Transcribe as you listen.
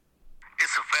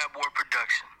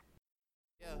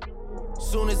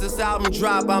this album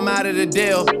drop, I'm out of the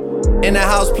deal. In the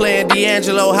house playing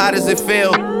D'Angelo, how does it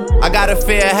feel? I got a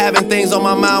fear of having things on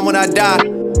my mind when I die.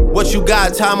 What you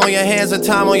got, time on your hands or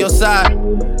time on your side?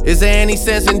 Is there any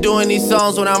sense in doing these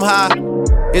songs when I'm high?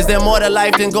 Is there more to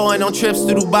life than going on trips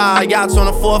to Dubai? Yachts on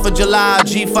the 4th of July,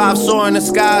 G5 soaring the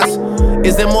skies.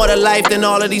 Is there more to life than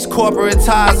all of these corporate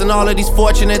ties and all of these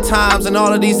fortunate times and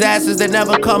all of these asses that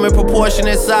never come in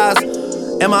proportionate size?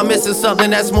 Am I missing something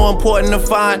that's more important to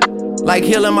find? Like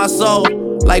healing my soul,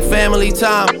 like family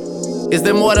time. Is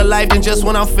there more to life than just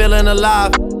when I'm feeling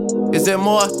alive? Is there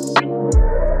more?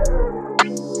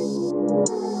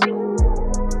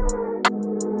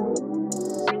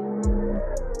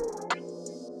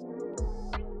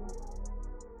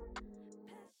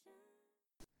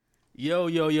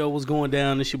 Yo, what's going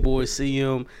down? It's your boy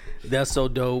CM. That's so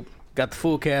dope. Got the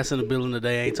full cast in the building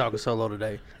today. I ain't talking solo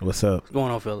today. What's up? What's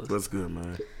going on, fellas? What's good,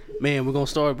 man? Man, we're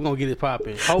gonna get it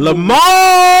popping. Lamar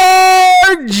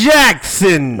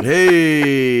Jackson.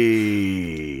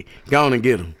 Hey, go on and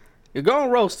get him. You're gonna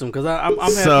roast him because I'm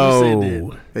happy you said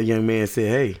that. That young man said,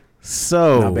 "Hey,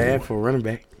 So not bad for a running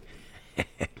back."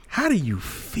 how do you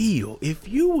feel if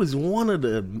you was one of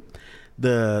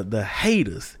the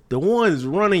haters, the ones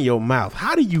running your mouth?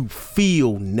 How do you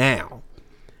feel now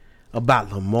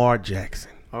about Lamar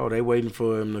Jackson? Oh, they waiting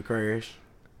for him to crash.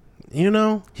 You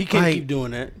know, He can't like, keep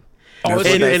doing that. That's It's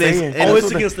what they saying.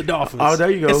 it's against the Dolphins. Oh,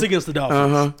 there you go. It's against the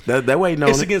Dolphins. They waiting on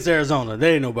It's it. against Arizona.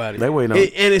 There ain't nobody. They waiting on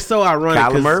it. And it's so ironic.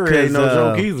 Kyler Murray ain't no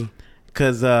joke either.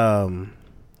 Because a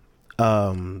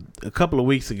couple of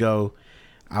weeks ago,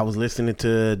 I was listening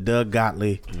to Doug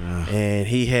Gottlieb, and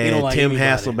he had don't like Tim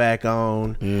anybody. Hasselback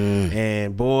on,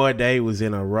 and boy, they was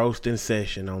in a roasting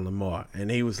session on Lamar,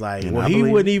 and he was like, And well, I he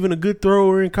believe wasn't even a good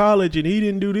thrower in college, and he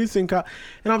didn't do this in college.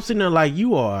 And I'm sitting there like,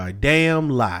 you are a damn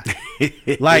lie.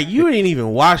 Like, you ain't even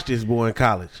watched this boy in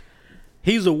college.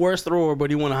 He's the worst thrower,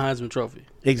 but he won a Heisman Trophy.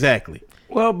 Exactly.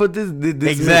 Well, but this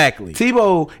Exactly.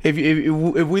 Tebow.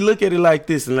 If we look at it like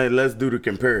this, and let's do the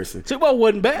comparison. Tebow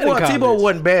wasn't bad Well, in college. Tebow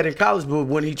wasn't bad in college, but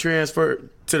when he transferred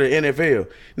to the NFL,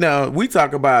 now we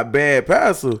talk about bad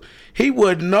passer. He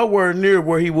wasn't nowhere near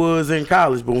where he was in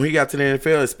college, but when he got to the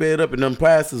NFL, it sped up, and them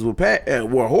passes were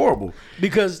horrible.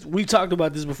 Because we talked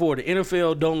about this before. The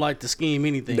NFL don't like to scheme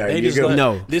anything. There They you just go. like,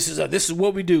 No. this is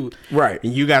what we do. Right.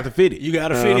 And you got to fit it. You got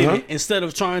to fit in it instead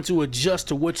of trying to adjust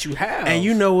to what you have. And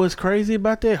you know what's crazy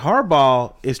about that?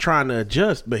 Harbaugh is trying to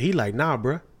adjust, but he like, nah,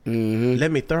 bruh.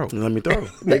 Let me throw. Let me throw.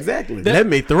 Exactly. Let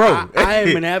me throw. I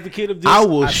am an advocate of this. I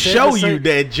will said show the you same-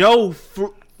 that Joe.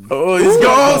 Oh, it's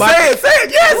going. Say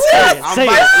it. Yes. I'm Say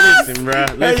about it. listen, bro.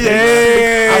 Listen,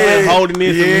 Yeah. I've been holding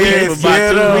this a week for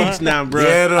about 2 weeks now, bro.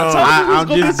 I'm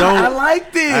just I don't.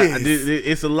 like this.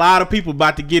 It's a lot of people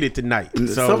about to get it tonight. So,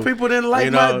 Some people didn't like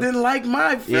you my know,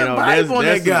 vibe on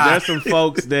that guy. there's some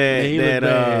folks that he looked that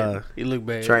bad. He looked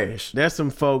bad. Trash. there's some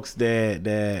folks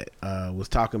that was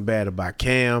talking bad about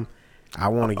Cam. I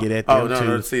want to get at Oh them too.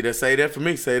 no! See, say that for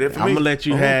me. Say that for me. I'm gonna let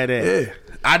you have that.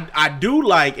 Yeah. I do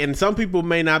like, and some people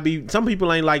may not be. Some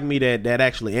people ain't like me that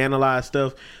actually analyze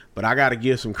stuff. But I got to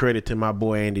give some credit to my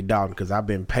boy Andy Dalton because I've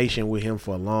been patient with him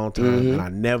for a long time, and I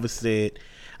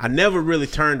never really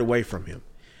turned away from him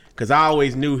because I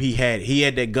always knew he had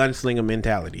that gunslinger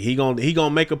mentality. He gonna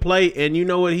make a play, and you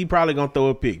know what? He probably gonna throw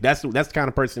a pick. That's the kind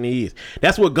of person he is.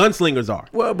 That's what gunslingers are.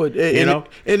 Well, but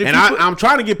I'm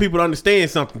trying to get people to understand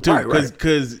something too, Right.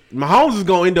 because Mahomes is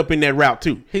gonna end up in that route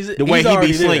too. The way he's he be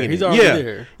already there. slinging He's it. already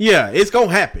there. Yeah, it's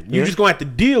gonna happen. You're Yeah. just gonna have to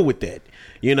deal with that.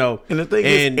 You know, And the thing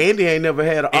is, Andy ain't never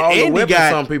had all the Andy weapons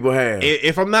some people have.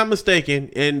 If I'm not mistaken,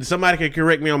 and somebody can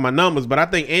correct me on my numbers, but I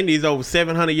think Andy's over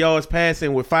 700 yards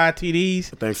passing with 5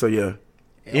 TDs. I think so. Yeah.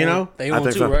 You know, They I own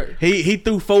think two, so. right? he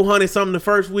threw 400 something the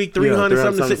first week, 300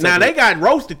 something. 300 Now something. they got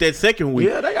roasted that second week.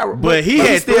 Yeah, they got. But he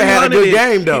had still had a 300 good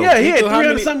game though. Yeah, he had threw how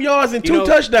 300 many- some yards and you 2 know,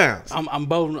 touchdowns.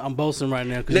 I'm boasting right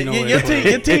now because you know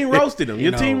Your team roasted him.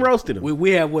 Your team roasted him.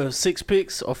 We have 6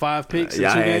 picks or 5 picks. in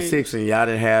Y'all 2 had games? 6 and y'all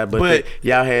didn't have, But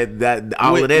y'all had that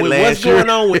all with, of that with last what's year. going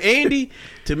on with Andy,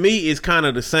 to me, is kind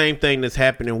of the same thing that's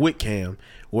happening with Cam,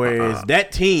 whereas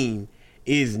that team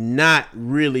is not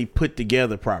really put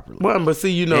together properly. Well, but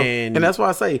see, you know, And- and that's why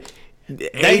I say,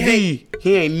 he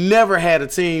ain't never had a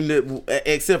team that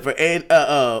except for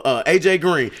AJ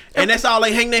Green, And that's all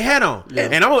they hang their hat on.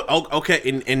 And I'm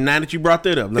okay. And now that you brought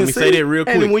that up, let me see, say that real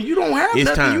quick. And when you don't have It's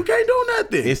nothing, time. you can't do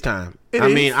nothing. It's time. It I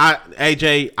is. mean,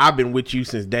 AJ, I've been with you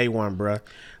since day one, bruh.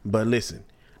 But listen,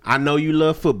 I know you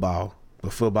love football,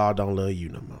 but football don't love you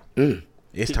no more.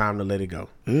 It's time to let it go.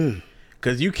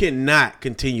 Because you cannot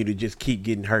continue to just keep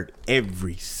getting hurt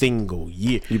every single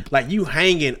year. You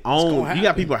hanging on. You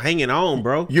got people hanging on,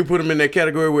 bro. You put him in that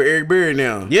category with Eric Berry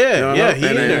now. Yeah, he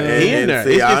in there. He in there.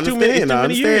 It's just too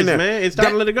many years, man. It's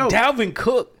time to let it go. Dalvin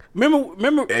Cook.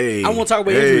 Remember. Hey, I want to talk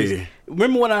about injuries.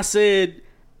 Remember when I said,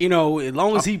 as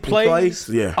long as he plays.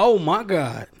 Yeah. Oh my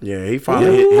God. Yeah, he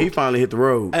finally hit the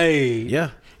road. Hey. Yeah.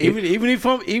 Even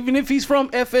if he's from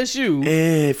FSU.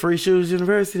 And Free Shoes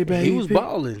University, baby. He was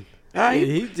balling.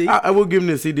 I will give him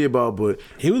this. He did ball, but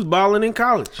he was balling in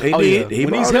college. He did. Yeah.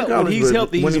 When he's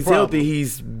healthy,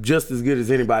 he's just as good as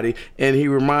anybody. And he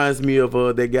reminds me of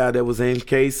that guy that was in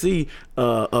KC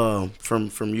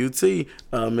from UT,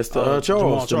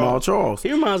 Mr. Jamal Charles.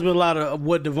 He reminds me a lot of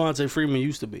what Devontae Freeman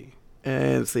used to be.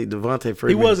 And see, Devontae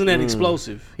Freeman. He wasn't that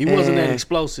explosive.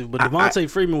 But Devontae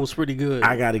Freeman was pretty good.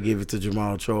 I got to give it to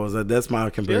Jamal Charles. That's my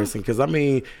comparison. Because,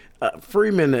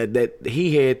 Freeman, that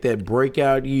he had that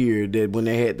breakout year that when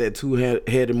they had that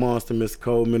two-headed monster, Mr.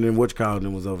 Coleman, and Which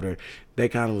Collin was over there. They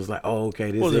kind of was like, oh, okay.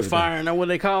 This was it Fire? And what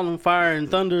they call them? Fire and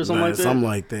Thunder or something like that? Something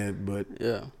like that. But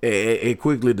yeah, it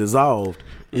quickly dissolved.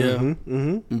 Yeah.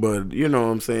 But you know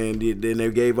what I'm saying? Then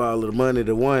they gave all of the money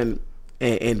to one.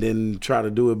 And then try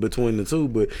to do it between the two.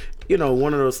 But,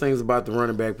 one of those things about the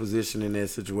running back position in that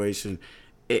situation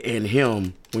and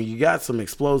him, when you got some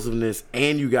explosiveness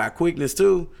and you got quickness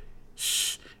too,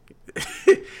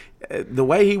 the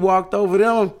way he walked over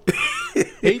them,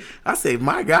 I say,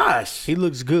 my gosh. He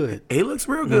looks good. He looks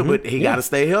real good, but he got to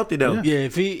stay healthy though. Yeah,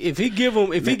 if he give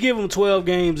him 12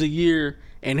 games a year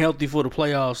and healthy for the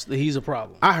playoffs, he's a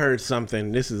problem. I heard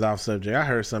something. This is off subject. I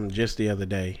heard something just the other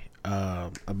day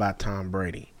about Tom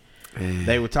Brady.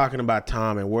 They were talking about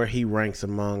Tom and where he ranks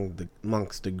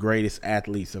amongst the greatest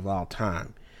athletes of all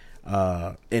time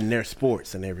in their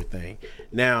sports and everything.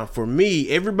 Now, for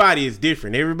me, everybody is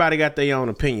different. Everybody got their own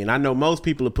opinion. I know most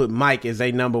people have put Mike as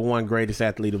a number one greatest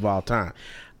athlete of all time.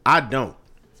 I don't.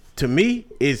 To me,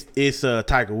 it's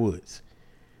Tiger Woods.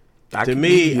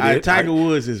 Tiger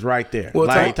Woods is right there. Well,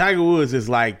 Tiger Woods is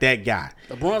like that guy.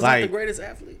 LeBron's not the greatest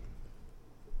athlete.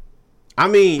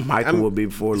 Michael will be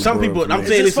before LeBron. Some people. I'm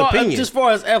saying it's opinion. Just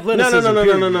far as athleticism.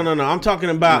 No. I'm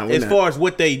talking about as far as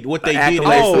what they did.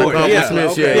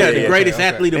 The greatest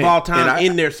athlete of all time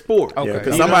in their sport. Okay,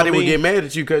 because somebody would get mad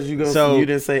at you because you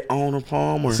didn't say Arnold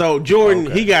Palmer. So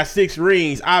Jordan, he got 6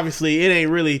 rings. Obviously, it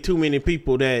ain't really too many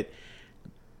people that.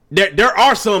 There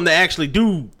are some that actually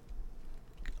do,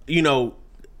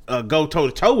 go toe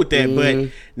to toe with that, but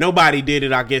nobody did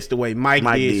it, I guess, the way Mike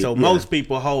did. So most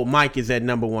people hold Mike as that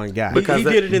number one guy because he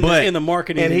did it in the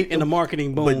marketing in the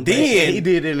marketing boom. But then he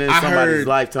did it in somebody's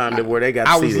lifetime where they got.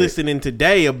 I was listening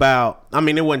today about. I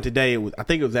mean, it wasn't today. I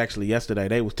think it was actually yesterday.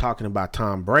 They was talking about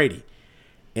Tom Brady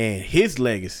and his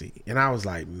legacy, and I was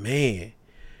like, man,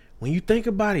 when you think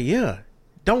about it,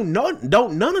 don't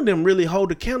none of them really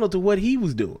hold a candle to what he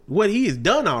was doing, what he has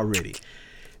done already.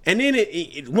 And then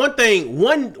one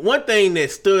thing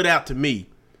that stood out to me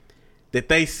that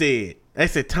they said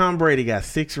Tom Brady got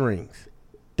 6 rings.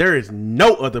 There is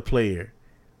no other player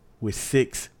with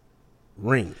 6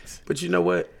 rings. But you know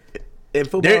what? In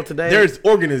football today, there's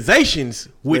organizations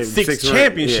with 6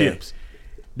 championships.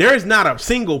 There is not a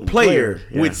single player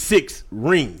with 6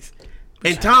 rings.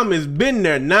 And Tom has been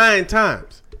there 9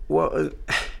 times. Well,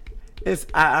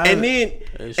 and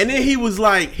then he was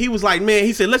like, man,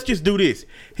 he said, let's just do this.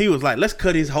 He was like, let's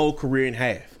cut his whole career in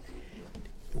half.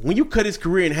 When you cut his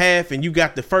career in half and you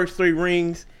got the first 3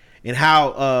 rings and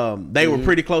how they were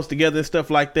pretty close together and stuff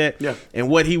like that, and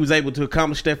what he was able to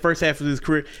accomplish that first half of his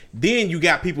career, then you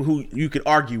got people who you could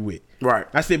argue with. Right.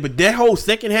 I said, but that whole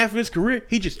second half of his career,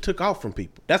 he just took off from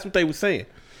people. That's what they were saying.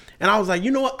 And I was like,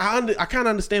 you know what? I kind of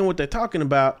understand what they're talking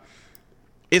about.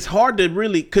 It's hard to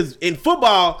really, because in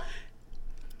football,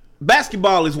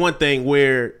 basketball is one thing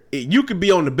where you could be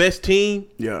on the best team.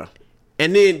 Yeah.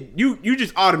 And then you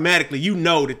just automatically,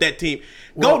 that team,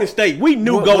 Golden State, we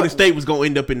knew Golden State was going to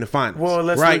end up in the finals. Well,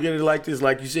 let's look at it like this,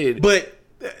 like you said. But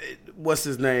what's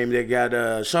his name? They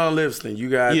got Sean Livingston.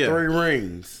 You got 3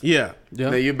 rings. Yeah.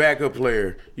 Now your backup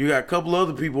player. You got a couple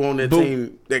other people on that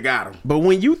team that got them. But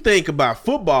when you think about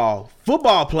football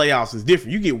playoffs is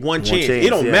different. You get one chance.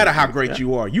 It don't matter how great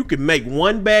you are. You can make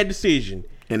one bad decision.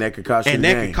 And that could cost you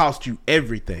could cost you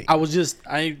everything. I was just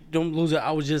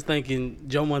thinking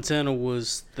Joe Montana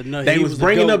was the nut. They was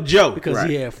bringing up Joe because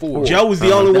he had 4. Joe was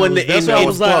the only one that that's what I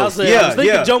was like. I was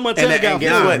thinking Joe Montana got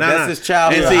 4. That's his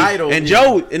childhood idol. And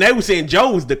Joe, and they were saying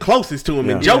Joe was the closest to him,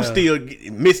 and Joe still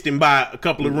missed him by a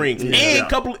couple of rings and a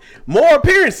couple more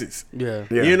appearances. Yeah.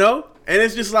 You know. And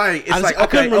it's just like I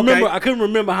couldn't remember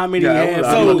how many he had.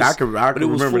 I could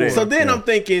remember that. So then I'm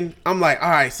thinking, I'm like, all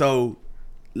right, so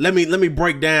let me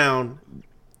break down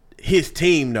his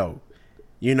team though.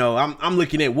 You know, I'm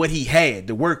looking at what he had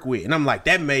to work with, and I'm like,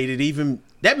 that made it even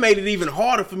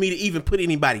harder for me to even put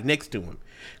anybody next to him.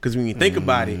 Because when you think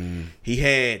about it, he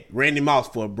had Randy Moss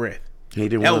for a breath. He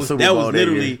didn't win a Super Bowl that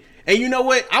literally. year. And you know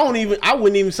what? I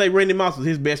wouldn't even say Randy Moss was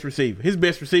his best receiver. His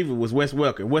best receiver was Wes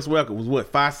Welker. Wes Welker was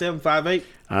what, 5'7", 5'8"?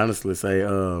 I honestly say it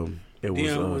was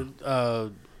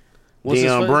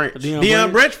Deion Branch.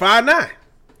 Deion Branch 5'9".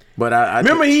 But I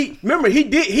remember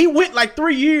he went like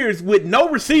 3 years with no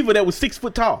receiver that was 6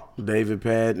 foot tall. David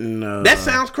Patton. That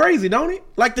sounds crazy, don't it?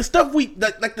 Like the stuff when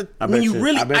you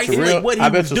really isolate what he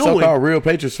was doing. So-called real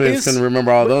Patriots fans couldn't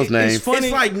remember all those names.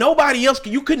 It's like nobody else.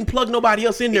 You couldn't plug nobody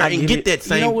else in there and get that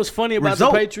same. You know what's funny about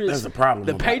result? the Patriots? That's the problem.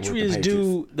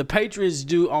 The Patriots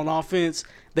do on offense.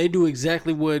 They do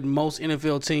exactly what most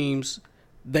NFL teams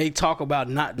they talk about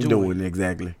not doing.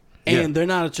 Exactly. And they're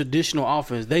not a traditional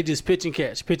offense. They just pitch and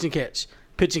catch, pitch and catch,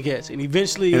 pitch and catch, and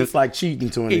eventually And it's like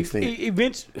cheating to an extent.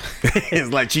 Eventually,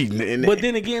 It's like cheating. but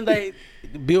then again,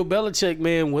 Bill Belichick,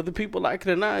 man, whether people like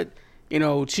it or not, you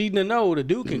know, cheating or no, the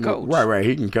dude can coach. Right.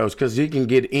 He can coach because he can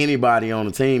get anybody on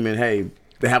the team and hey,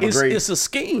 they have a great. It's a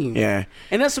scheme. Yeah.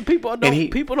 And that's what people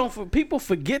don't. People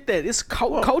forget that it's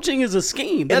coaching is a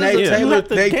scheme. And That they is a- you have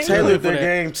to game tailored plan their for that.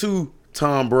 game to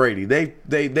Tom Brady.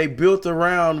 They built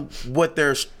around what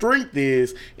their strength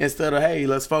is instead of, hey,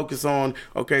 let's focus on,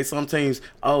 okay, some teams,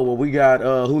 we got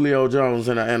Julio Jones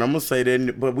and I'm gonna say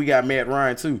that, but we got Matt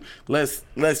Ryan too. Let's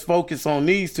focus on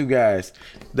these two guys.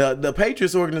 The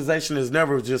Patriots organization is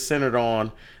never just centered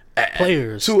on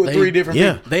players. 2 or 3 different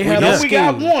people. They have we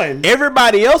got one.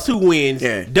 Everybody else who wins,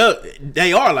 Yeah.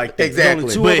 they are like that. Exactly.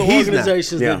 There's only two But other he's not.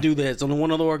 organizations Yeah. that do that. There's only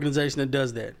one other organization that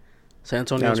does that. San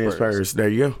Antonio Down in Spurs. Spurs. There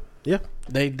you go. Yeah.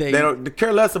 They They don't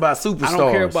care less about superstars. I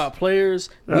don't care about players.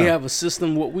 We Yeah. have a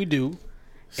system what we do,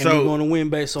 and So- we're going to win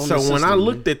based on the system. when I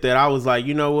looked at that, I was like,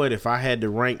 you know what? If I had to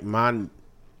rank my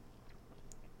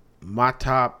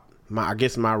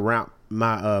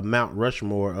Mount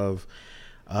Rushmore of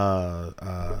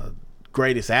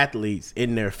greatest athletes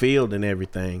in their field and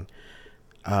everything,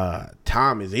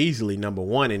 Tom is easily number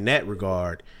 1 in that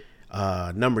regard.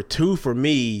 Number 2 for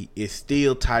me is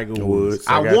still Tiger Woods.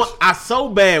 I so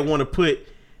bad want to put him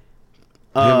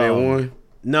at 1.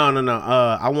 No.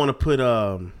 I want to put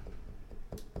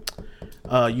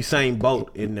Usain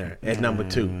Bolt in there at number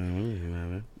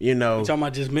 2. You know, You talking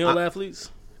about just male athletes?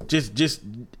 just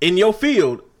in your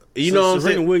field. You know what I'm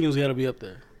Serena saying? Williams got to be up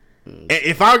there.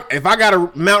 If I got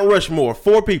a Mount Rushmore,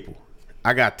 4 people.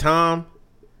 I got Tom.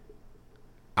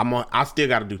 I still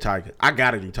got to do Tiger. I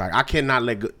got to do Tiger. I cannot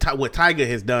let go. What Tiger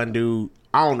has done, dude.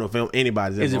 I don't know if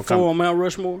anybody's ever Is it gonna 4 come. on Mount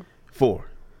Rushmore? 4.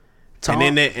 Tom,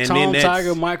 then that's-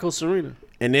 Tiger, Michael, Serena.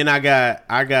 And then I got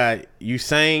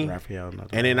Usain, Raphael,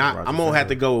 and then I'm gonna have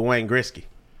to go with Wayne Gretzky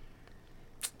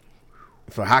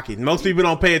for hockey. Most people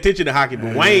don't pay attention to hockey,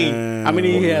 but Wayne. I mean,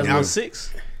 he has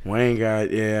 6. Wayne got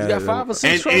He got 5 or 6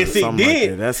 And trophies. see, Something like then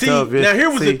that. That's see tough. now here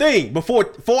was See. the thing. Before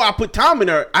I put Tom in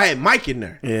there, I had Mike in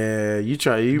there.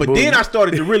 Yeah, But then I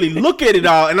started to really look at it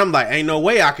all, and I'm like, ain't no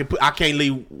way I can't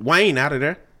leave Wayne out of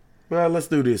there. Well, let's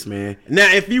do this, man.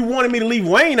 Now, if you wanted me to leave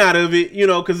Wayne out of it, you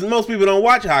know, because most people don't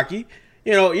watch hockey,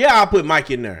 you know, I'll put Mike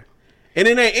in there. And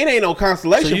it ain't no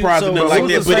consolation prize or nothing like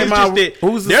that. But it's just that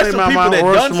who's to there's say some my people Mount that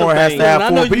done some Rushmore has things. to have I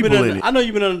 4 know you've people in it? I know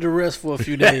you've been under duress for a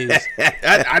few days.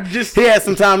 I just He had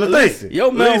some time to listen. think.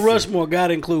 Your Mount Listen. Rushmore got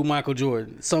to include Michael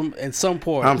Jordan in some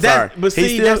part. I'm sorry. But He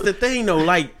see, still- that's the thing though.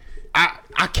 Like,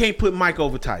 I can't put Mike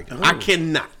over Tiger. I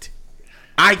cannot.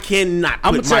 I cannot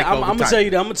I'm put gonna Mike over Tiger. tell you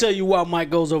that. I'm gonna tell you why Mike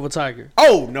goes over Tiger.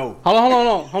 Oh no. Hold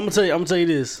on. I'm gonna tell you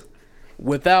this.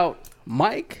 Without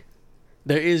Mike,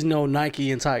 there is no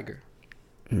Nike and Tiger,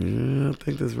 Yeah, I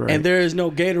think that's right. and there is no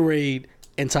Gatorade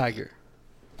and Tiger.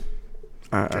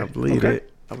 I believe Okay. it.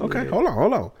 I believe Okay, it. hold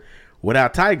on.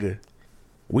 Without Tiger,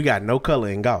 we got no color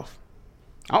in golf.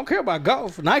 I don't care about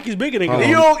golf. Nike's bigger than golf.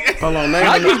 You don't, Hold on, name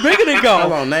Nike's bigger than golf.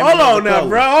 Hold on, name hold another on now, color.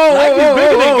 bro. Nike's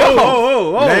bigger than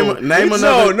golf.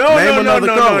 Name another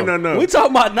color. No. We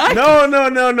talking about Nike.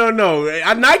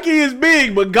 No. Nike is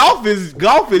big, but golf is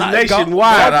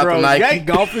nationwide, Shout out to bro. Nike. Okay?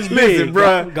 Golf is Listen, big.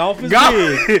 bro. Golf is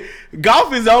big.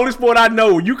 Golf is the only sport I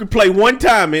know you can play one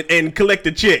time and collect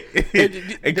a check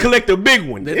and collect a big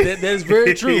one. That's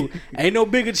very true. Ain't no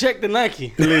bigger check than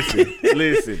Nike.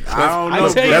 Listen. I don't I know.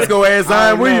 tell you- Let's go ask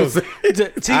Zion Williams.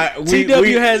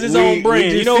 TW has his own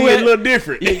brand. We You know see who it had, a little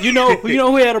different. you know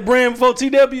who had a brand before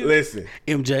TW? Listen.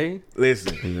 MJ.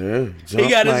 Listen. Yeah, He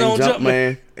got his own jump jump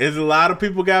man. It's a lot of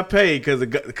people got paid because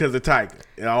of Tiger.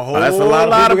 A whole That's a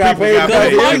lot of people got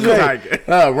paid because of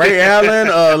Tiger. Ray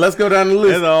Allen. Let's go down the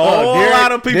list. There's a whole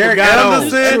lot of people Derek got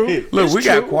Anderson. Look, It's we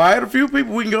true. got quite a few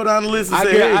people. We can go down the list and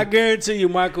say, I guarantee you,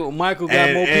 Michael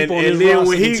got more people on his then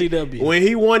roster than TW. when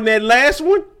he won that last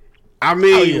one, I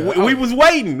mean, we was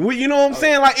waiting. You know what I'm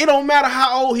saying? Like, it don't matter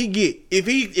how old he get. If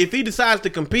he decides to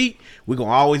compete, we're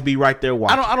gonna always be right there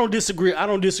watching. I don't disagree. I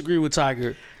don't disagree with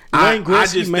Tiger. I Wayne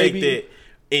Gretzky just maybe. think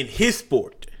that in his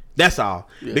sport, that's all.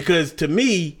 Yeah. Because to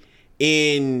me,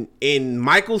 in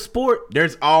Michael's sport,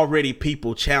 there's already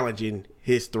people challenging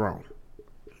his throne.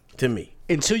 To me,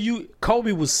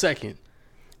 Kobe was second.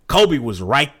 Kobe was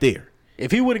right there.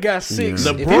 If he would have got 6,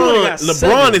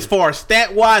 LeBron, as far as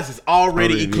stat wise, is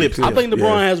already eclipsed. I think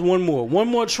LeBron has one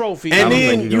more trophy. And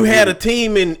then you had a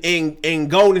team in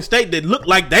Golden State that looked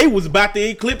like they was about to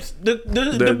eclipse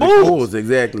the Bulls.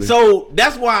 Exactly. So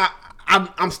that's why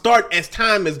I'm starting as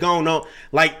time has gone on.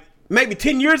 Like maybe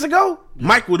 10 years ago,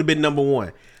 Mike would have been number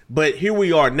one. But here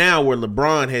we are now where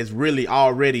LeBron has really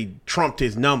already trumped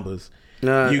his numbers.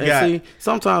 See,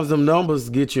 sometimes them numbers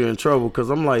get you in trouble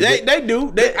because I'm like they do,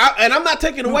 and I'm not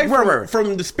taking away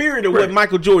from the spirit of what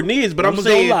Michael Jordan is, but I'm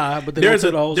saying there's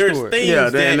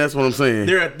things and that's what I'm saying.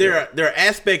 There are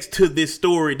aspects to this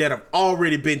story that have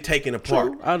already been taken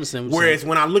apart. True. I understand. Whereas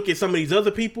when I look at some of these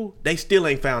other people, they still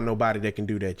ain't found nobody that can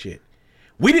do that yet.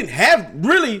 We didn't have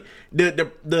really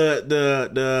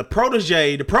the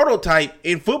protege, the prototype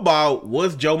in football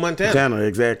was Joe Montana.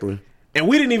 Exactly. And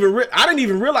we didn't even. I didn't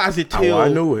even realize it till I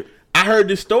knew it. I heard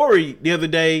this story the other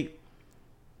day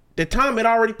that Tom had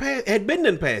already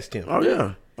been past him. Oh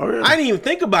yeah. I didn't even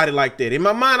think about it like that. In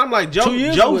my mind, I'm like, Joe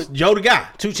the guy.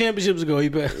 2 championships ago, he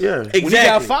passed. Yeah, exactly. When he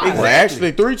got 5. Exactly. Well,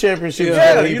 actually 3 championships.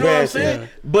 Yeah, you know what I'm saying. Yeah.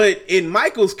 But in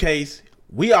Michael's case,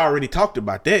 we already talked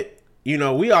about that. You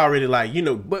know, we already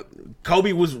but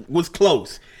Kobe was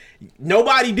close.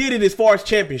 Nobody did it as far as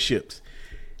championships,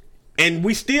 and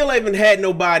we still haven't had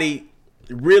nobody.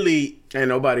 Really, ain't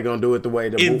nobody gonna do it the way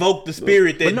invoke the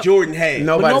spirit that Jordan had.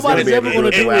 Nobody's ever gonna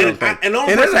do it. And the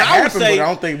only person I would say,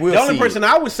 the only person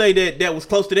I would say that was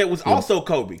close to that was also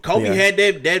Kobe. Kobe had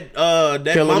that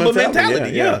Mamba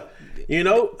mentality. Yeah. You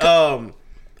know,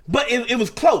 but it was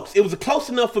close. It was close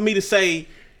enough for me to say,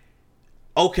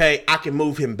 okay, I can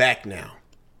move him back now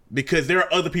because there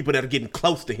are other people that are getting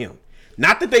close to him.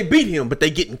 Not that they beat him, but they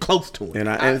getting close to him.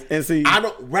 And see, I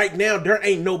don't right now. There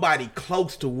ain't nobody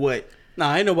close to what.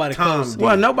 Nah, ain't nobody close.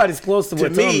 Well, nobody's close to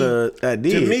what Tom did.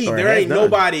 To me, there ain't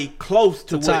nobody close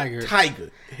to what Tiger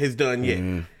has done yet.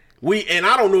 And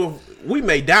I don't know if we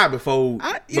may die before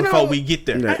we get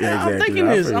there. I'm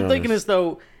thinking this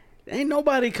though. Ain't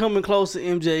nobody coming close to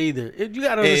MJ either. You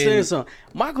got to understand something.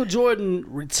 Michael Jordan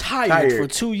retired for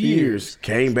 2 years.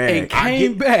 Came back.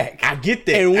 I get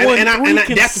that.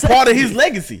 And that's part of his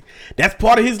legacy. That's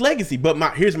part of his legacy.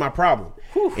 But here's my problem.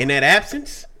 In that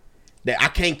absence, that I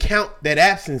can't count that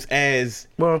absence as.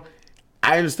 Well,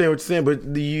 I understand what you're saying,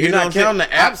 but you're not counting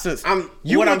the absence.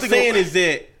 What I'm saying is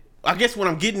that, I guess what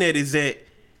I'm getting at is that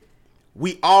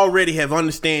we already have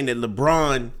understand that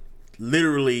LeBron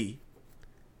literally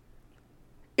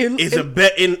is a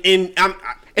bet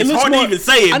it's hard to even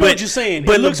say it. I know what you're saying.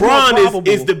 But LeBron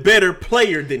is the better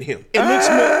player than him. It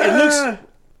looks more.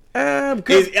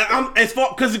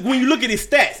 Because when you look at his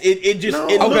stats, it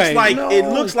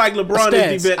looks like LeBron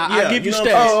is the better. I'll give you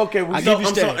stats. Oh, okay. I'll give you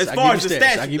stats. As far as the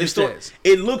stats,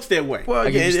 it looks that way. Well,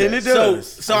 and it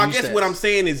does. So I guess what I'm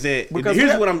saying is that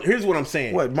here's what I'm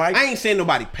saying. What, Mike? I ain't saying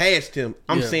nobody passed him.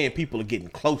 I'm saying people are getting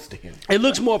close to him. It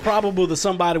looks more probable that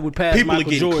somebody would pass people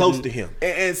Michael Jordan. People are getting close to him.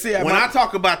 And see, when I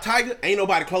talk about Tiger, ain't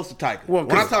nobody close to Tiger. Well,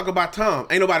 when I talk about Tom,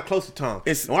 ain't nobody close to Tom.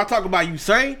 When I talk about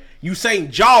Usain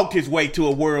jogged his way to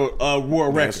a world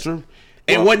record. That's true.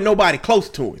 And wasn't nobody close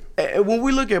to him. When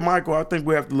we look at Michael, I think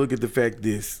we have to look at the fact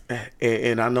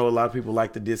and I know a lot of people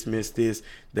like to dismiss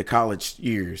the college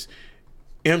years.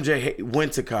 MJ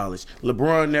went to college.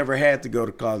 LeBron never had to go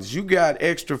to college. You got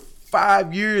extra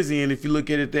 5 years in, if you look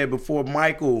at it there, before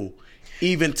Michael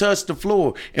even touched the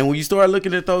floor. And when you start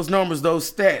looking at those numbers,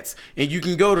 those stats, and you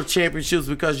can go to championships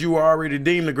because you were already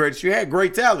deemed the greatest. You had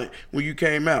great talent when you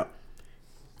came out.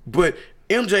 But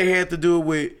MJ had to do it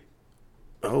with,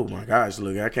 oh my gosh,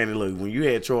 look, I can't look. When you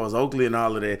had Charles Oakley and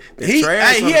all of that, he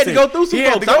had to go through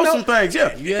some things, yeah.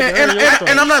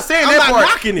 And I'm not saying that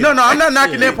part. No, I'm not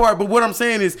knocking that part. But what I'm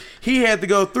saying is he had to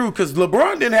go through because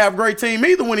LeBron didn't have a great team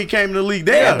either when he came in the league.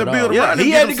 They had to build around him.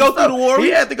 He had to go through the war. He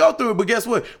had to go through it. But guess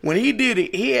what? When he did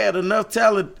it, he had enough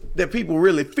talent that people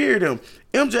really feared him.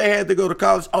 MJ had to go to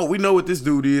college. Oh, we know what this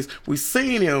dude is. We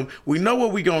seen him. We know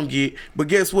what we gonna get. But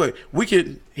guess what?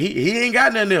 He ain't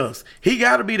got nothing else. He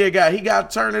got to be that guy. He got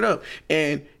to turn it up.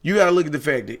 And you got to look at the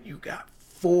fact that you got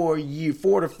 4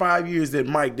 to 5 years that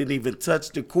Mike didn't even touch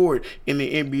the court in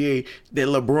the NBA that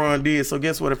LeBron did. So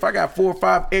guess what? If I got 4 or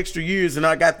 5 extra years and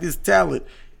I got this talent,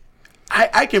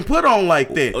 I can put on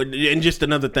like that. And just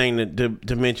another thing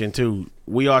to mention too,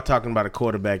 we are talking about a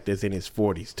quarterback that's in his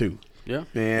 40s too. Yeah,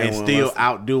 and still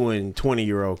outdoing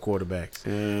 20-year-old quarterbacks.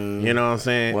 You know what I'm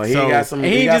saying? Well, he got some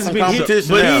competition.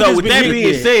 So with that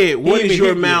being said, what does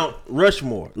your Mount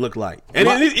Rushmore look like? And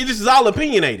it just is all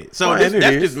opinionated. So that's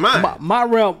just mine.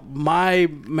 My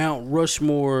Mount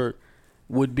Rushmore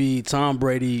would be Tom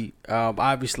Brady.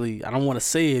 Obviously, I don't want to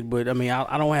say it, but I mean,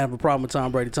 I don't have a problem with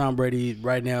Tom Brady. Tom Brady,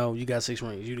 right now, you got 6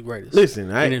 rings. You the greatest. Listen,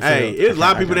 there's a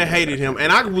lot of people that hated him,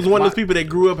 and I was one of those people that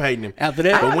grew up hating him. After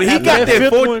that, but when he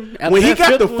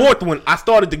got the fourth one, I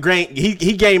started to gain. He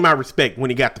gained my respect when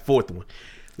he got the fourth one.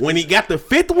 When he got the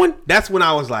 5th one, that's when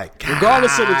I was like,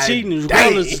 regardless of the cheating,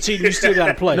 you still got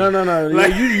to play. No.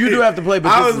 Like, you do have to play.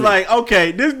 But I was like,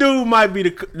 okay, this dude might be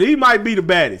the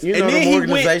baddest. You know, and then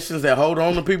organizations that hold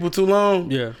on to people too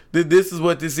long. Yeah, this is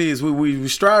what this is. We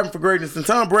striving for greatness, and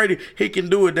Tom Brady, he can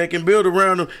do it. They can build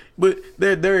around him, but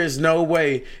there is no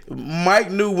way.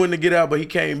 Mike knew when to get out, but he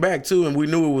came back too, and we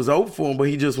knew it was over for him. But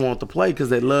he just wanted to play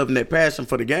because they love and that passion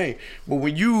for the game. But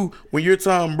when you're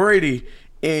Tom Brady,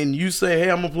 and you say, hey,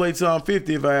 I'm going to play till I'm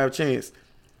 50 if I have a chance,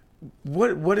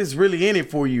 what is really in it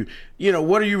for you? You know,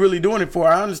 what are you really doing it for?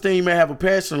 I understand you may have a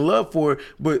passion and love for it,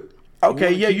 but,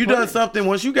 okay, you done something.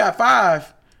 Once you got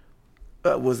 5,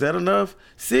 was that enough?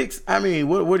 6? I mean,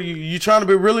 what are you trying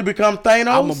to really become Thanos?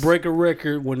 I'm going to break a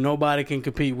record when nobody can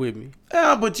compete with me.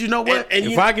 Yeah, but you know what? And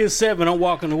if I get 7, I'm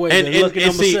walking away. And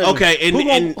see, 7. Okay,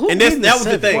 that was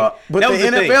the thing. Well, but the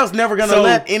NFL's never going to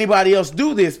let anybody else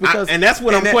do this because, and that's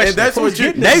what I'm questioning. That's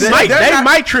what they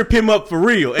might trip him up for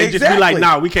real and just be like,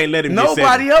 nah, we can't let him.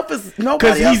 Nobody else is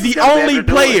because he's the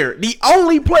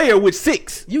only player with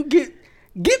 6. You get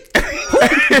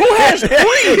who has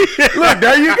 3? Look,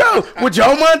 there you go with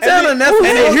Joe Montana. And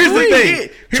here's the thing.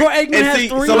 Troy Aikman has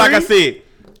 3. So like I said,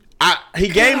 he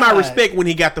gained my respect when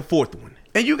he got the 4th one.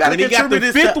 And you got to contribute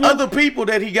this to other people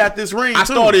that he got this ring. I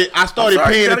started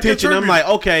paying attention. I'm like,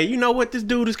 okay, you know what? This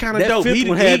dude is kind of dope. He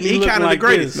kind of the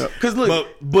greatest. Because look,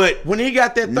 but when he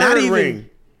got that third ring.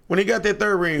 When he got that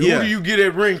 3rd ring, who do you get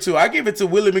that ring to? I give it to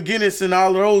Willie McGinnis and all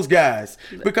of those guys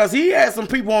because he had some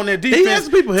people on that defense. He had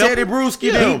some people Teddy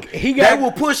Bruschi, they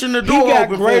were pushing the door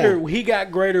open for him. He got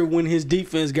greater when his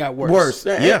defense got worse.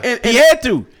 Yeah, and he had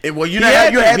to. Well, you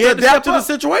had to adapt to the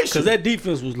situation because that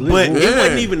defense was. But it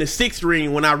wasn't even the 6th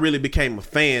ring when I really became a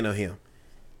fan of him.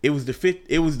 It was the 5th.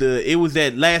 It was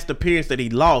that last appearance that he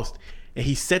lost. And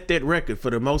he set that record for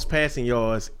the most passing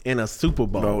yards in a Super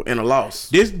Bowl. No, in a loss.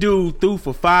 This dude threw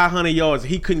for 500 yards.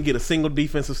 He couldn't get a single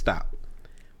defensive stop.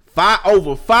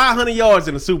 Over 500 yards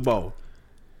in the Super Bowl.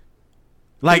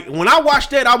 Like, when I watched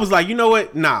that, I was like, you know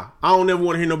what? Nah, I don't ever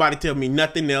want to hear nobody tell me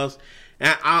nothing else.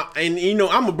 And you know,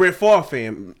 I'm a Brett Favre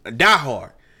fan, a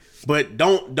diehard. But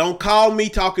don't call me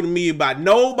talking to me about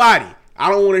nobody. I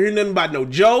don't want to hear nothing about no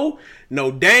Joe,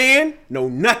 no Dan, no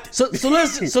nothing. So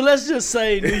let's just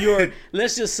say New York.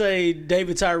 Let's just say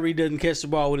David Tyree doesn't catch the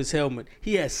ball with his helmet.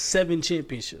 He has 7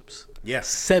 championships. Yes,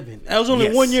 7. That was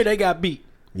only 1 year they got beat.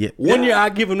 Yeah, 1 year I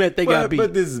give them that they got beat.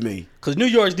 But this is me because New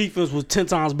York's defense was 10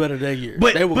 times better that year.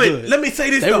 But they were good. Let me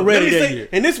say this. They were ready that year.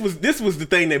 And this was the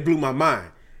thing that blew my mind.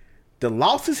 The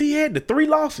losses he had, the 3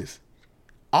 losses,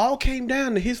 all came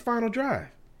down to his final drive.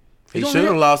 He should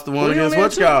have lost the one against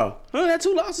what y'all? Who had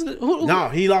 2 losses? No,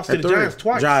 he lost to the Giants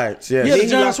twice. Giants, yes. Yeah, the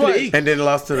Giants twice. And then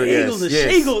lost to the Eagles.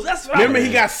 Eagles, that's right. Remember,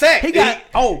 he got sacked. He got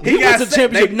to the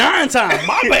championship 9 times.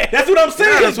 My bad. That's what I'm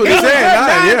saying. That's what he's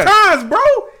saying. 9 times, bro.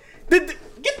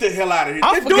 Get the hell out of here.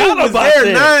 That dude was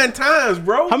there 9 times,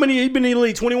 bro. How many he been in the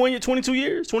league? 21 years, 22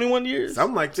 years, 21 years?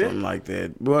 Something like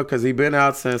that. Well, because he been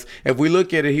out since, if we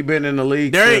look at it, he been in the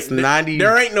league since 90.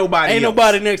 There ain't nobody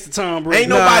nobody next to Tom Brady. Ain't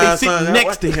nobody sitting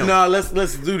next to him. No, let's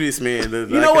do this, man. You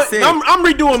know what? I'm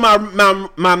redoing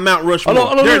my Mount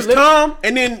Rushmore. There's Tom,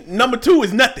 and then number 2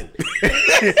 is nothing.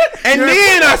 And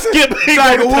then I skip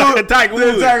Tiger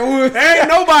Woods. Ain't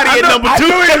nobody at number 2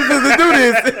 to do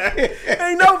this.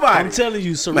 Ain't nobody. I'm telling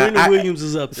you, Serena Williams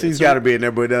is up there. She's got to be in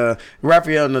there. But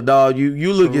Rafael Nadal,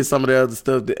 you look at some of the other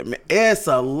stuff. It's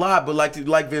a lot, but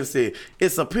like Vince said,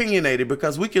 it's opinionated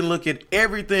because we can look at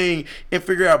everything and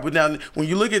figure out. But now, when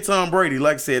you look at Tom Brady,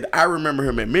 like I said, I remember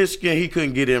him at Michigan. He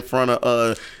couldn't get in front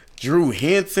of Drew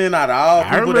Henson out of all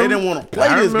people. They didn't want to play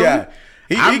this guy.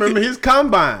 I remember his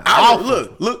combine.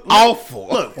 Look, Awful.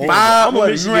 Look, I'm five. a What,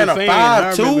 Michigan he ran a fan,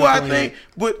 I 5.2, remember I playing. think.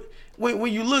 But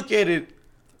when you look at it,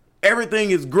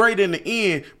 everything is great in the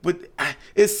end. But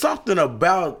it's something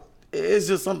about. It's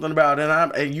just something about it,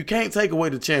 and you can't take away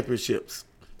the championships.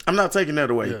 I'm not taking that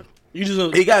away. Yeah. You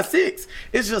just He got 6.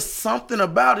 It's just something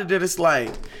about it that it's like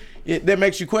that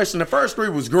makes you question. The first 3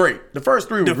 was great. The first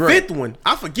 3 was The great. fifth one,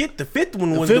 I forget. The fifth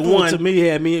one was fifth the one. to me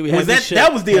had me. Was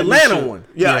that was the Atlanta one?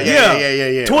 Yeah.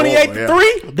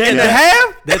 28-3 That- in the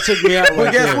half. That took me out. But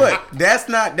right guess there. what? That's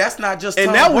not just And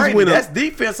Tom that was Brady. when That's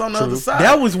defense on the other side.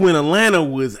 That was when Atlanta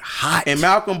was hot. and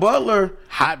Malcolm Butler.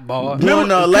 Hot ball.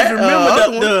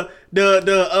 Remember,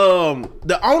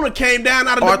 the owner came down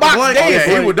out of the Arthur box Blank,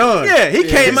 dancing. yeah, he was done. Yeah, he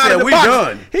came he out said, of the "We box.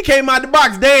 done." He came out the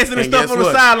box dancing and And stuff guess on the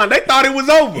what? sideline. They thought it was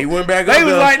over. He went back They up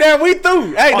was there. like, "That we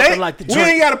through. Hey, Arthur they, like the we drink.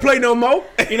 ain't got to play no more."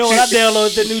 You know what? I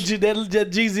downloaded the new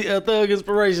that Jeezy Thug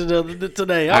Inspiration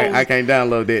today. I can't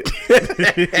download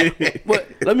that. But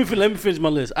let me finish my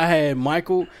list. I had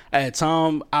Michael. I had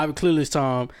Tom. Clearly it's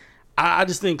Tom. I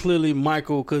just think clearly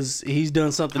Michael because he's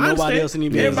done something I nobody understand. else in the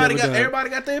NBA has ever done. Everybody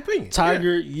got their opinion.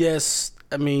 Tiger, yes.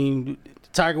 I mean,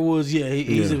 Tiger Woods, yeah.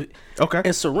 He's Okay.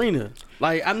 And Serena,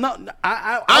 like I'm not.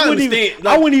 I I wouldn't understand. even.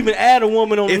 Like, I wouldn't even add a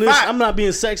woman on the if list. I- I'm not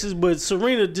being sexist, but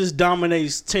Serena just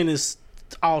dominates tennis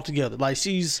altogether. Like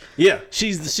she's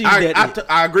she's that.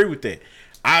 I agree with that.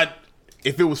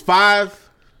 If it was 5,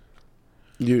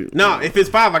 if it's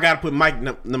 5, I got to put Mike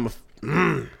number.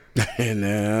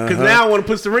 Because now I want to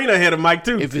put Serena ahead of Mike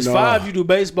too. If it's 5, you do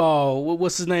baseball.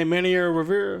 What's his name? Manny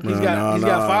Rivera. He's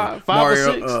got 5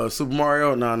 Mario, or 6. Super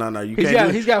Mario. No. You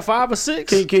can't. He's got 5 or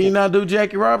 6. Can you not do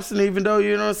Jackie Robinson? Even though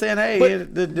you know what I'm saying. Hey,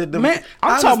 But, the man,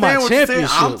 I'm I talking about understand what you're saying.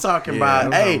 championship. I'm talking about.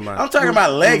 I'm Hey, talking about- I'm talking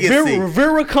about legacy.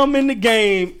 Rivera come in the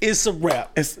game, it's a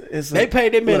wrap. They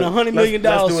paid that man $100 million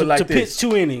to pitch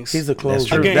 2 innings. He's a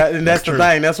closer. Okay. And that's the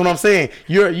thing. That's what I'm saying.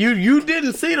 You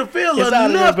didn't see the field It's out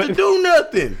of enough there, to but- do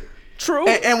nothing. True.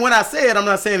 And when I say it, I'm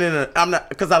not saying it. I'm not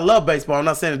because I love baseball. I'm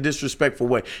not saying in a disrespectful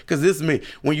way. Because this is me.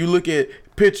 When you look at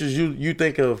pitchers, you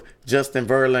think of Justin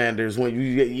Verlanders. When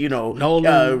you know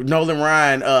Nolan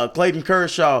Ryan, Clayton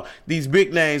Kershaw, these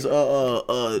big names.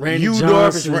 Randy Yu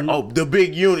Johnson. Darvish. The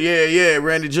big unit. Yeah,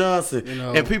 Randy Johnson. You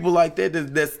know. And people like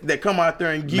that come out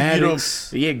there and give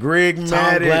Maddox. you them. Yeah, Greg Tom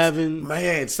Maddox. Glavine.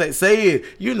 Man, say it.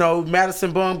 You know,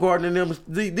 Madison Bumgarner and them.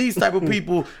 These type of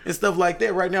people and stuff like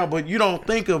that right now. But you don't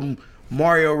think of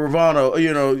Mario Ravano,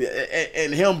 you know,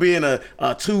 and him being a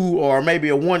 2 or maybe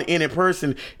a 1 inning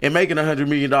person and making $100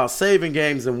 million, saving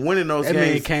games and winning those That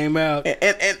games. man came out.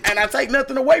 And I take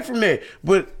nothing away from that,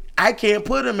 but I can't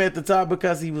put him at the top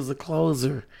because he was a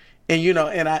closer. And you know,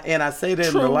 and I say that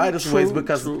in the lightest ways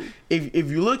because if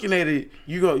you're looking at it,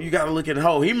 you got to look at the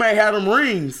whole. He may have them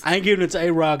rings. I ain't giving it to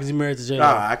A-Rod because he married to J-Lo.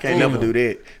 I can't never do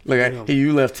that. Look,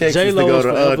 you left Texas J-Lo to is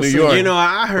go forever to New single. York. You know,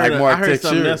 I heard Mark something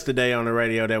Teixeira. yesterday on the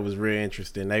radio that was real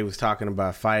interesting. They was talking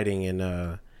about fighting and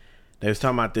they was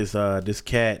talking about this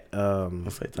cat,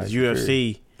 this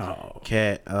UFC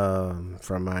cat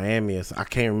from Miami. I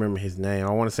can't remember his name.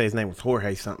 I want to say his name was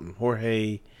Jorge something.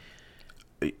 Jorge.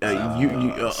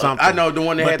 Something. I know the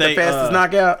one that But had they, the fastest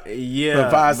knockout. Yeah,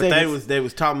 for 5 but seconds. they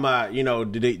was talking about, you know,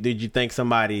 did you think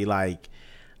somebody like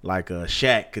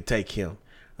Shaq could take him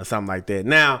or something like that?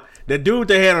 Now the dude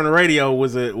they had on the radio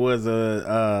was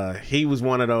he was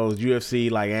one of those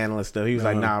UFC like analyst stuff. He was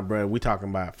like, nah, bro, we talking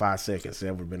about 5 seconds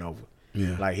ever been over.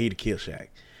 Yeah, like he'd kill Shaq,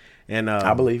 and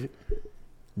I believe it.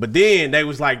 But then they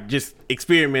was like just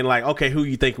experimenting, like, okay, who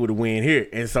you think would win here?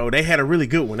 And so they had a really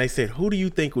good one. They said, who do you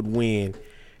think would win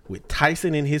with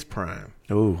Tyson in his prime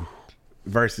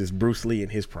versus Bruce Lee in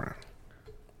his prime?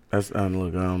 Look, I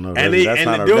don't know. And that's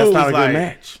not a good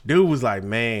match. Dude was like,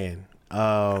 man,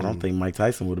 I don't think Mike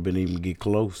Tyson would have been even get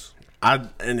close.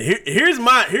 Here's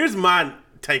my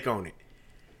take on it.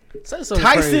 Tyson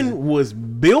crazy. was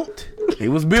built. He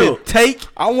was built to take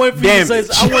I want for you to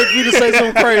say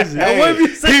something crazy. I want you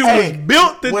to say he was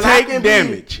built to take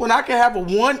damage. When I can have a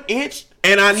 1 inch,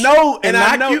 and I know, and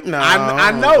I know, you, no,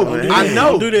 I know, I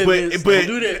know. Don't do that, but Vince. but Don't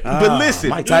do that. but listen,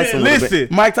 Mike Tyson. listen.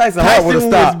 Mike Tyson heart would have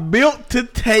was stopped. built to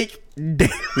take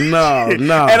damage.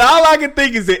 No. And all I can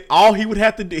think is that all he would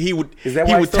have to do, he would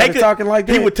take talking like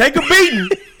that? He would take a beating.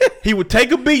 He would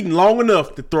take a beating long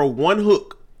enough to throw one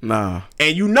hook. Nah.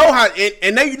 And you know how,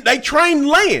 and they train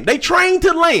land. They train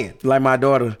to land. Like my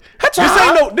daughter.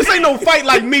 This ain't no fight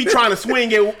like me trying to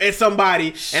swing at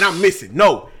somebody and I'm missing.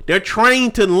 No, they're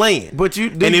trained to land. But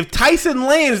and if Tyson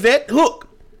lands that hook,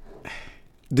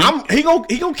 He gonna kill him.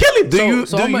 He gonna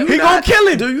kill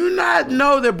him. Do you not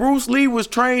know that Bruce Lee was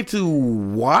trained to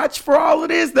watch for all of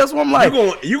this? That's what I'm like.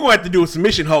 You gonna have to do a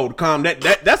submission hold to calm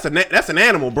that's an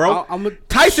animal, bro.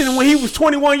 Tyson, when he was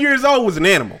 21 years old, was an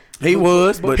animal. He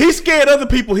was, but he scared other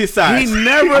people his size. He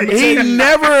never.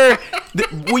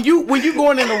 When you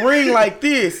going in the ring like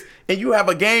this. And you have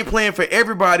a game plan for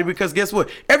everybody because guess what?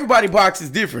 Everybody boxes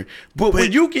different. But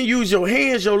when you can use your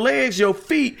hands, your legs, your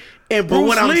feet, and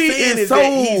Bruce Lee is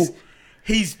so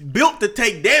he's built to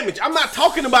take damage. I'm not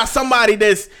talking about somebody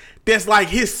that's like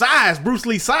his size, Bruce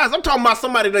Lee size. I'm talking about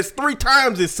somebody that's 3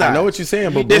 times his size. I know what you're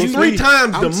saying, but that's Bruce 3 Lee,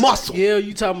 times the muscle. Yeah,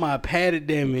 you talking about padded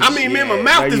damage. I mean, man, my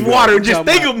mouth is watering just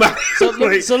think about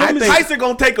it. So let me Tyson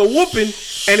gonna take a whooping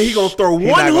and he gonna throw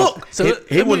one hook.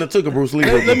 He wouldn't have took a Bruce Lee.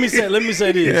 Let me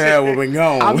say this. Yeah, we've been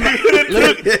gone.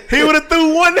 He would have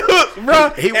threw one hook, bro.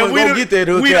 He wouldn't go get that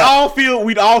hook. We'd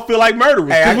all feel like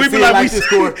murderers. Hey, We'd be like, we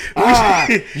scored.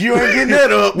 You ain't getting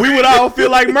that up. We would all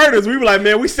feel like murderers. We were like,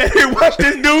 man, we sat here and watched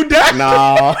this dude die.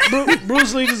 Nah.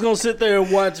 Bruce Lee just gonna sit there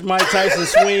and watch Mike Tyson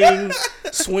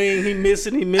swing. He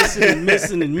missing.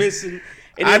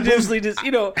 And then Bruce Lee just,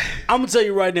 I'm gonna tell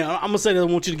you right now. I'm gonna say that I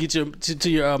want you to get to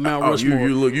your Mount Rushmore.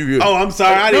 You good. Oh, I'm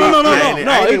sorry. No. I'm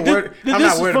not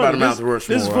worried about Mount Rushmore.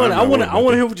 This is funny. I want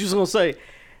to hear what you're gonna say.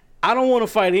 I don't want to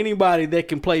fight anybody that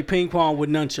can play ping pong with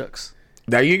nunchucks.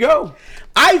 There you go.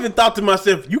 I even thought to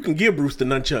myself, you can give Bruce the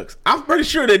nunchucks. I'm pretty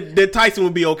sure that Tyson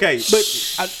would be okay.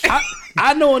 But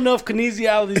I know enough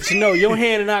kinesiology to know your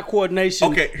hand and eye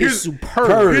coordination is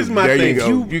superb. Here's my thing.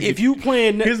 If you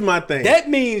playing, here's my thing. That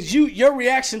means your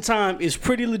reaction time is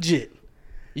pretty legit.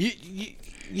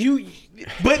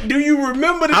 But do you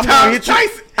remember the time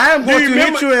Tyson? I am going to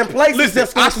hit you in places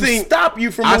that's going to stop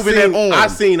you from moving that arm. I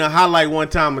seen a highlight one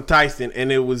time of Tyson, and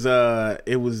it was right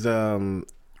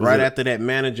after that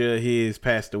manager of his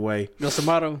passed away.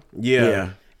 Yosamato?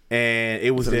 Yeah. And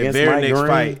it was that very next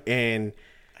fight, and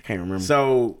I can't remember.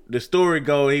 So the story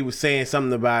go, he was saying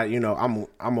something about, I'm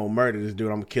gonna murder this dude,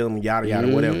 I'm gonna kill him, yada yada,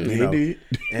 whatever. He did.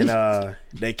 And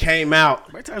they came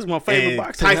out. Mike Tyson's my favorite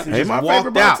boxer. Tyson just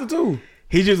walked out. Too.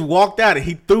 He just walked out and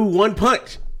he threw one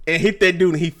punch and hit that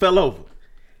dude and he fell over.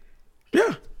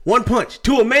 Yeah, one punch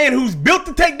to a man who's built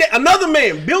to take another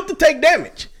man built to take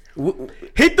damage.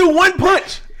 He threw one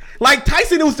punch. Like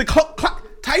Tyson, it was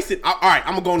Tyson. All right,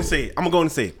 I'm gonna say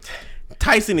it.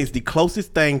 Tyson is the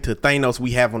closest thing to Thanos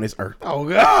we have on this earth. Oh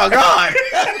God!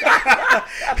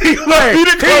 He's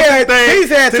the closest thing. He's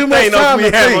had too much time we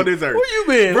have on this earth. Where you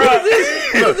been, bro?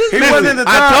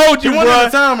 I told you, bro.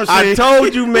 I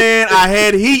told you, man. I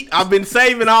had heat. I've been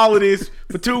saving all of this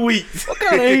for 2 weeks. What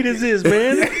kind of heat is this,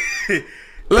 man?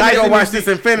 Let me go watch this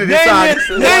Infinity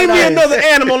Saga. Name me another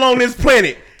animal on this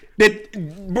planet that,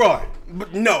 bro.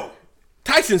 No.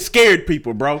 Tyson scared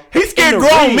people, bro. He scared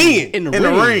grown men in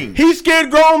the ring. He scared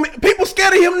grown men. People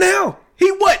scared of him now. He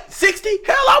what, 60?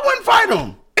 Hell, I wouldn't fight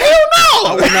him. Hell no.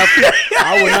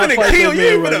 I would not fight kill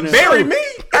you. Right now. Bury me.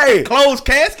 Hey, closed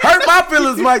casket. Hurt my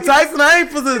feelings, Mike Tyson. I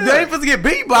ain't supposed to get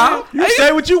beat by him. You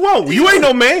say what you want. You ain't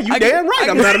no man. You damn right.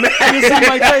 I'm not a man.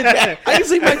 I can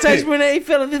see Mike Tyson when they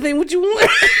fella this ain't what you want.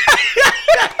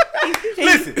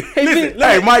 Listen.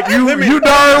 Hey, Mike, you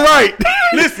darn right.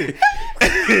 Listen.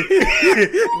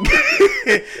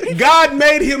 God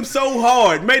made him so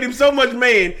hard, made him so much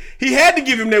man. He had to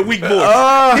give him that weak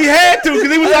voice. He had to,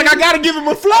 because he was like, I gotta give him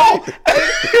a flaw.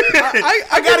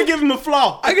 I gotta give him a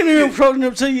flaw. I can hear him approaching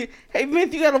up to you. Hey,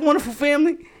 Vince, you got a wonderful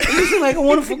family. You seem like a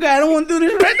wonderful guy. I don't want to do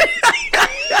this right now.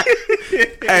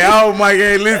 Hey, oh Mike,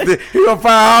 hey, listen, he gonna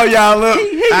fire all y'all up.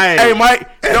 Hey, Mike,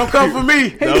 don't come for me.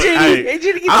 Hey,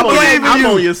 Jenny, I'm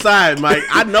on your side, Mike.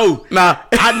 I know.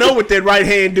 I know what that right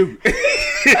hand do.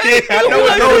 I know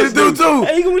what it do too.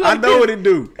 I know what it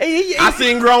do. I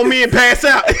seen grown men pass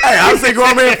out. Hey, I seen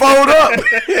grown men fold up.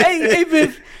 Hey,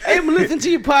 Vince. Hey, I'm listening to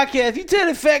your podcast. You tell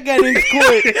that fat guy in his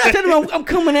court. Tell him I'm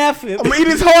coming after him. I'm gonna eat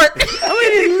his heart. I'm gonna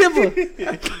eat his liver.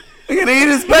 I'm gonna eat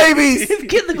his babies. His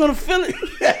kids are gonna feel it.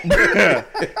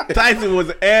 Tyson was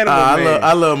an animal, man.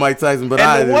 I love Mike Tyson, but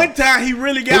the one time he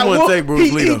really got whooped,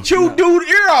 he chewed dude's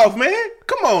ear off, man.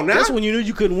 Come on now. That's when you knew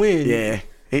you couldn't win. Yeah.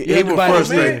 He was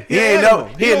frustrated. He had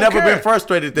never been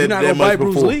frustrated that much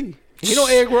before. Bruce Lee. He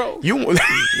don't egg roll.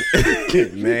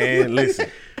 Man, listen.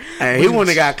 Hey, he wouldn't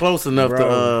have got close enough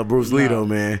to Bruce Lee though,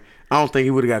 man. I don't think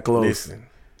he would have got close. Listen,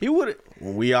 he would have.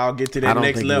 when we all get to I that don't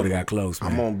next think level, we got close,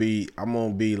 man. I'm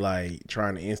gonna be like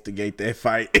trying to instigate that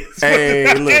fight.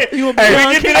 Hey, look. You When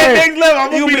we get to that next level,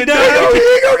 I'm gonna be the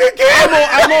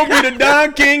I'm gonna be the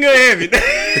Don King of heaven.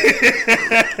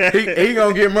 He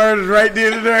gonna get murdered right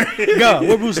then and there. God,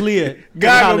 where Bruce Lee at?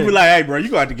 God gonna be like, hey, bro, you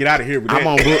gonna have to get out of here with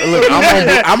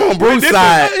that. I'm on Bruce's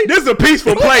side. This is a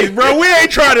peaceful place, bro. We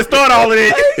ain't trying to start all of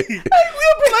that. Hey,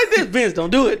 we'll be like this. Vince, don't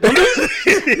do it. Don't do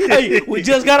it. Hey, we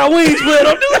just got our wings, but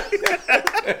don't do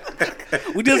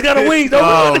it. We just got our wings.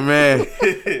 Don't do it.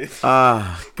 Man.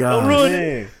 Ah, God. Don't ruin it.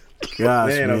 Man, Gosh,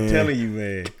 man, man. I'm telling you,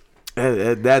 man.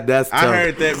 That's tough. I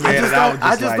heard that, man.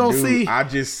 I just don't see.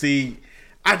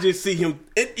 I just see him.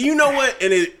 You know what?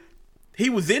 And he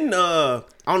was in. I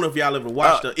don't know if y'all ever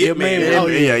watched the It Man. Man. Oh,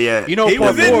 yeah. You know, He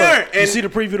part was in 4. there, You and- see the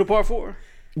preview to part 4?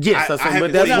 Yes, I but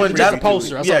haven't that's seen when it. that's Just a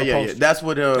poster. I saw the Yeah. poster. That's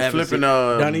what flipping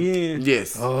Donnie Yen.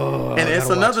 Yes. Oh, and I it's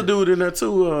gotta another watch it. dude in there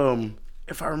too.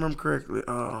 If I remember correctly,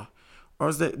 or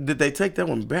is that did they take that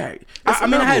one back? I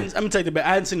mean, let me take the back. I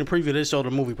hadn't seen the preview. They showed the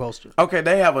movie poster. Okay,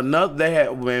 they have another. They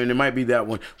have, and it might be that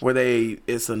one where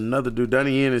it's another dude.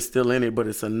 Donnie Yen is still in it, but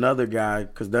it's another guy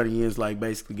because Donnie Yen's like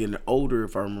basically getting older,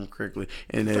 if I remember correctly,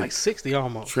 and then Like 60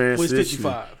 almost. Well, he's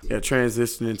 55. Yeah,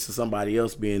 transitioning to somebody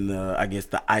else being, I guess,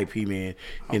 the IP man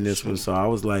in this one. So I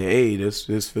was like, hey, this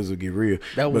fizzle get real.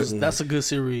 That's a good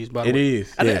series, by the It way.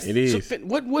 is. I Yes, think- it is. So,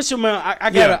 what's your man?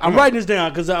 I got. Yeah, I'm writing this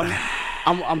down because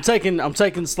I'm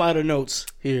taking slider notes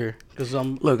here because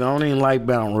I'm. Look, I don't even like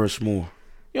Mount Rushmore.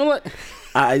 You know what?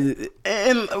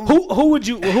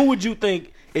 Who would you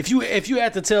think if you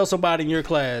had to tell somebody in your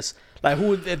class like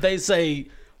if they say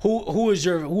who is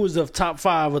the top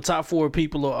 5 or top 4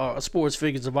 people or sports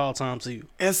figures of all time to you?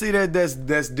 And see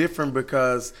that's different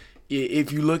because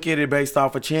if you look at it based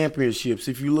off of championships,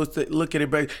 if you look at it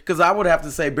based, because I would have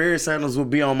to say Barry Sanders would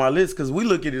be on my list because we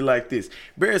look at it like this.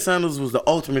 Barry Sanders was the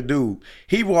ultimate dude.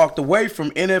 He walked away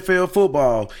from NFL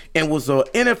football and was the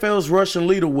NFL's rushing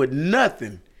leader with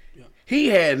nothing. He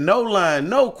had no line,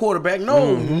 no quarterback,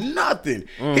 nothing.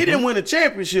 He didn't win a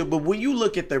championship, but when you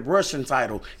look at the rushing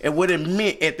title and what it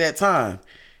meant at that time,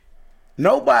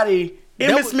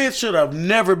 Emmitt Smith should have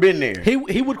never been there.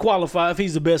 He would qualify if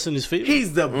he's the best in his field.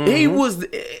 He was.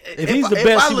 If he's the best,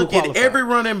 if I he look would at qualify. every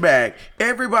running back,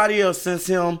 everybody else since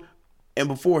him and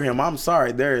before him, I'm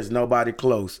sorry, there is nobody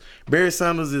close. Barry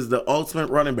Sanders is the ultimate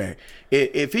running back.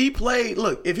 If he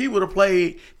would have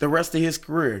played the rest of his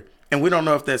career, and we don't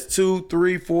know if that's 2,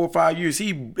 3, 4, 5 years,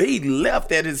 he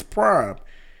left at his prime.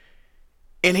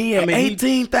 And he had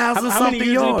 18,000 how something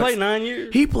many years yards. Did he play 9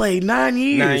 years? He played 9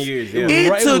 years. 9 years, yeah.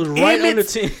 It was right under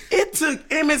 10. It took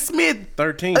Emmitt Smith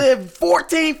 13.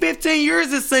 14, 15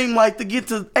 years, it seemed like, to get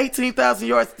to 18,000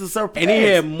 yards to surpass. And he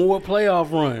had more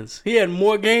playoff runs. He had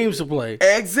more games to play.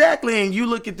 Exactly. And you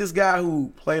look at this guy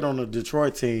who played on a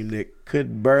Detroit team that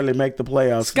could barely make the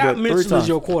playoffs. Scott three Mitchell times. is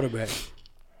your quarterback.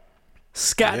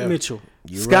 Scott Mitchell.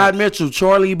 Scott Mitchell,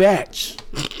 Charlie Batch.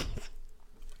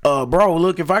 Bro,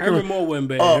 look, if I can. Herman Moore wasn't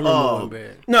bad. Herman Moore wasn't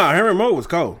bad. No, Herman Moore was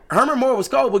cold. Herman Moore was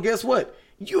cold, but guess what?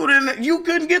 You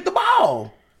couldn't get the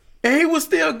ball. And he was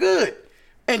still good.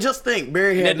 And just think,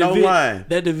 Barry had no line.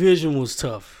 That division was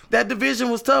tough. That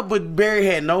division was tough, but Barry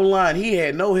had no line. He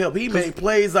had no help. He made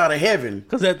plays out of heaven.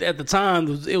 Because at the time,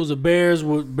 it was the Bears.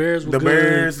 Bears were The good.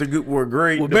 Bears were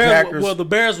great. Well, the Packers. the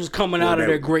Bears was coming out of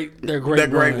their great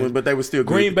one, but they were still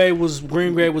good. Green Bay was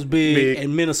big,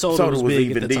 and Minnesota was big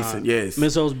even at the decent. time. Yes,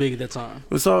 Minnesota was big at that time.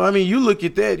 So I mean, you look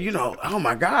at that, oh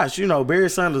my gosh, Barry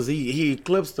Sanders, he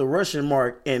eclipsed the rushing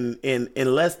mark in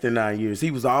less than 9 years.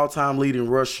 He was the all-time leading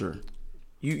rusher.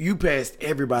 You passed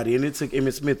everybody, and it took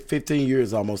Emmitt Smith 15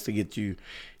 years almost to get you.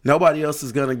 Nobody else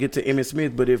is gonna get to Emmitt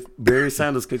Smith, but if Barry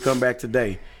Sanders could come back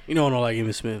today, I don't like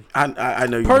Emmitt Smith. I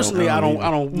know you personally. don't, I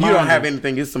don't. You don't have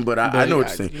anything against him, but I know what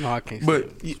you're saying. I can't.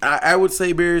 But I would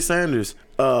say Barry Sanders.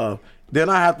 Then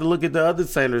I have to look at the other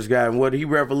Sanders guy and what he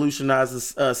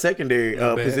revolutionized the secondary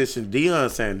position,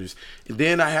 Deion Sanders. And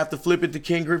then I have to flip it to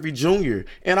Ken Griffey Jr.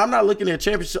 And I'm not looking at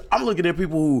championship. I'm looking at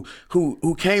people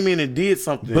who came in and did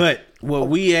something. But what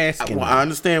we asking, well, I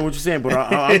understand what you're saying, but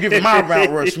I'm giving my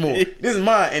Mount Rushmore. This is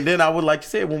mine. And then I would, like you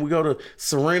said, when we go to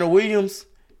Serena Williams,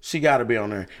 she got to be on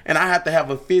there. And I have to have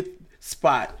a 5th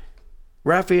spot,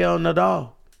 Rafael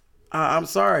Nadal. I'm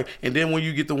sorry. And then when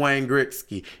you get to Wayne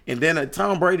Gretzky, and then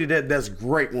Tom Brady, that's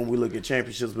great when we look at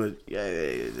championships. But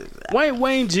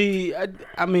Wayne G.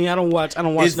 I mean, I don't watch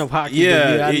enough hockey.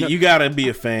 Yeah, you gotta be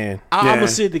a fan. I'm a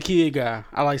Sid the Kid guy.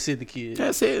 I like Sid the Kid.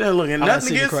 That's it. Look, and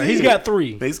nothing against Sid. He's got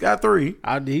 3. He's got 3.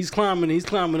 He's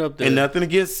climbing up there. And nothing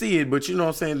against Sid, but you know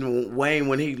what I'm saying. Wayne,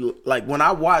 when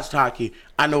I watched hockey,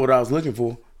 I know what I was looking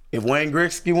for. If Wayne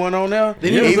Gretzky went on there,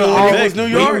 Then he was even an when it all- was New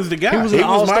York, He was the guy. He was He an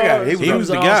was my all-star. guy. He was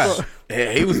the an guy. all-star.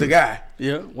 yeah, he was the guy.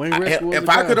 Yeah, Wayne Gretzky was If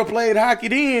the I guy. could have played hockey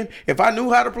then, if I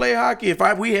knew how to play hockey,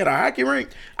 we had a hockey rink,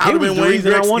 I'd have was been the Wayne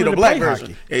reason I Gretzky, wanted the to black play version.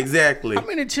 hockey. Exactly. How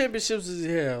many championships does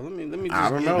he have? Let me just I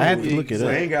don't know. I had to look it up.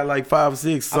 Wayne got like 5 or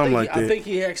 6, something like that. I think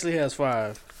he actually has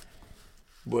 5.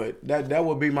 But that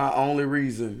would be my only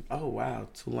reason. Oh wow,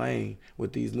 Tulane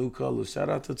with these new colors. Shout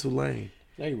out to Tulane.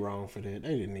 They wrong for that.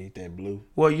 They didn't need that blue.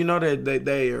 Well, you know that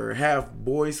they are half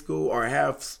boys school or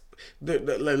half. Let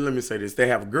me say this: they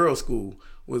have a girls school,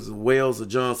 was Wales or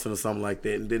Johnson or something like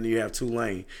that, and then you have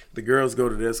Tulane. The girls go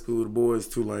to their school, the boys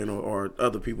Tulane or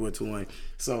other people at Tulane.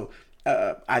 So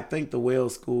I think the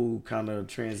Wales school kind of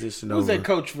transitioned Who's over. that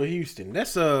coach for Houston?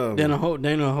 That's Dana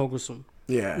Holgerson.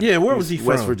 Yeah, where was he from?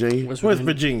 West Virginia. West West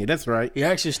Virginia. Virginia. That's right. He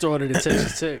actually started at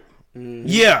Texas Tech.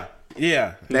 Yeah.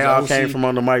 They all OC. came from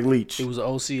under Mike Leach. He was an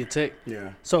OC at Tech.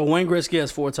 Yeah, So Wayne Gretzky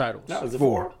has 4 titles. that was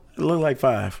 4. It looked like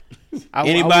 5.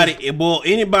 Anybody?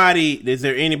 Is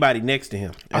there anybody next to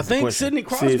him? I That's the think question. Sidney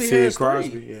Crosby Sid has 3.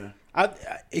 Crosby. Yeah.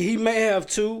 He may have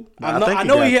 2. I I know. think I he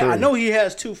know got he. I 3. know he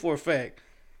has 2 for a fact.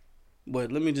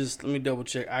 But let me double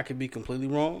check. I could be completely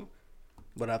wrong,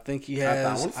 but I think he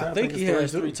has. I think he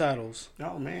has 3 titles.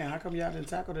 Oh man, how come y'all didn't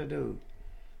tackle that dude?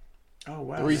 Oh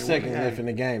wow, 3 man, seconds what left in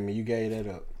the game, and you gave that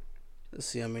up. Let's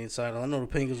see how many titles. I know the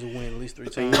Penguins will win at least 3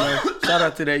 And, you times. know, shout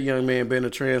out to that young man being a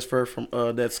transfer from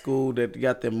that school that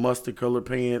got them mustard colored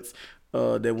pants.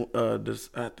 I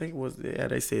think it was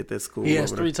they said that school. He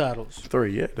has over 3 there. titles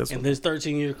 3, yeah. That's in what, his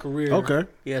 13-year career. Okay.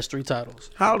 He has 3 titles.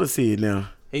 how old is he now?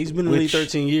 He's been in the league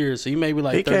 13 years, so he may be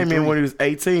like. He came 33. in when he was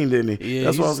 18, didn't he? Yeah,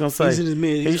 That's what I was gonna say. he's in his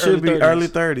mid- he he's should early be 30s. early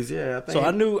 30s. Yeah, I think. So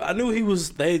I knew he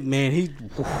was. He.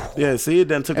 Yeah, see, it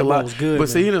done took That a boy lot. was good, but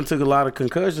see, man. he done took a lot of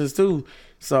concussions too.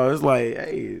 So it's like,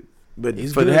 hey, but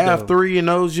He's for to good, have though. 3 in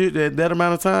those that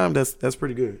amount of time, that's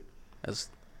pretty good.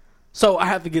 So I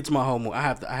have to get to my homework. I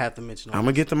have to mention. I'm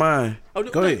gonna get to mine.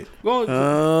 Go ahead. Go on.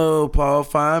 Oh, Paul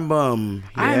Feinbaum.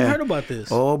 I hadn't Yeah. heard about this.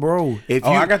 Oh, bro. I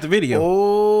got the video.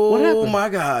 Oh, What happened? my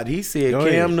God. He said Go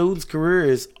Cam ahead. Newton's career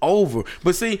is over.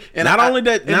 But see, and Not only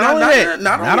that,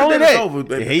 it's over.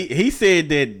 But he said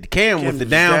that Cam was the Cam's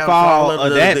downfall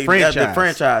of that franchise. The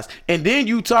franchise. And then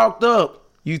you talked up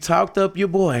your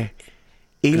boy,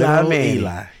 Eli Good old Manning.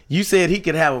 Eli. You said he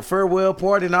could have a farewell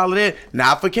party and all of that.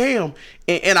 Not for Cam.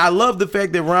 And I love the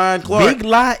fact that Ryan Clark. Big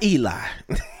lie, Eli.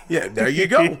 Yeah, there you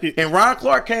go. And Ron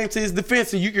Clark came to his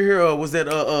defense, and you can hear was that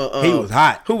He was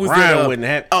hot. Who was Ryan that? wouldn't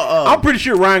have. I'm pretty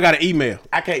sure Ryan got an email.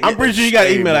 I can't- I'm pretty sure he got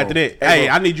an Hey, email bro. after that. Hey, Hey,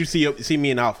 bro. I need you to see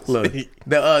me in the office. Look,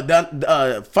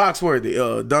 the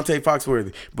Foxworthy, Dante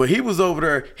Foxworthy, but he was over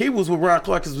there. He was with Ron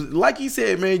Clark. 'Cause like he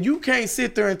said, man, you can't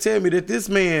sit there and tell me that this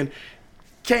man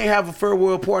can't have a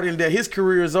farewell party and that his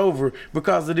career is over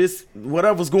because of this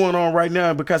whatever's going on right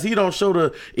now, because he don't show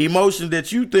the emotion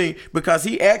that you think, because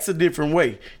he acts a different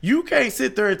way. You can't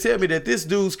sit there and tell me that this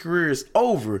dude's career is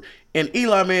over and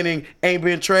Eli Manning ain't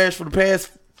been trashed for the past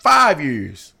 5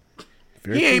 years.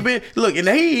 He ain't been look, and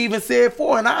he even said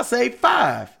 4, and I say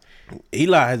 5.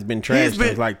 Eli has been trashed He's been-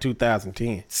 since like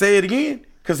 2010 Say it again,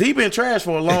 because he been trashed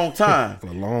for a long time. for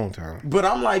a long time. But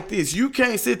I'm like this. You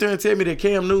can't sit there and tell me that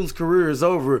Cam Newton's career is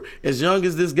over, as young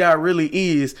as this guy really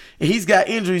is, and he's got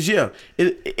injuries. Yeah,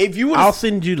 if you I'll would,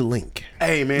 send you the link.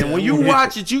 hey man, when you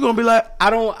watch it, you gonna be like,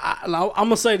 I'm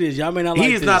gonna say this. Y'all may not like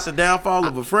he this. is not the downfall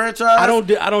of a franchise. I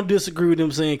don't disagree with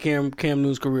them saying Cam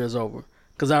Newton's career is over,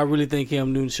 because I really think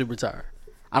Cam Newton should retire.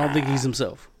 I don't think he's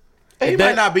himself. He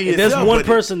might not be. If there's himself, one but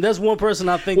person. There's one person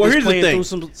I think Well, that's here's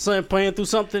the playing through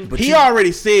something. He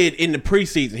already said in the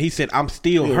preseason, he said, I'm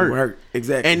still He hurt. hurt.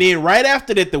 Exactly. And then right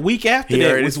after that, the week after He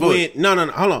that hurt was his when foot. no,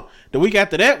 hold on. The week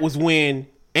after that was when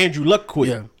Andrew Luck quit.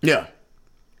 Yeah. Yeah.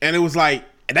 And it was like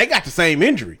they got the same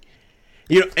injury.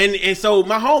 You know, and so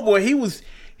my homeboy,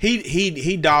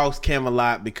 he dogs Cam a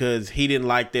lot because he didn't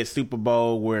like that Super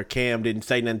Bowl where Cam didn't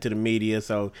say nothing to the media.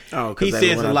 So 'cause he they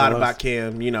says went a out lot the about loss.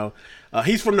 Cam, you know.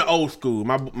 He's from the old school.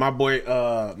 My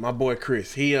boy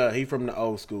Chris. He from the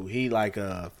old school. He like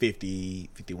 50,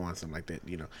 51, something like that,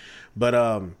 you know. But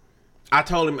I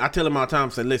tell him all the time,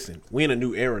 I said, listen, we in a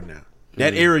new era now.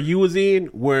 That era you was in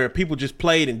where people just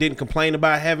played and didn't complain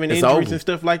about having It's injuries over. and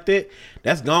stuff like that,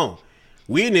 that's gone.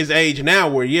 we in this age now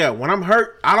where when I'm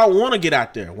hurt, I don't want to get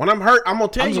out there. When I'm hurt, I'm gonna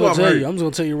tell you I'm hurt. I'm just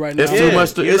gonna tell you right now. It's too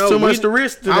much. It's too much to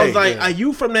risk today. I was like, are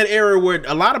you from that era where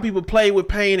a lot of people played with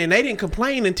pain and they didn't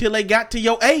complain until they got to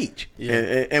your age?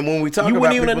 Yeah. And when we talk you about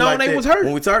wouldn't even people have known like they that, was hurt.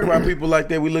 when we talk about people like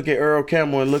that, we look at Earl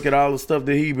Campbell and look at all the stuff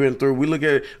that he been through. We look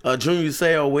at Junior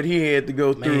Seau, what he had to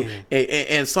go through,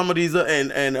 and some of these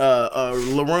and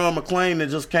LaRon McClain that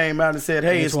just came out and said,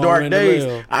 "Hey, it's dark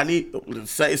days. I need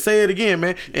say it again,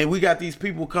 man." And we got these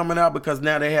people coming out because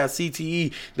now they have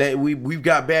CTE, that we've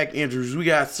got back injuries. We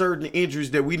got certain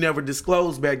injuries that we never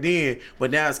disclosed back then,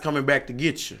 but now it's coming back to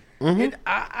get you. And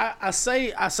I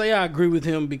say I agree with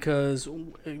him because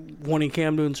wanting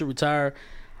Cam Newton to retire,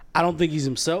 I don't think he's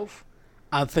himself.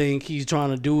 I think he's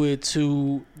trying to do it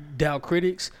to doubt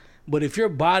critics. But if your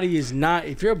body is not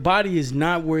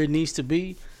where it needs to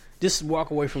be, just walk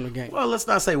away from the game. Well, let's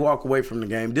not say walk away from the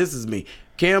game. This is me.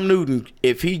 Cam Newton,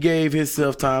 if he gave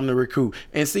himself time to recoup,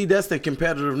 and see, that's the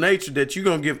competitive nature that you're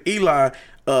going to give Eli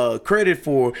credit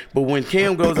for. But when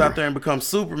Cam goes out there and becomes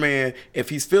Superman, if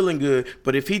he's feeling good,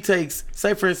 but if he takes,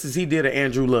 say for instance, he did an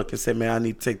Andrew Luck and said, man, I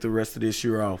need to take the rest of this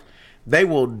year off. They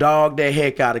will dog the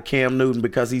heck out of Cam Newton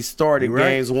because he started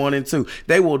games 1 and 2.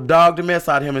 They will dog the mess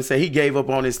out of him and say he gave up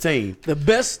on his team. The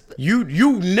best you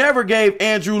never gave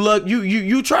Andrew Luck.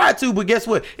 You tried to, but guess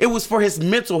what? It was for his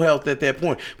mental health at that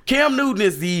point. Cam Newton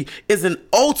is an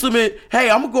ultimate.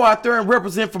 Hey, I'm gonna go out there and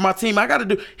represent for my team. I got to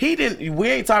do. He didn't. We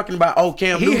ain't talking about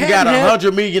Cam Newton got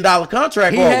 $100 million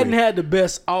contract. He hadn't had the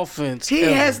best offense. He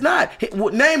has not.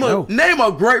 Name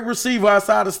a great receiver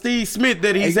outside of Steve Smith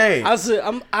that he's had.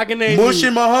 I can name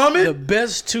Mushin Muhammad, the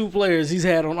best 2 players he's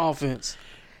had on offense.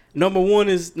 Number one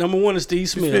is Steve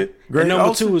Smith. And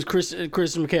number 2 is Christian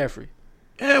McCaffrey.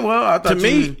 Yeah, well, I thought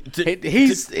he's gonna be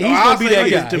that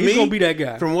guy. He's gonna be that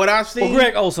guy. From what I've seen,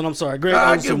 Greg Olsen. I'm sorry, Greg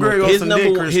Olsen.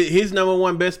 His number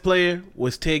one best player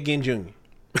was Ted Ginn Jr.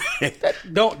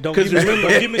 Don't give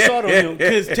me started on him.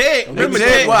 Because Ted, remember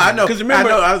Ted? Well, I know. Because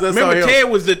remember Ted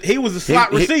was a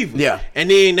slot receiver. Yeah. And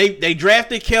then they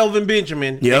drafted Kelvin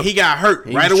Benjamin, and he got hurt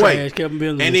right away. Kelvin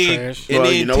Benjamin and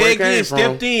then Ted Ginn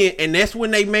stepped in, and that's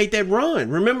when they made that run.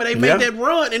 Remember they made that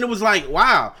run, and it was like,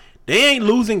 wow. They ain't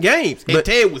losing games. And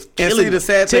Ted was killing them. And see, the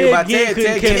sad thing about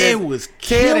Ted was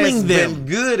killing them. Been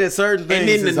good at certain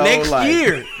things. And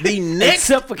then the next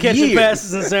except for catching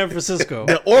passes in San Francisco,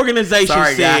 the organization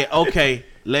said, okay,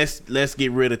 let's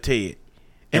get rid of Ted.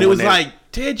 And it was like,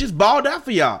 Ted just balled out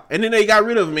for y'all. And then they got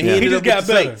rid of him, and he ended up with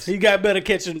the Saints. He got better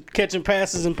catching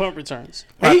passes and punt returns.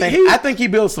 I think he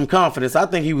built some confidence. I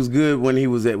think he was good when he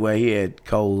was he had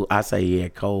cold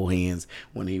hands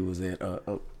when he was at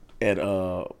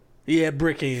he had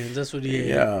brick hands. That's what he had.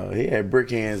 Yeah, he had brick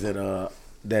hands at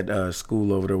that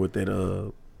school over there with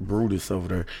that Brutus over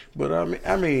there. But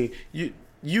I mean,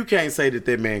 you can't say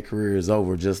that man's career is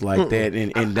over just like that.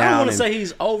 And I don't want to say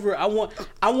he's over. I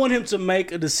want him to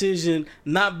make a decision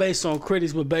not based on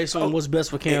critics, but based on what's best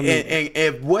for Cam Newton. And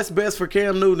if what's best for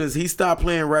Cam Newton is he stop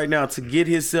playing right now to get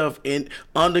himself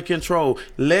under control.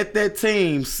 Let that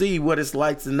team see what it's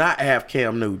like to not have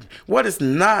Cam Newton. What it's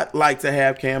not like to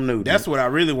have Cam Newton. That's what I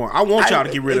really want. I want y'all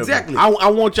to get rid of him. I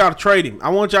want y'all to trade him. I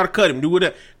want y'all to cut him. Do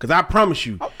whatever. Because I promise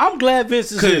you. I'm glad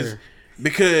Vince is here.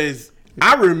 Because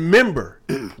I remember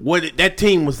what that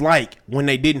team was like when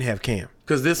they didn't have Cam.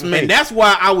 And that's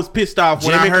why I was pissed off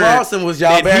when I heard Clausen was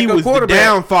that he was the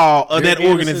downfall of that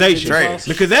organization.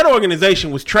 Because that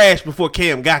organization was trash before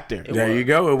Cam got there. There you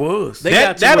go. It was.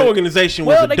 That organization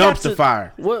was a dumpster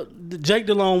fire. Well, the Jake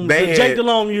Delhomme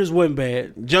years wasn't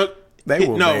bad. They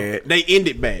were bad. They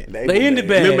ended bad. They ended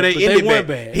bad. Remember, they ended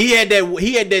bad. He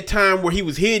had that time where he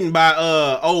was hidden by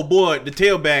old boy, the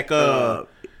tailback.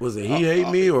 Was it He Hate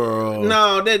Me or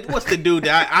no? What's the dude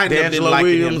that I never didn't like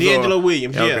him? D'Angelo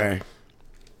Williams. Yeah. Okay.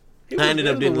 I ended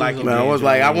up didn't like him. No, I was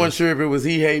like, I wasn't sure if it was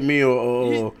He Hate Me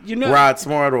or Rod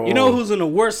Smart or. You know who's in a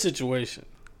worse situation?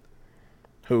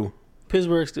 Who?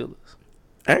 Pittsburgh Steelers.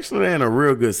 Actually, they're in a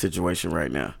real good situation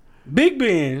right now. Big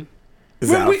Ben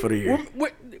is out for the year.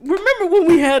 Remember when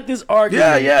we had this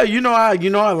argument? Yeah. You know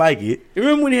I like it.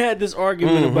 Remember when we had this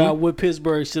argument about what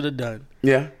Pittsburgh should have done?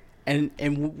 Yeah. And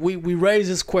we raised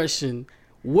this question: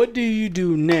 what do you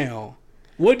do now?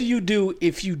 What do you do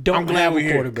if you don't have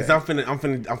a quarterback? Because I'm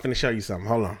finna show you something.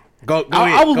 Hold on. Go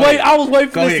ahead. I was waiting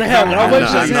for this to happen.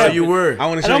 I know you were. I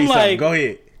want to show you something. Go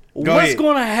ahead. What's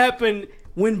going to happen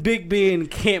when Big Ben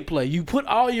can't play? You put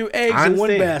all your eggs in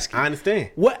one basket. I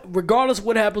understand. Regardless of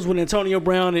what happens with Antonio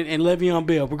Brown and Le'Veon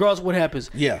Bell, regardless of what happens,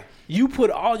 yeah, you put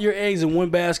all your eggs in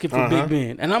one basket for Big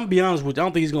Ben. And I'm gonna be honest with you, I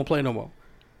don't think he's gonna play no more.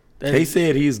 He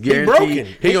said he's He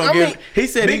guaranteed. broken. He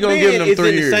said Big he gonna Ben give them is 3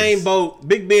 in years. the same boat.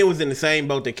 Big Ben was in the same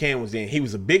boat that Cam was in. He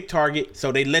was a big target,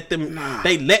 so they let them.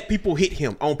 They let people hit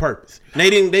him on purpose. They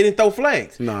didn't throw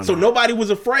flags. So nobody was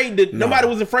afraid to. Nobody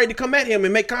was afraid to come at him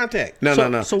and make contact. No.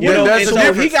 So You know, That's and the so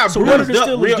difference. he got So what are bruised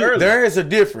the up real Steelers do? early. There is a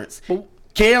difference.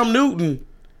 Cam Newton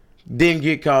didn't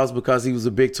get calls because he was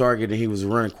a big target and he was a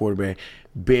running quarterback.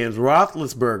 Ben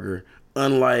Roethlisberger,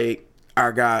 unlike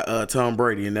our guy Tom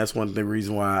Brady, and that's one of the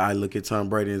reasons why I look at Tom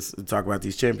Brady and talk about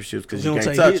these championships, because you don't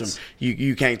can't take touch hits. him.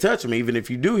 You can't touch him. Even if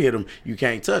you do hit him, you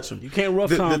can't touch him. You can't rough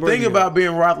the, Tom the Brady thing up. about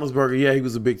Ben Roethlisberger, yeah, he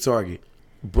was a big target.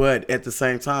 But at the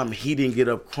same time, he didn't get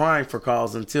up crying for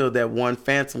calls until that one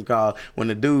phantom call when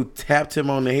the dude tapped him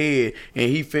on the head and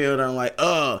he fell down like,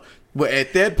 But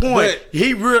at that point, he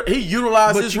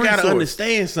utilized But his you gotta resource.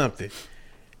 understand something.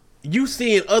 You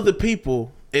seeing other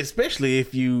people, especially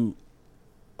if you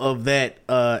of that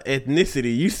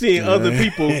ethnicity, you seeing other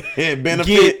people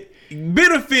Benefit.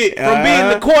 benefit from being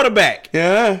the quarterback.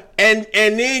 Yeah. And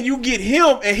then you get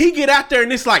him and he get out there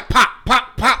and it's like pop,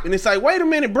 pop, pop. And it's like, wait a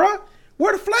minute, bro.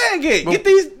 Where the flag at?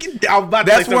 I was about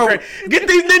to say something crazy. Get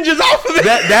these ninjas off of it.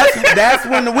 That's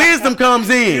when the wisdom comes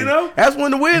in. You know? That's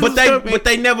when the wisdom comes in. But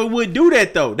they never would do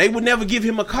that though. They would never give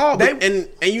him a call. And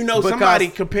you know, somebody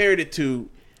compared it to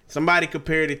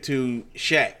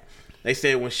Shaq. They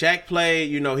said when Shaq played,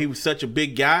 you know, he was such a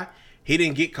big guy, he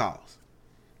didn't get calls.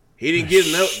 He didn't get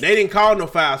they didn't call no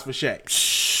fouls for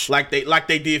Shaq. Like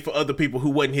they did for other people who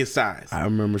wasn't his size. I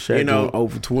remember Shaq going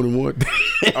over 21.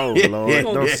 Oh Lord.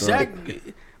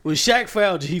 When Shaq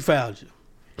fouled you, he fouled you.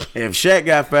 If Shaq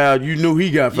got fouled, you knew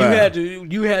he got fouled.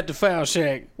 You had to foul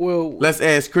Shaq. Well, let's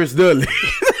ask Chris Dudley.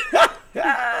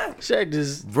 Shaq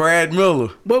just Brad Miller.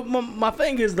 But my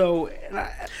thing is though, and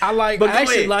I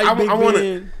actually like Big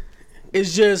Ben.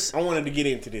 It's just I wanted to get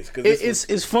into this because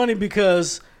it's funny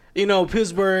because you know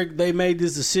Pittsburgh, they made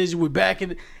this decision. We're back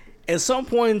in. At some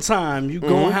point in time, you're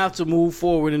gonna have to move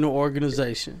forward in the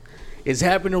organization. It's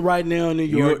happening right now in New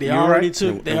York. They already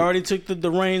took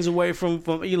the reins away from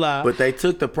Eli. But they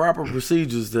took the proper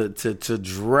procedures to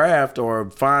draft or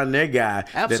find their guy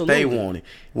that they wanted.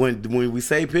 When we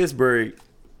say Pittsburgh,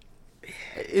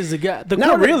 is the guy?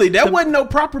 Not really. That wasn't no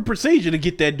proper procedure to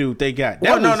get that dude they got.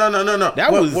 No.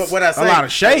 That was what I say, a lot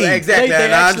of shade. Exactly.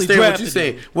 They I understand what you're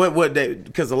saying. Him.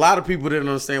 Because a lot of people didn't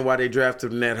understand why they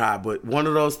drafted him that high. But one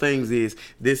of those things is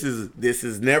this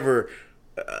is never.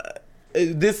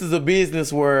 This is a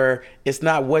business where it's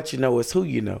not what you know, it's who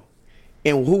you know.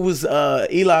 And who was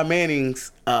Eli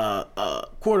Manning's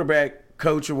quarterback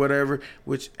coach or whatever,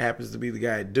 which happens to be the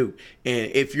guy at Duke.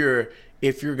 And if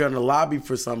you're gonna lobby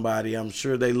for somebody, I'm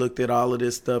sure they looked at all of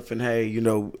this stuff and hey, you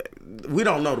know, we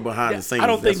don't know the behind the scenes. I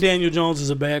don't think Daniel Jones is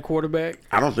a bad quarterback.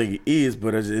 I don't think he is,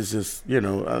 but it's just, you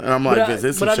know, and I'm like,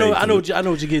 I know what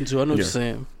you're getting to. I know what you're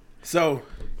saying. So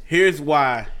here's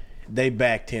why they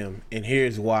backed him, and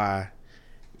here's why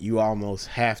you almost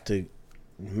have to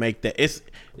make that. It's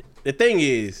the thing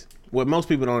is what most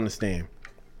people don't understand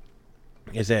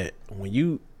is that when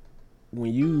you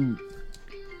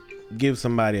give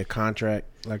somebody a contract,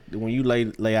 like when you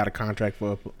lay out a contract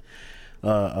for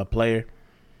a player,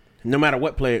 no matter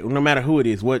what player, no matter who it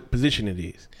is, what position it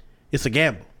is, it's a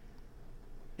gamble.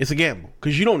 It's a gamble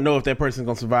because you don't know if that person's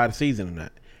gonna survive the season or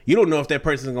not. You don't know if that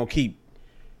person's gonna keep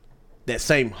that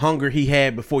same hunger he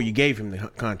had before you gave him the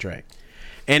contract.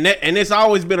 And it's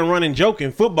always been a running joke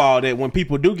in football that when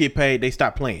people do get paid, they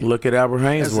stop playing. Look at Albert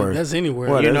Hainsworth. That's anywhere.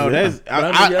 Well, You know,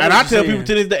 I tell people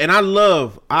to this day, and I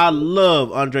love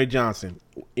Andre Johnson,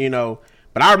 you know,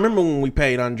 but I remember when we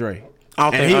paid Andre. I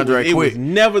don't think Andre it quit. was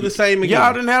never the same again.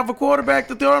 Y'all didn't have a quarterback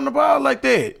to throw him the ball like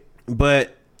that.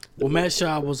 But well, Matt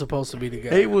Shaw was supposed to be the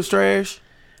guy. He was trash.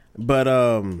 But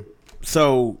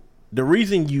so the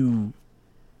reason you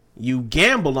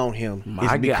gamble on him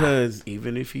is because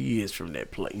even if he is from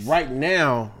that place, right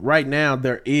now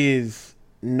there is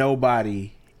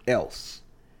nobody else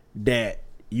that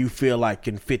you feel like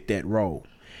can fit that role.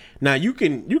 Now you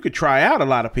could try out a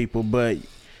lot of people, but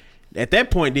at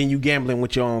that point then you gambling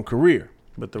with your own career.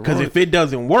 Because if it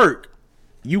doesn't work,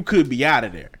 you could be out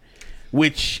of there,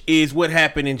 which is what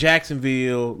happened in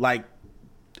Jacksonville like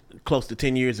close to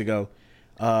 10 years ago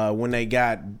when they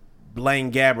got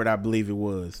Blaine Gabbert, I believe it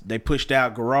was. They pushed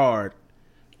out Garrard.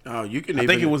 Oh, you can. I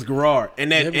think it was Garrard,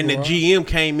 and the GM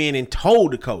came in and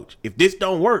told the coach, "If this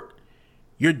don't work,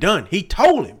 you're done." He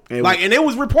told him, and it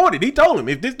was reported. He told him,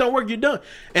 "If this don't work, you're done."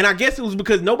 And I guess it was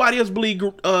because nobody else believed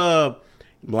Gabbert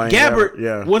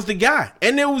was the guy,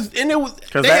 and it was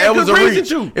because it was a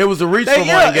reach. It was a reach for Blaine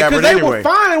Gabbert because they were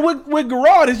fine with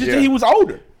Garrard. It's just that he was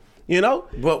older. You know,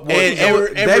 But and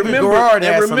remember, they went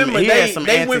antics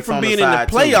from on the being in the side,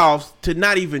 too. playoffs to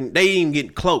not even they didn't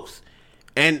get close,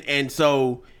 and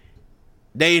so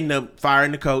they ended up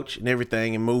firing the coach and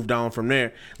everything and moved on from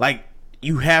there. Like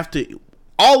you have to.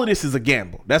 All of this is a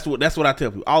gamble. That's what I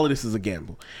tell people. All of this is a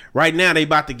gamble. Right now they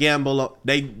about to gamble.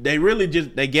 They really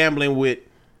just they gambling with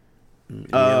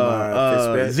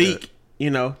Zeke. You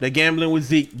know, they're gambling with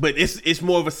Zeke, but it's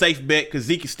more of a safe bet because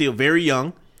Zeke is still very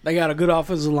young. They got a good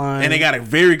offensive line, And they got a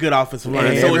very good offensive line.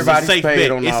 And So it's a everybody's safe paid bet.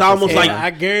 on the It's offensive almost line. like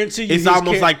I guarantee you, it's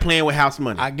almost like playing with house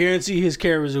money. I guarantee his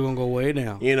carries are gonna go way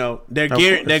down. You know, they're course.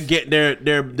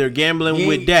 gambling He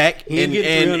with ain't- Dak, he ain't and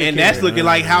getting 300 and that's carries. looking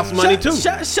like house money too.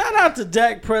 Shout out to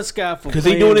Dak Prescott for Because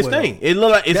he playing doing his well. thing. It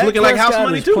look like it's Dak looking like house Prescott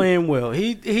money is too. Playing well.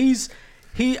 I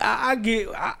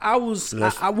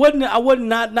wasn't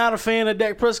not a fan of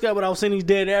Dak Prescott, but I was saying he's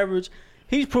dead average.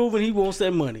 He's proven he wants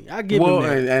that money. I give Well,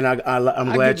 him that. and I'm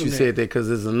I glad give you him said that. that because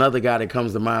there's another guy that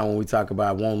comes to mind when we talk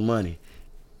about wanting money.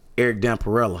 Eric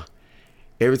Damparella.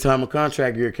 Every time a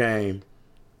contract year came,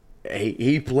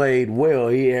 he played well.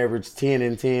 He averaged 10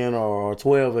 and 10 or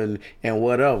 12 and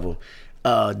whatever.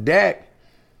 Dak,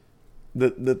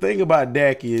 the thing about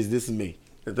Dak is, this is me.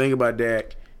 The thing about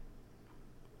Dak,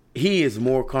 he is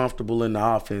more comfortable in the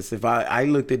offense. If I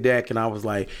looked at Dak and I was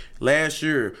like, last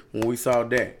year when we saw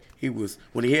Dak,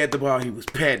 when he had the ball, he was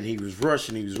patting, he was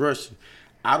rushing.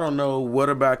 I don't know what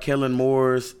about Kellen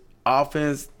Moore's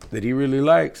offense that he really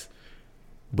likes,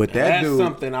 but that That's dude,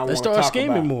 something I want They to start talk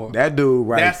scheming about. more. that dude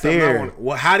right That's something I there. want.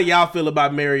 Well, how do y'all feel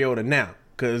about Mariota now?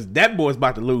 Because that boy's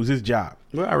about to lose his job.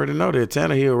 Well, I already know that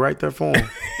Tannehill right there for him.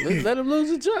 Let him lose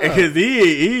his job. Because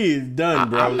he is done,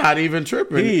 bro. I'm not even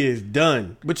tripping. He is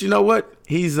done. But you know what?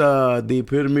 He's the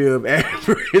epitome of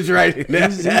average right now.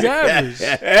 He's average.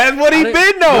 That's what he I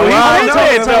been though. No, He I been know.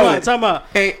 saying though. Talking about.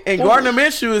 And Gardner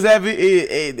Minshew is having,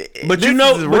 But you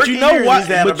know what? He's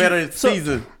had a but better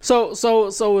season. So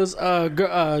is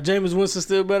Jameis Winston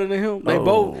still better than him? They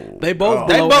both They below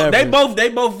average.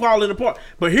 both falling apart.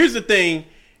 But here's the thing.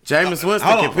 Jameis Winston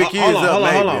Hold can on, pick his up, hold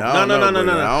maybe. on. No.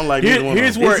 I don't like Here's either one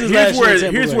of them. where This is last year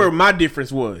Tampa here's Bay. where my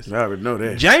difference was. I already know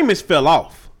that. Jameis fell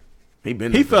off. He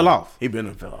fell off. He been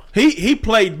and fell off. He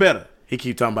played better. He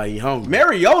keep talking about he hungry.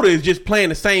 Mariota is just playing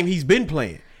the same he's been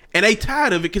playing, and they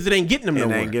tired of it because it ain't getting them and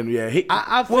nowhere. ain't getting, yeah, he,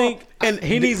 I think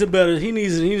he needs to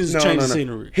change the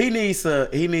scenery. He needs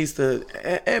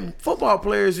to. And football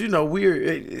players, you know,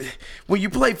 when you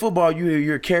play football,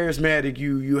 you're charismatic.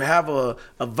 You have a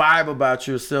vibe about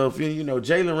yourself. You know,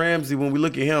 Jalen Ramsey. When we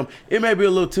look at him, it may be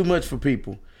a little too much for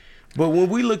people. But when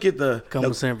we look at Come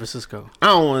to San Francisco. I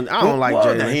don't like well,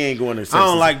 Jalen. he ain't going to. I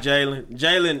don't like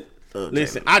Jalen.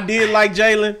 Listen, I did like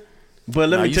Jalen, but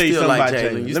let No, me you tell you still something like about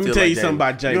Jalen. Jalen. You Let me still tell like you something Jalen.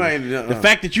 about You Jalen. ain't- The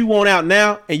fact that you want out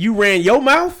now and you ran your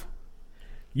mouth,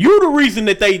 you the reason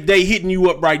that they hitting you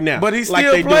up right now. But he like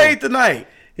still they played doing. tonight.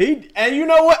 And you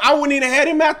know what? I wouldn't even have had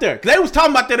him out there. Cause they was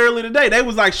talking about that earlier today. They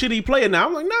was like, should he play it now?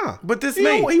 I'm like, nah. But this he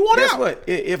me. he want Guess out. what?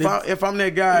 If I'm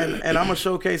that guy and I'm gonna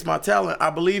showcase my talent, I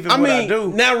believe in I what I mean,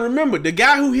 do. now remember, the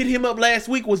guy who hit him up last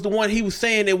week was the one he was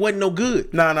saying it wasn't no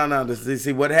good. No.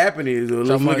 See what happened is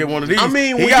let's look at one of these. I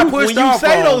mean, he when got you pushed say off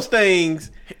on- those things,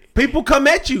 people come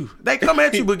at you. They come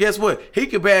at you, but guess what? He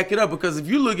could back it up because if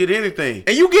you look at anything,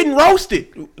 And you getting roasted.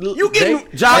 You getting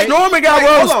Josh Norman got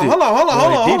roasted. Hold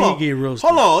on. Did he get roasted?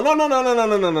 Hold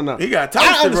on. No. He got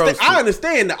toasted roasted. I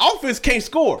understand the offense can't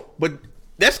score, but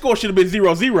that score should have been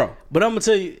 0-0. But I'm gonna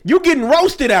tell you You getting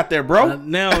roasted out there, bro.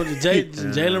 now,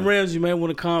 Jalen Ramsey, you may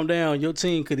want to calm down. Your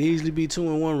team could easily be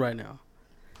 2-1 right now.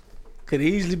 Could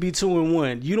easily be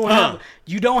 2-1.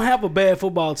 You don't have a bad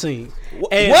football team.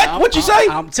 And What you say?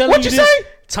 I'm telling What you you this, say?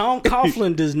 Tom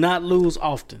Coughlin does not lose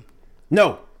often.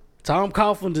 No. Tom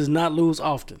Coughlin does not lose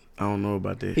often. I don't know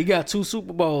about that. He got 2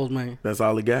 Super Bowls, man. That's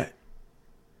all he got.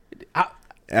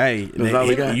 Hey, That's all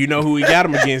he got. you know who he got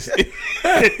him against.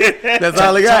 That's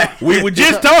all he got. We were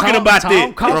just talking about Tom this.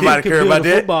 Coughlin Nobody could care build about a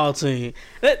that. football team.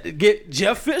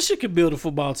 Jeff Fisher could build a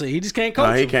football team. He just can't coach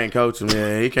No, he him. can't coach him.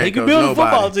 Yeah, he can't He coach can build a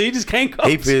football nobody. team. He just can't coach.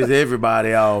 He pissed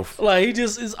everybody off. Like he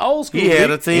just is old school. He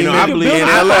had a team. You know, He I can believe build a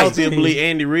I football still team. believe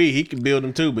Andy Reid. He can build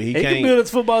them too, but he He can't. can build a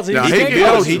football team. No, he he can't can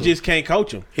coach build He him. just can't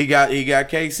coach them. He got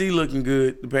KC looking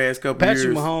good the past couple Patrick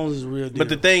years. Mahomes is a real deal. But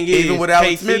the thing is, Even with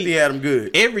Alex KC, Smith, he had him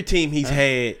good. every team he's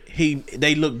had,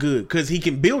 they look good because he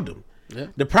can build them. Yeah.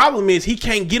 The problem is he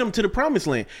can't get them to the promised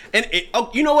land. And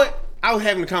you know what? I was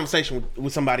having a conversation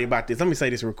with somebody about this. Let me say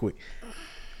this real quick.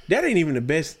 That ain't even the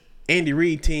best Andy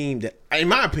Reid team that, in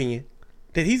my opinion,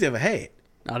 that he's ever had.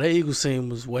 Now that Eagles team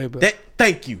was way better.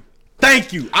 Thank you.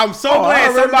 Thank you. I'm so I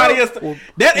glad already somebody know. else. Well,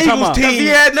 That you talking Eagles about- team. He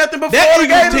had nothing before That the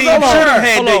Eagles game. team Hold on. should have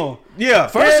had Hold that. on. Yeah.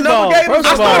 First of Yeah, all, no, first I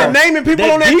of started all, naming people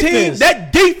that on that team. defense-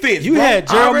 That defense. You bro.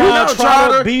 had I already Jeremiah know,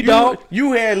 Trotter, B-Dog.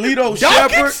 You had Lito Dawkins?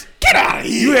 Shepard. Get out of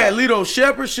here. You had Lito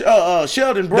Shepard,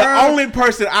 Sheldon The Brown. only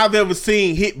person I've ever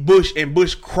seen hit Bush and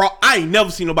Bush crawl. I ain't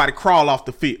never seen nobody crawl off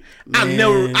the field. I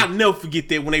Man. never forget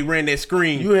that when they ran that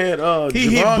screen. You had He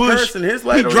hit Javon Bush. Curse in his He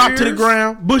later dropped to the years.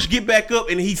 ground. Bush get back up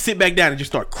and he sit back down and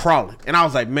just start crawling. And I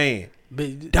was like, man,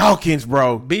 Dawkins,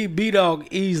 bro. B-Dog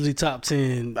easily top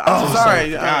 10. I'm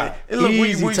sorry. God. Look,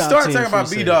 Easy we top start 10 talking about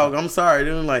for B-Dog. I'm sorry.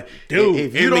 Then like, Dude,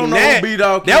 if you and don't know McNabb- who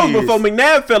B-Dog that is, was before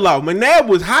McNabb fell off. McNabb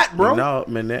was hot, bro. No,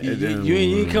 man, that, You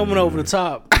ain't coming over the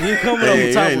top. You ain't coming over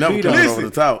the top ain't of never B-Dog. coming over the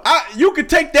top. You could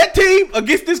take that team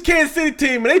against this Kansas City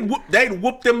team and they'd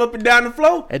whoop them up and down the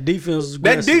floor. That defense was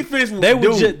That aggressive. defense was-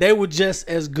 they were just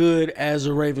as good as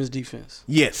the Ravens defense.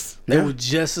 Yes. They Yeah. were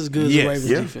just as good as Yes. the Ravens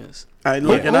Yeah. defense.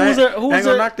 Look, and I ain't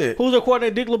gonna knock that. Who's their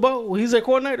coordinator? Dick LeBeau? He's their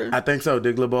coordinator. I think so,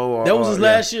 Dick LeBeau. That was his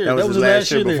last year. That was his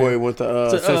last year before there. he went to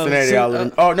To, Cincinnati.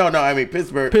 Cin- Oh no, I mean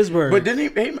Pittsburgh. Pittsburgh. But didn't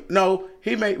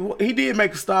he did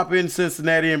make a stop in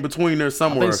Cincinnati in between there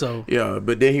somewhere. so. Yeah,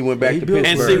 but then he went back he to built- And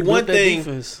Pittsburgh. see Built one that thing,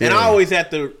 defense. and Yeah. I always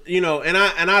have to, and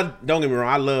I don't get me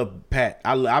wrong, I love Pat.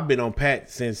 I've been on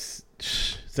Pat since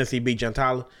he beat John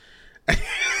Tyler.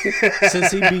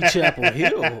 Since he beat Chapel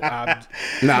Hill.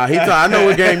 Nah, I know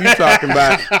what game you talking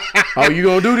about. Oh, you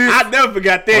gonna do this? I never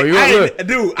forgot that. Oh, you gonna look.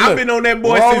 Dude, I've been on that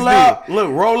boy roll since out, then.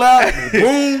 look, roll out,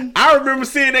 boom. I remember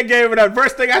seeing that game, and the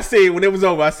first thing I said when it was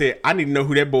over, I said, I need to know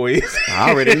who that boy is.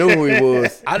 I already knew who he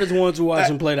was. I just wanted to watch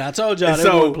him play that. I told y'all And they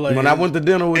so, wouldn't play. When I went to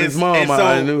dinner with his mom,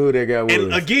 I knew who that guy was.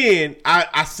 And again,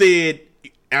 I said,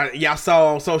 y'all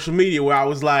saw on social media where I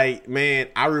was like, man,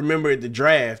 I remember at the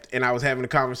draft, and I was having a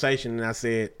conversation, and I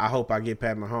said, I hope I get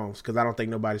Pat Mahomes because I don't think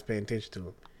nobody's paying attention to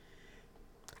him.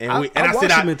 And I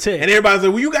watched him in Tech. and everybody's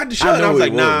like, well, you got the shot. And I know was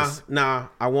like, it was. nah,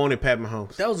 I wanted Pat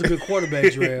Mahomes. that was a good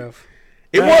quarterback draft.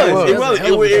 It Yeah, was. it It was. was. That was a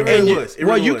hell of a It draft. was. It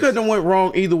well, really you was. couldn't have went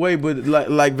wrong either way, but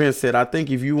like Vince said, I think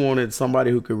if you wanted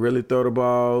somebody who could really throw the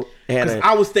ball,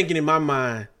 I was thinking in my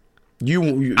mind, you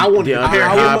I wanted to DeAndre pair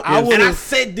him up. Hopkins. And I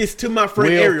said this to my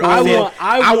friend Will Ariel. Fuller.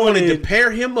 I wanted to pair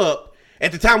him up.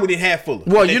 At the time, we didn't have Fuller.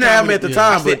 Well, At you that didn't have time, him we at the didn't.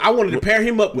 time, I said, but- I wanted to pair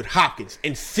him up with Hopkins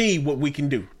and see what we can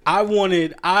do. I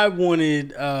wanted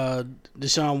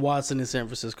Deshaun Watson in San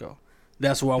Francisco.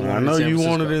 That's what I wanted. I know in San you Francisco.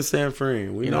 wanted in San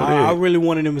Fran. We You know know, that. I really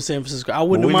wanted him in San Francisco. I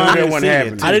wouldn't We have know that minded. wasn't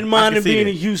happening. I didn't mind can him see being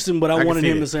that. in Houston, but I can wanted see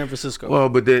him that. in San Francisco. Well,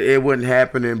 but it wasn't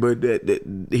happening. But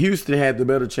Houston had the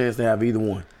better chance to have either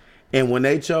one. And when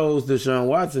they chose Deshaun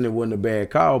Watson, it wasn't a bad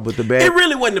call. But It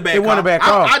really wasn't a bad call. It wasn't a bad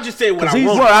call. I just said what I he's,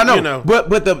 wanted. well, I know. You know.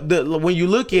 But the when you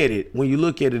look at it,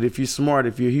 if you're smart,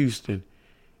 if you're Houston,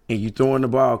 and you throwing the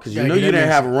ball because you Gotta know get you that didn't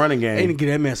man have a running They need to game. get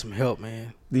that man some help,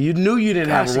 man. You knew you didn't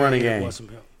have Gosh, a running he game. want some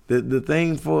help. The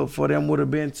thing for them would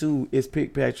have been too is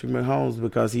pick Patrick Mahomes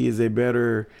because he is a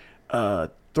better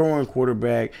throwing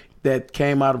quarterback that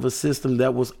came out of a system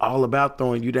that was all about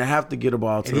throwing. You didn't have to get a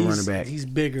ball to And the running back. He's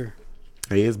bigger,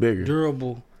 He is bigger.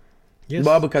 durable.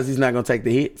 Well, because he's not going to take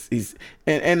the hits.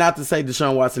 And not to say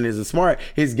Deshaun Watson isn't smart.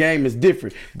 His game is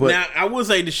different. But Now, I will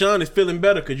say Deshaun is feeling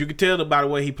better because you can tell by the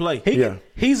way he plays. Yeah.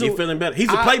 He's feeling better. He's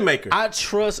a playmaker. I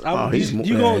trust.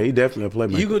 he definitely a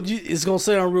playmaker. It's gonna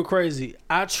sound real crazy.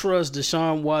 I trust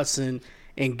Deshaun Watson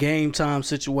in game time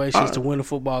situations to win a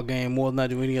football game more than I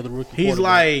do any other rookie. He's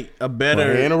quarterback. like a better.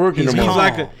 Well, he ain't a rookie no he's more. He's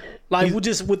like a. like we're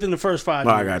just within the first 5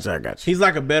 Oh, years. I got you. He's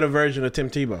like a better version of Tim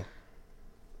Tebow.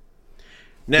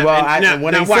 Now, Well,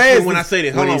 when I say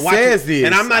this, hold on, watch it.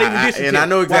 And I'm not even dissing and Tim. I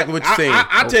know exactly what you're saying.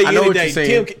 I tell you I know any what day, you're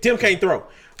saying. Tim can't throw.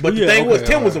 But the Yeah, thing was,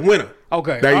 okay, Tim was a winner.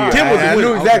 Okay, There you all go. Tim was a I knew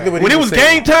winner. exactly what When he it was was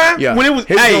saying. game time, Yeah. when it was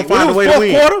He was gonna find a way to fourth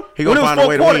win. quarter, He gonna when it was find a way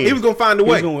fourth to quarter, win. he was gonna find a He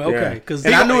way. was gonna win. Okay, because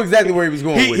And I knew exactly where he was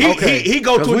going with it. He he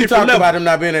go to a we different talked level. about him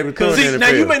not being able to throw in the Now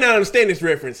you NFL. may not understand this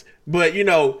reference, but you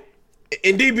know,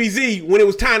 in DBZ, when it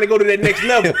was time to go to that next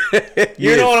level, you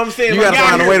Yes. know what I'm saying? You My gotta guy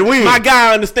find a here- way to win. My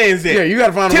guy understands that. Yeah, you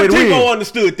gotta find a Tim way to win. Tebow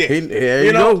understood that. There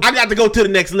you know, go. I got to go to the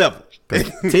next level.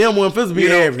 Tim wasn't supposed to be You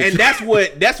know, average. and that's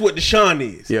what Deshaun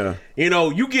is. Yeah. You know,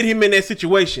 you get him in that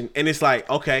situation, and it's like,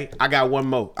 okay, I got one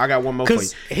more for you.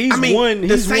 because he's I mean, won. the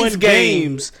He's Saints won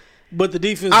games, but the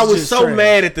defense. I is was just so trash.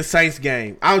 mad at the Saints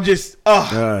game. I was just,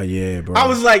 yeah, bro. I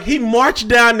was like, he marched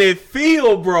down that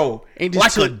field, bro, And like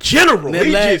just a took- general. That,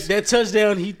 He last, just that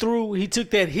touchdown he threw, he took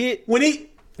that hit. when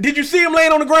did you see him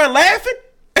laying on the ground laughing?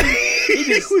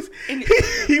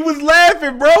 he was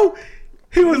laughing, bro.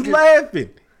 He was laughing.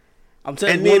 I'm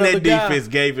telling And you, then one that other guy, defense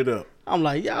gave it up. I'm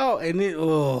like, y'all, and then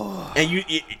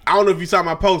And I don't know if you saw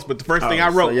my post, but the first thing I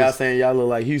wrote So y'all was, saying y'all look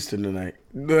like Houston tonight.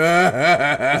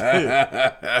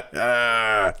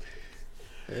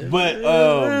 But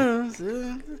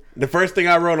the first thing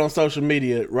I wrote on social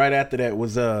media right after that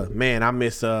was, man, I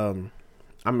miss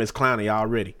Clowney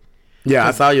already. Yeah,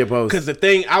 I saw your post. Because the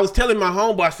thing, I was telling my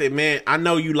homeboy, I said, man, I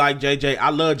know you like JJ.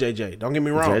 I love JJ. Don't get me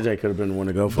wrong. JJ could have been the one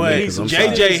to go for But me. 'Cause I'm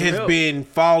JJ sorry. has been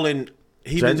falling.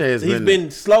 He's JJ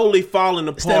been slowly falling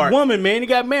It's that apart. woman, man. He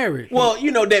got married. Well, you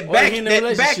know that Or back he in a that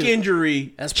back relationship.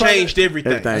 injury That's probably- changed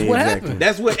everything. Everything, what exactly. happened.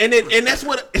 That's what and that's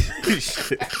what.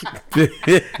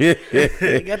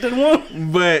 He got that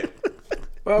woman. but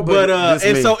Well, but this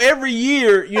and me. so every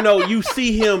year, you know, you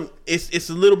see him. It's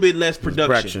a little bit less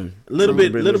production, a little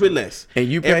bit less. And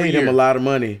you every paid him year. a lot of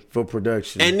money for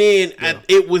production. And then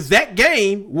it was that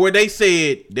game where they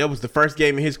said that was the first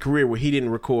game in his career where he didn't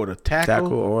record a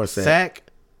tackle or a sack,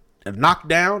 a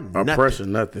knockdown, or nothing. pressure,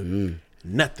 nothing.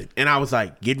 Nothing. And I was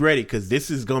like, get ready, because this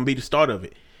is going to be the start of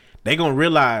it. They going to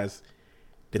realize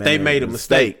that they made a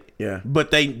mistake. Yeah.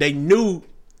 But they knew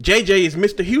JJ is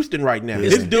Mr. Houston right now.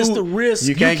 This dude, It's the risk.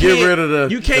 You can't get rid of the.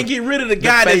 you can't get rid of the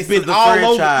guy that's face been of the all over.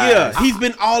 franchise. Yeah, he's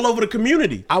been all over the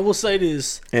community. I will say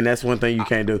this. And that's one thing you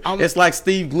can't do. I'm- It's like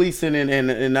Steve Gleason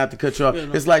and not to cut you off. Yeah,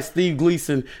 no. It's like Steve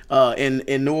Gleason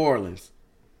in New Orleans.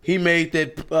 He made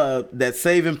that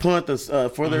saving punt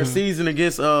for their season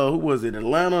against who was it,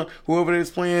 Atlanta, whoever they was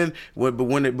playing.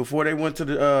 Before they went to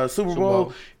the Super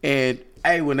Bowl. And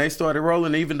hey, when they started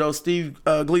rolling, even though Steve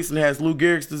Gleason has Lou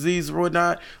Gehrig's disease or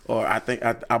whatnot, or I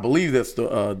believe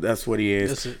that's what he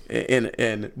is.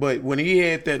 But when he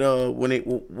had that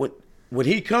when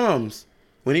he comes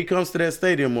to that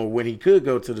stadium, or when he could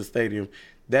go to the stadium,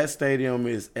 that stadium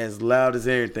is as loud as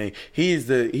anything. He is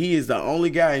the only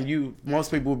guy, and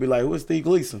most people would be like, "Who is Steve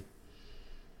Gleason?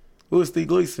 Who is Steve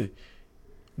Gleason?"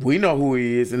 We know who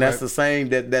he is, and that's the same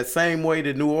that same way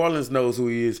that New Orleans knows who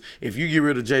he is. If you get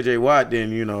rid of J.J. Watt,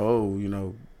 then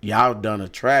y'all done a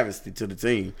travesty to the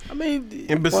team. I mean,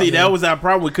 But see, that was our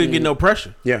problem. We couldn't get no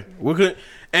pressure. Yeah. We could,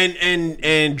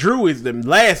 and Drew is the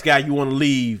last guy you want to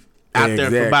leave out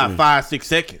there for about Exactly. 5-6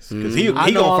 seconds, because he I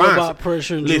know all gonna find about some-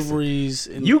 pressure and Listen, Drew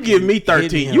Brees. And, You give me and 13.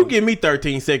 hitting You him. give me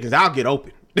 13 seconds. I'll get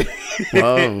open.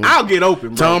 Well, I'll get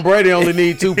open, bro. Tom Brady only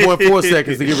need 2.4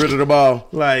 seconds to get rid of the ball,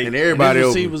 Like, and everybody His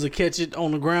open. receivers will catch it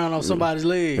on the ground off somebody's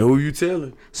leg. And who you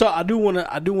telling? So I do want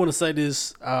to say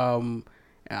this. I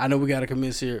know we got to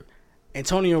commence here.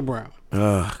 Antonio Brown.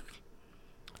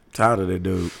 Tired of that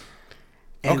dude.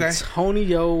 Okay.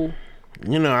 Antonio.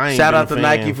 You know, I ain't Shout been out a to fan.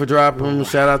 Nike for dropping them.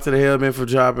 Shout out to the Hellman for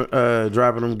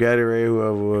dropping them Gatorade,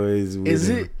 whoever was.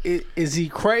 Is he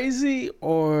crazy,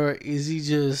 or is he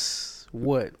just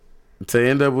what? To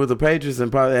end up with the Patriots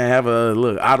and probably have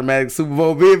a automatic Super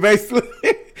Bowl bid, basically?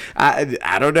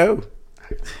 I don't know.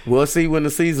 We'll see when the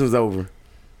season's over.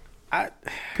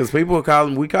 Because we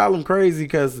call him crazy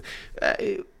because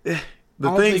the I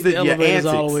don't things think the that your elevator's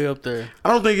antics. all the way up there. I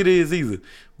don't think it is either.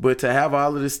 But to have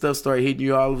all of this stuff start hitting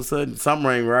you all of a sudden, something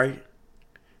ain't right.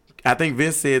 I think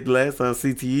Vince said last on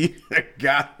CTE.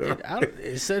 God.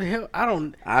 It said hell. I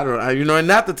don't. And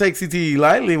not to take CTE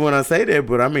lightly when I say that,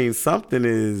 but I mean, something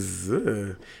is.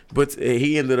 But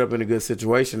he ended up in a good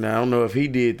situation. Now, I don't know if he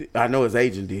did. I know his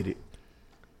agent did it.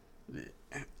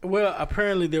 Well,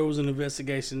 apparently there was an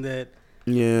investigation that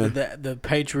Yeah. the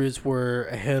Patriots were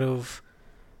ahead of.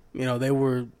 They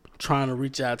were trying to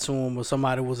reach out to him, or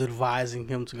somebody was advising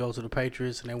him to go to the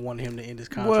Patriots, and they wanted him to end his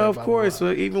contract. Well, of blah, course. blah,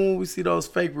 blah. But even when we see those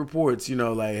fake reports,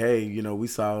 like, hey, we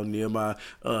saw Nehemiah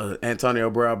Antonio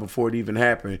Brown before it even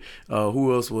happened.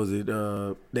 Who else was it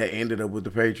that ended up with the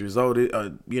Patriots?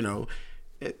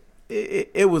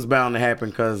 It was bound to happen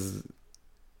because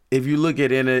if you look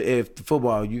at if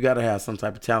football, you got to have some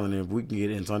type of talent. And if we can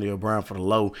get Antonio Brown for the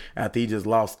low after he just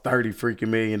lost $30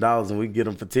 million, and we can get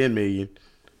him for $10 million.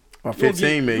 Or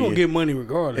 15 million. You're going to get money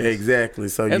regardless. Exactly.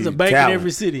 So There's a bank in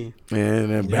every city.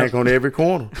 And a bank on every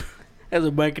corner. There's a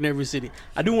bank in every city.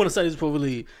 I do want to say this before we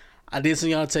leave. I did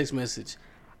send y'all a text message.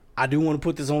 I do want to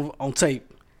put this on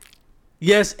tape.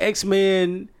 Yes,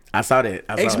 X-Men. I saw that.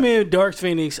 X-Men Dark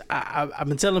Phoenix. I've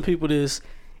been telling people this.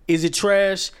 Is it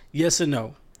trash? Yes or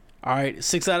no? All right.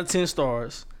 6 out of 10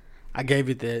 stars. I gave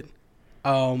it that.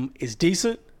 It's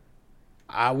decent.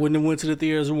 I wouldn't have went to the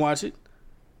theaters and watched it.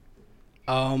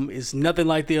 It's nothing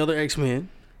like the other X-Men.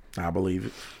 I believe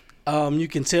it. You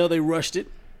can tell they rushed it.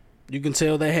 You can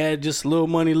tell they had just a little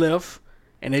money left,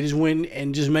 and they just went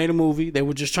and just made a movie. They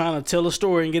were just trying to tell a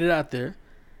story and get it out there.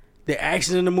 The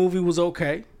action in the movie was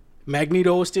okay.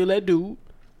 Magneto is still that dude,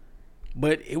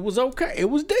 but it was okay. It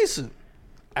was decent.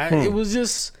 It was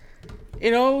just,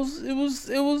 it was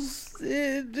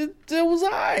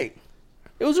alright.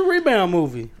 It was a rebound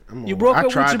movie. You broke up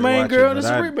with your main girl. It's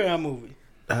a rebound movie.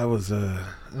 I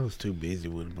was too busy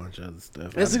with a bunch of other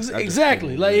stuff. That's I just exactly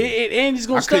couldn't like do it. it ain't just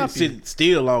gonna I couldn't stop you. sit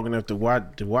still long enough to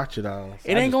watch it all. So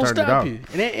It I ain't just gonna turned it stop off. you.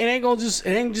 It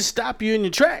ain't just stop you in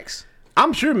your tracks.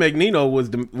 I'm sure Magneto was.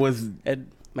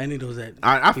 Magneto's that.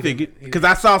 I figured because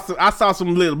I saw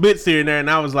some little bits here and there, and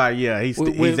I was like, yeah, he's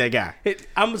that guy.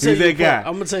 I'm gonna tell He's you. that guy.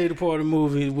 I'm gonna tell you the part of the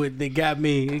movie that got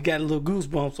me. It got a little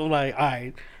goosebumps. I'm like, all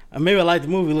right, maybe I like the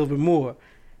movie a little bit more.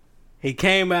 He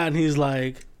came out and he's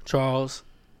like, Charles,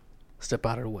 step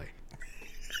out of the way.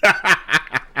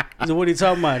 So what are you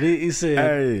talking about? He said,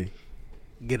 Hey,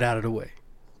 get out of the way.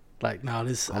 Like, no,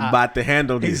 this. I'm about to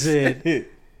handle He this. said,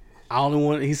 I only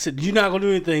want. He said, you're not gonna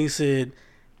do anything. He said,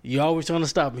 you always trying to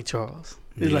stop me, Charles.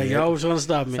 He's like, you always trying to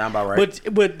stop me. Sound about right.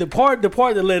 But the part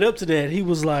that led up to that, he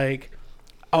was like,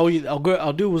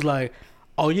 dude was like,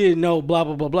 oh, you didn't know, blah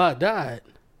blah blah blah died.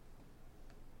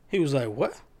 He was like,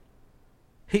 what?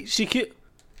 She killed.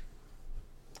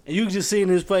 And you can just see in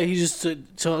his face, he just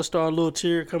started a little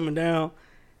tear coming down.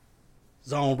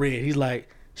 It's on red. He's like,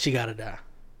 she gotta die.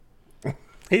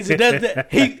 He said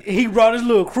that. He brought his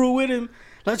little crew with him.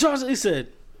 Like Charles, he said,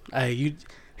 hey, you.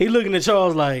 He looking at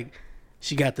Charles like,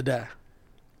 she got to die.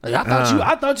 Like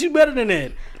I thought you better than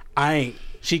that. I ain't.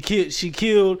 She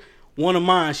killed one of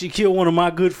mine. She killed one of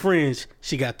my good friends.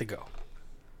 She got to go.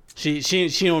 She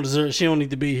don't deserve. She don't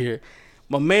need to be here.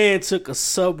 My man took a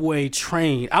subway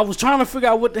train. I was trying to figure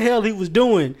out what the hell he was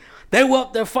doing. They were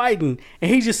up there fighting, and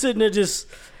he just sitting there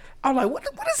I'm like, what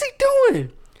is he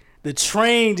doing? The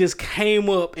train just came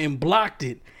up and blocked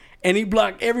it, and he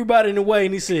blocked everybody in the way,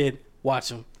 and he said,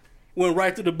 watch him. Went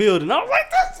right through the building. I was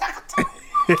like,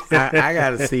 I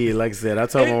gotta see it. Like I said, I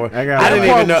told my wife.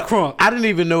 I didn't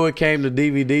even know it came to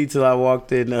DVD till I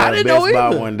walked in Best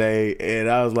Buy one day, and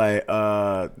I was like,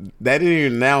 they didn't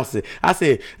even announce it. I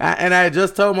said, and I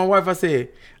just told my wife, I said,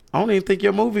 I don't even think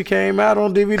your movie came out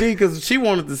on DVD because she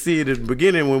wanted to see it at the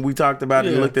beginning when we talked about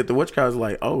it and looked at the watch card.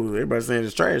 Like, oh, everybody's saying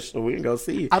it's trash, so we can go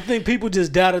see it. I think people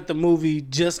just doubted the movie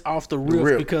just off the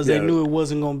rip because they knew it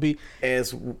wasn't going to be.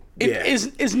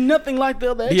 It's nothing like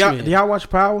the other X-Men. Do y'all watch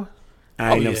Power?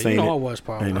 I ain't never seen it. I watch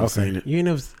Power. I ain't never seen it. You ain't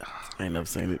never. I ain't never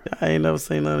seen it. I ain't never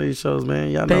seen none of these shows,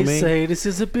 man. Y'all know me. They say this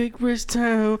is a big rich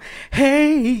town.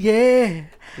 Hey, yeah.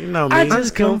 You know me. I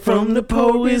just come from the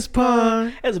Poets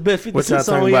Pond. That's the best 50 Cent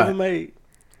song he ever made.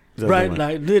 Right,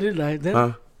 like, did it like that.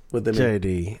 Huh? What the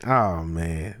JD. Oh,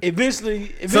 man.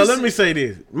 Eventually. So let me say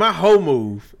this. My whole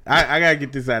move, I got to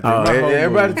get this out there.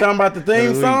 Everybody talking about the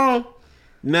theme song?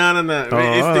 No.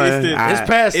 It's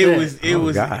past that. It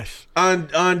was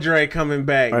Andre coming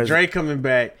back, Dre coming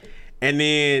back, and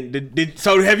then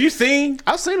so have you seen?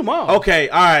 I've seen them all. Okay,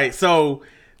 all right. So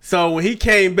when he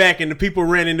came back and the people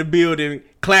ran in the building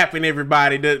clapping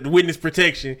everybody, the witness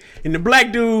protection, and the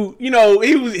black dude, you know,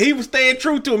 he was staying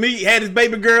true to him. He had his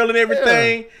baby girl and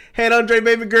everything. Had Andre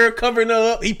baby girl covering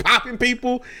her up. He popping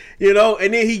people, you know,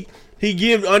 and then he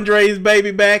give Andre his baby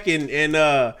back and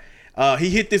he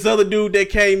hit this other dude that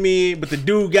came in, but the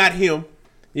dude got him,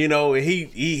 you know, and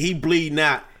he bleeding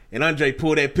out, and Andre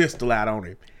pulled that pistol out on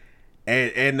him,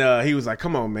 and he was like,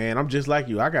 "Come on, man, I'm just like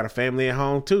you. I got a family at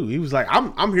home too." He was like,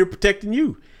 "I'm here protecting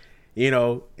you," you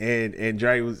know, and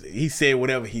Dre he said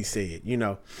whatever he said, you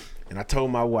know, and I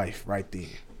told my wife right then,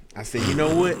 I said, you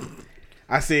know what,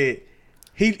 I said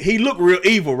he looked real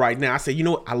evil right now. I said, you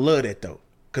know what, I love that though,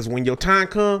 because when your time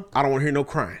come, I don't want to hear no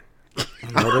crying.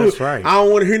 No, that's right. I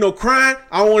don't want to hear no crying.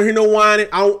 I don't want to hear no whining.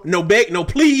 No beg, no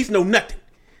please, no nothing.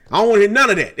 I don't want to hear none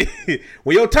of that.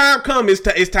 When your time comes,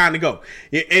 it's time to go.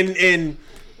 And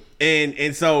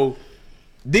so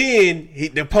then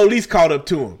the police called up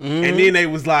to him, and then they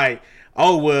was like,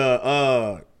 "Oh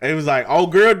well, it was like,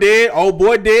 old girl dead, old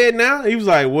boy dead now." He was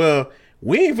like, "Well,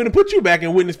 we ain't finna put you back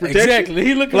in witness protection." Exactly.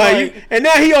 He looking like and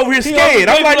now he over here scared.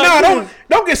 I'm like, no,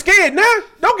 don't get scared now.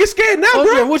 Don't get scared now,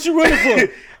 bro. What you running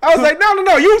for? I was like,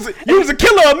 no. You was a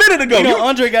killer a minute ago. You know,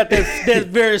 Andre got that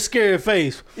very scary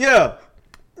face. Yeah.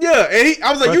 And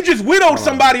I was like, you just widowed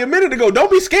somebody a minute ago.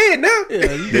 Don't be scared now.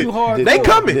 Yeah, you hard. They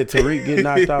coming. Did Tariq get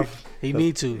knocked off? He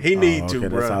need to. He need to,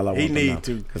 bro. That's all I want he to need know.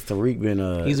 to. Because Tariq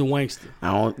been He's a wankster.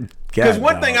 I don't. Because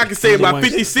one thing I can say about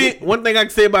 50 Cent,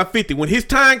 when his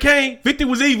time came, 50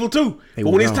 was evil too. But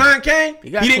when his time came, he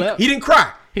didn't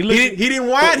cry. He didn't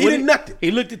whine. He didn't nothing. He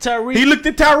looked at Tyreek. He looked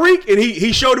at Tyreek and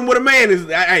he showed him what a man is.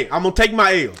 Hey, I'm gonna take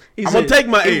my L. I'm gonna take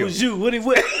my L. It was you. What did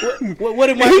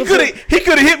Michael? He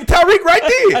could have hit Tyreek right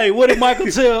there. Hey, what did Michael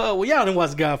tell? Well, y'all didn't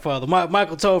watch Godfather.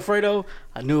 Michael told Fredo,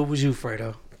 "I knew it was you,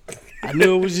 Fredo. I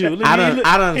knew it was you." I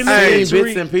done seen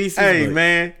bits and pieces. Hey,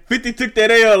 man, 50 took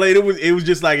that L. It was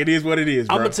just like it is what it is,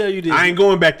 bro. I'm gonna tell you this. I ain't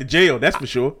going back to jail. That's for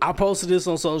sure. I posted this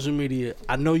on social media.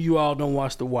 I know you all don't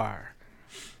watch The Wire.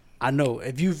 I know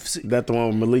if you've seen, That the one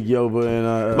with Malik Yoba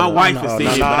and My wife has seen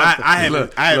it, but I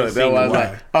haven't. I haven't seen that it.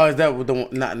 was oh, is that with the one?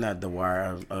 Not the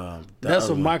Wire. that's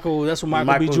what Michael. That's what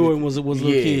Michael B. Jordan was a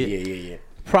little kid. Yeah.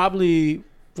 Probably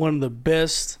one of the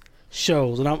best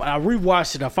shows, and I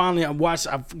rewatched it.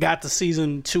 I've got the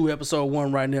season 2, episode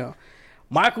 1 right now.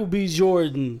 Michael B.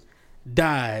 Jordan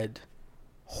died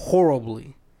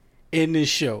horribly in this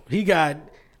show.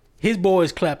 His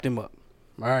boys clapped him up.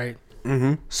 All right.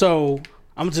 Mm-hmm. So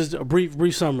I'm just a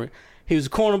brief summary. He was a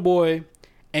corner boy,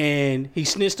 and he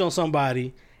snitched on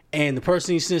somebody, and the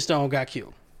person he snitched on got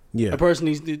killed. Yeah. The person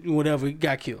he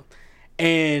got killed,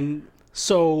 and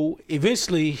so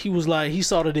eventually he was like, he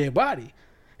saw the dead body.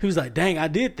 He was like, dang, I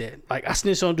did that. Like, I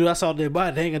snitched on dude, I saw the dead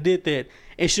body. Dang, I did that.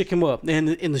 And shook him up. And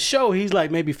in the show, he's like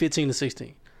maybe 15 to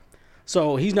 16.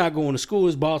 So he's not going to school.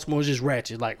 His Baltimore's just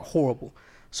ratchet, like horrible.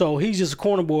 So he's just a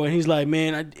corner boy, and he's like,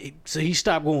 man, so he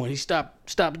stopped going. He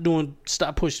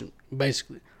stopped pushing,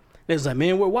 basically. They was like,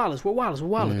 man, where Wallace?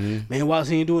 Mm-hmm. Man, Wallace,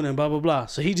 he ain't doing that, blah, blah, blah.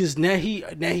 So he just, now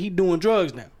he doing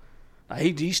drugs now.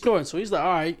 Like, he's snorting. So he's like,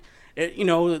 all right. You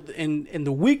know, and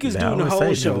the weakest dude in the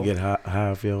whole show. Get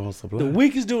high if you on supply. The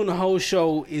weakest dude in the whole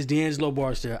show is D'Angelo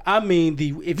Barksdale. I mean,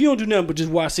 if you don't do nothing but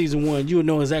just watch season 1, you'll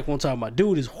know exactly what I'm talking about.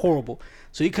 Dude is horrible.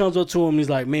 So he comes up to him and he's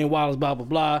like, man, Wallace, blah, blah,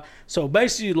 blah. So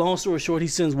basically, long story short, he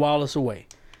sends Wallace away.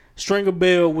 Stringer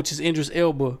Bell, which is Idris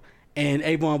Elba, and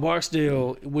Avon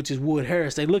Barksdale, which is Wood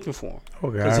Harris, they looking for him.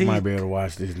 Okay, I might be able to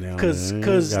watch this now. Because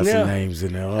got now, some names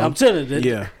in there. I'm telling you,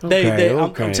 Yeah.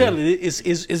 I'm telling you,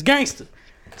 it's gangster.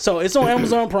 So it's on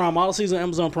Amazon Prime. All the season on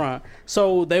Amazon Prime.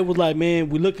 So they was like, man,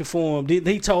 we looking for him.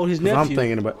 He told his nephew. I'm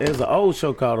thinking about. There's an old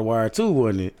show called The Wire too,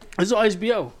 wasn't it? It's on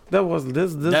HBO. That wasn't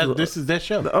this. This is that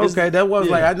show. Okay, that was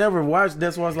yeah. like I never watched.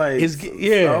 That's why I was like,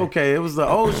 okay, it was the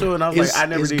old show, and I was like, I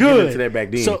never did get into that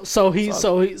back then. So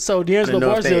D'Angelo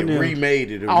Barksdale remade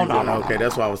it. Oh no, okay,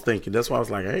 that's what I was thinking. That's why I was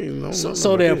like, hey, no.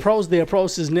 So they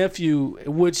approached his nephew,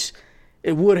 which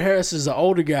Wood Harris is an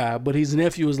older guy, but his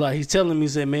nephew was like, he's telling me, he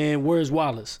said, man, where's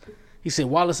Wallace? He said,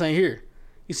 Wallace ain't here.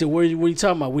 He said, what are you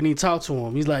talking about? We need to talk to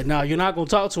him. He's like, nah, you're not going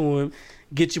to talk to him.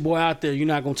 Get your boy out there. You're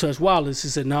not going to touch Wallace. He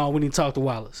said, no, we need to talk to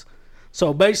Wallace.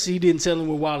 So basically, he didn't tell him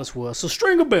where Wallace was. So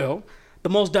Stringer Bell, the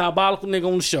most diabolical nigga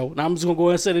on the show, and I'm just going to go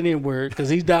ahead and say the N-word because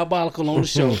he's diabolical on the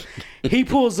show. He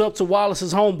pulls up to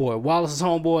Wallace's homeboy. Wallace's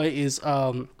homeboy is,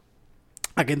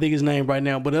 I can think his name right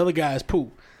now, but the other guy is Pooh.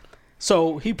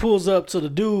 So he pulls up to the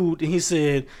dude, and he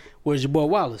said, where's your boy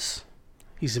Wallace?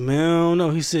 He said, man, I don't know.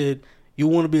 He said, you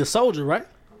want to be a soldier, right?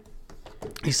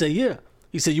 He said, yeah.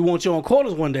 He said, you want your own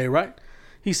quarters one day, right?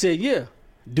 He said, yeah.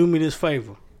 Do me this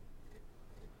favor.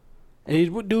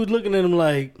 And dude looking at him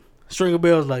like, Stringer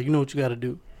Bell's like, you know what you got to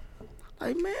do.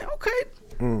 Like, man,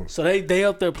 okay. So they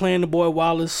up there playing the boy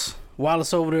Wallace.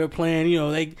 Wallace over there playing, he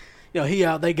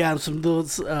out, they got him some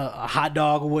little a hot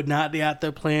dog or whatnot. They out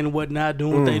there playing and whatnot,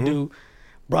 doing what they do.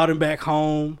 Brought him back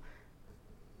home.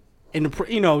 And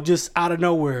just out of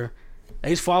nowhere, they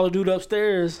just follow dude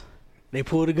upstairs. They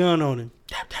pulled a gun on him.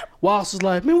 Wallace was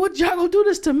like, man, what, y'all gonna do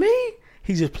this to me?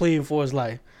 He's just pleading for his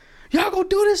life. Y'all gonna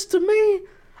do this to me?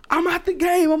 I'm out the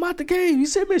game. He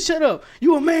said, man, shut up.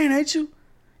 You a man, ain't you?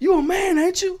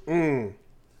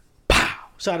 Pow!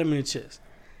 Shot him in the chest.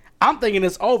 I'm thinking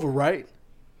it's over, right?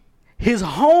 His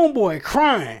homeboy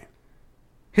crying.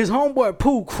 His homeboy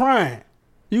Pooh crying.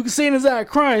 You can see in his eye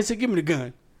crying. He said, give me the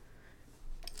gun.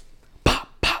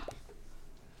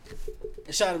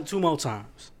 And shot him 2 more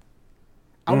times.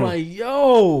 I'm like,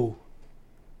 yo,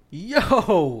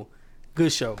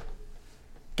 good show,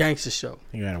 gangster show.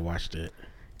 You gotta watch that.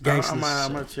 Gangster I'm show.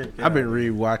 gonna check that I've been out.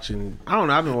 rewatching. I don't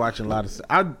know. I've been watching a lot of.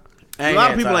 A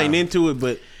lot of people ain't into it,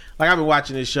 but like I've been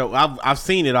watching this show. I've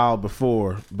seen it all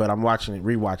before, but I'm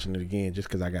rewatching it again just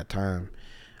because I got time.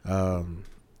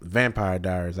 Vampire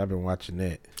Diaries. I've been watching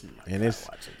that, and it's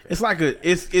like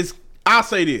it's. I'll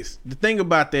say this: the thing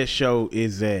about that show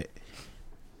is that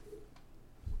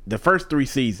the first 3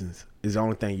 seasons is the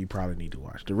only thing you probably need to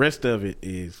watch. The rest of it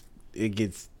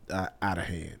gets out of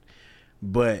hand.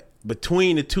 But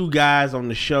between the 2 guys on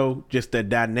the show, just the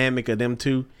dynamic of them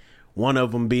 2, one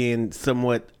of them being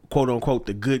somewhat quote unquote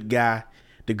the good guy,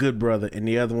 the good brother, and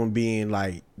the other one being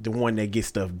like the one that gets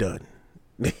stuff done.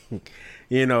 And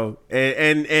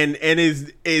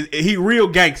is he real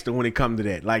gangster when it comes to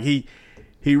that? Like he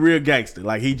real gangster.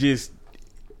 Like he just.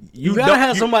 You gotta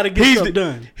have somebody get stuff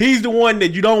done. He's the one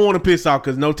that you don't want to piss off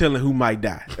because no telling who might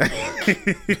die.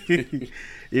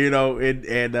 One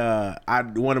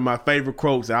of my favorite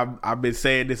quotes. I've been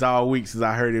saying this all week since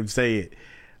I heard him say it.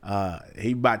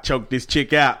 He about choked this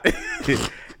chick out,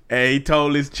 and he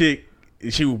told this chick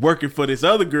she was working for this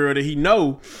other girl that he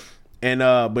know, And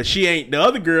but she ain't, the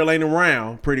other girl ain't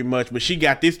around pretty much, but she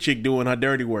got this chick doing her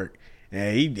dirty work.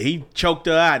 And he choked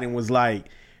her out and was like,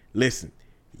 listen,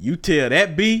 you tell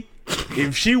that B,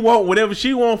 if she want whatever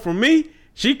she want from me,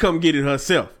 she come get it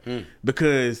herself.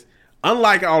 Because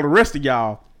unlike all the rest of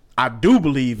y'all, I do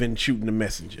believe in shooting the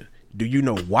messenger. Do you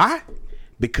know why?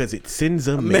 Because it sends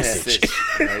a message.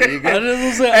 There you go.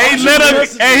 And he let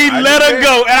her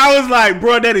go. And I was like,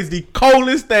 bro, that is the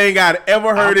coldest thing I'd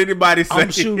ever heard anybody say. I'm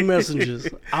shooting messages.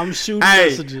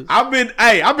 Messages. I've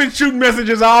been shooting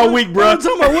messages all week, bro. I'm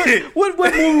talking about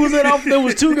what movie was that off? There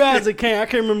was two guys that came. I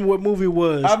can't remember what movie it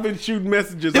was. I've been shooting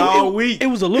messages all week. It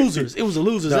was a Losers. It was a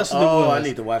Losers. That's what it was. I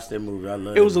need to watch that movie. I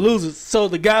love it. It was a Losers. So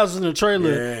the guy was in the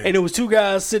trailer, and there was two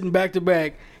guys sitting back to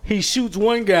back. He shoots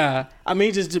one guy. I mean,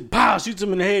 he just pow, shoots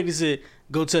him in the head. He said,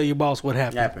 "Go tell your boss what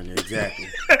happened." Exactly.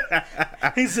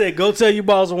 He said, "Go tell your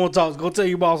boss I want to talk. Go tell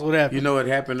your boss what happened." You know what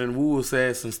happened in Wu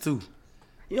Assassins too?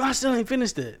 I still ain't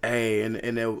finished that. Hey, in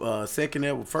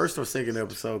that first or second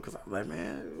episode, because I was like,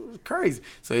 man, it was crazy.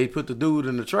 So he put the dude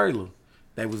in the trailer.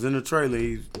 That was in the trailer.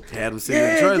 He had him sitting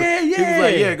in the trailer. Yeah. He was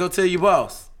like, "Yeah, go tell your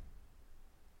boss."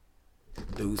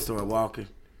 Dude started walking.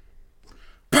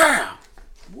 Pow!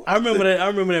 I remember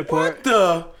that part. What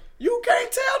the? You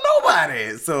can't tell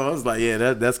nobody. So I was like,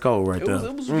 yeah, that's cold right there.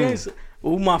 It was gangster.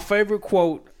 Well, my favorite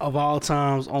quote of all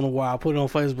times on the wire. I put it on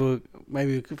Facebook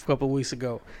maybe a couple of weeks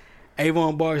ago.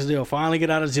 Avon Barksdale finally get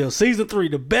out of jail. Season 3,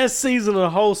 the best season of the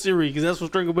whole series, because that's when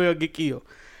Stringer Bell get killed.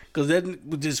 Because that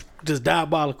was just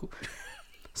diabolical.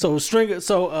 So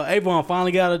Avon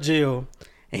finally got out of jail.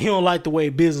 And he don't like the way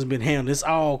business been handled. It's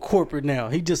all corporate now.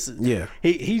 He just a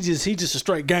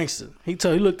straight gangster. He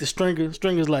looked at Stringer.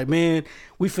 Stringer's like, man,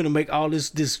 we finna make all this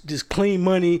clean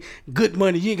money, good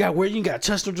money. You ain't got where you ain't got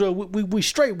touch no drug. We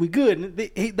straight. We good. And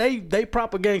they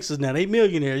proper gangsters now. They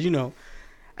millionaires. You know.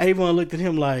 Avon looked at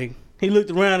him like, he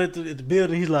looked around at the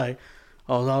building. He's like,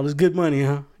 oh, all this good money,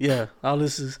 huh? Yeah, all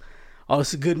this is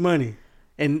good money.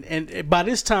 And by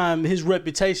this time, his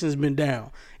reputation has been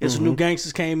down. And some new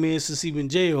gangsters came in since he been in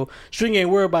jail. String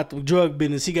ain't worried about the drug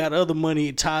business. He got other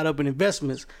money tied up in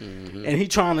investments. And he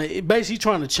trying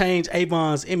to change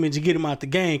Avon's image and get him out the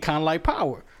game, kind of like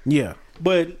Power. Yeah.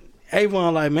 But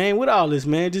Avon like, man, with all this,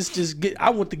 man, just get.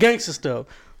 I want the gangster stuff.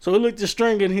 So he looked at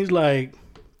Stringer and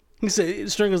he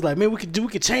said, Stringer's like, man, we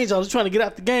could change all this, trying to get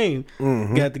out the game.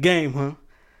 Got the game, huh?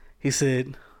 He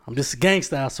said, I'm just a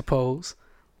gangster, I suppose.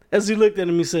 As he looked at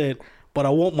him, he said, but I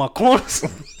want my corners.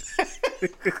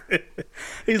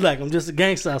 He's like, I'm just a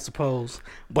gangster, I suppose,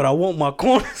 but I want my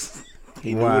corners.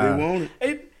 He knew what he wanted.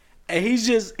 And he's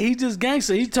just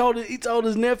gangster. He told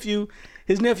his nephew.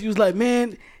 His nephew was like,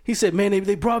 man, he said, man,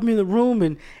 they brought me in the room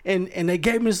and they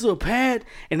gave me this little pad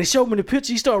and they showed me the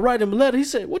picture. He started writing him a letter. He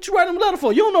said, what you writing him a letter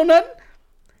for? You don't know nothing.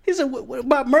 He said, what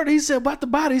about murder? He said, about the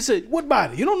body. He said, what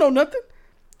body? You don't know nothing.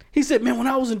 He said, man, when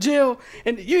I was in jail,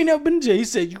 and you ain't never been in jail. He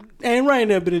said, ain't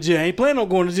never been in jail. I ain't planning on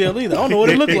going to jail either. I don't know what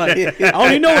it looked like. I don't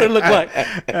even know what it looked like.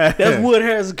 That's Wood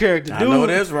Harris's character. Dude, I know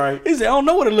that's right. He said, I don't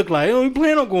know what it looked like. I don't even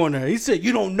plan on going there. He said,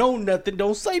 you don't know nothing.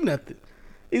 Don't say nothing.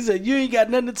 He said, you ain't got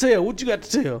nothing to tell. What you got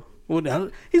to tell?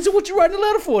 Well, he said, what you writing a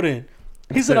letter for then?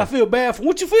 He said, I feel bad for.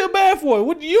 What you feel bad for?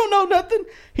 What, you don't know nothing?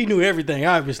 He knew everything,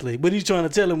 obviously. But he's trying to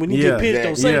tell him when you get pissed,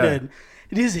 don't say nothing.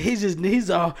 He's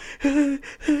all.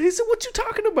 He said, "What you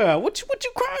talking about? What you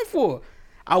crying for?"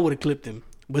 I would have clipped him,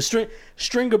 but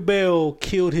Stringer Bell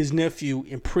killed his nephew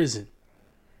in prison.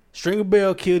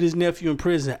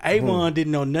 Avon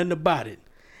didn't know nothing about it.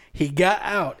 He got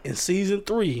out in season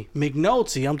 3.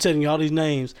 McNulty, I'm telling you all these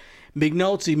names.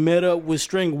 McNulty met up with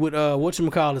Stringer with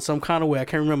whatchamacallit, some kind of way. I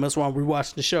can't remember. That's why I'm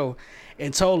rewatching the show,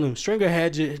 and told him Stringer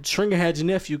had your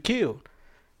nephew killed.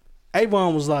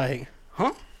 Avon was like,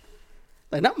 huh?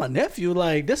 Like, not my nephew.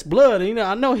 Like, that's blood. You know,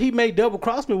 I know he may double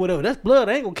cross me, whatever. That's blood.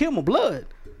 I ain't gonna kill my blood.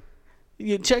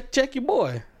 You check your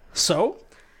boy. So,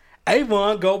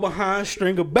 Avon go behind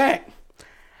Stringer back.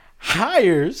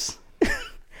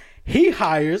 He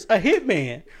hires a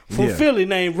hitman from Philly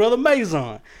named Brother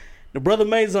Mazon. The Brother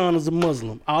Mazon is a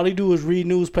Muslim. All he do is read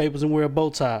newspapers and wear a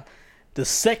bow tie. The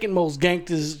second most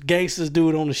gangsters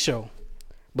dude on the show,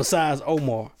 besides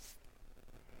Omar.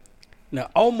 Now,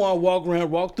 Omar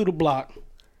walk through the block.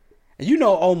 And you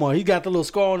know Omar, he got the little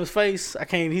scar on his face.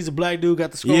 He's a black dude,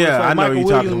 got the scar on his face. I know Michael you're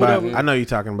Williams, talking about. whatever. I know you're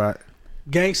talking about.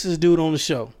 Gangsters dude on the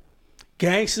show.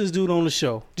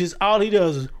 Just all he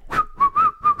does is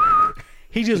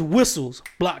he just whistles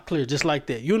block clear, just like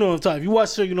that. You know what I'm talking about. If you watch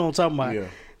the show, you know what I'm talking about. Yeah.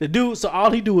 The dude, so all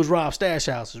he do is rob stash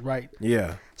houses, right?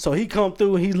 Yeah. So he come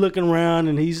through and he's looking around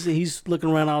and he's looking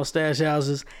around all the stash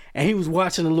houses and he was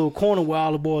watching the little corner where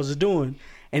all the boys are doing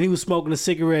and he was smoking a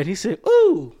cigarette. He said,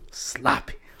 "Ooh,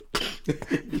 sloppy."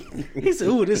 He said,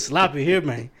 "Ooh, this sloppy here,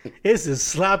 man. This is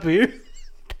sloppy here."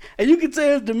 And you can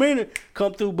tell his demeanor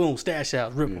come through. Boom, stash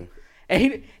house, rip him.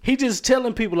 And he just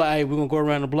telling people like, "Hey, we're gonna go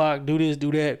around the block, do this,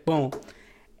 do that." Boom.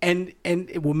 And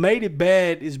what made it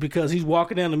bad is because he's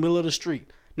walking down the middle of the street.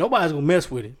 Nobody's gonna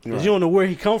mess with him because you don't know where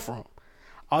he come from.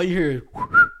 All you hear is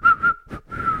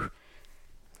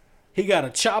he got a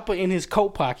chopper in his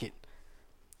coat pocket.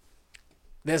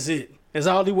 That's it. That's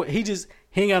all he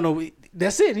ain't got no.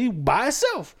 That's it. He by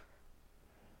himself.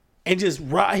 And just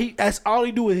that's all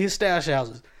he do with his stash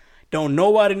houses. Don't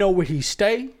nobody know where he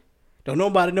stay. Don't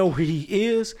nobody know where he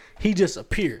is. He just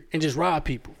appear and just rob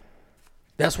people.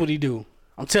 That's what he do.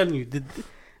 I'm telling you,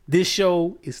 this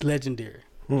show is legendary.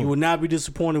 You will not be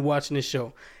disappointed watching this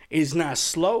show. It's not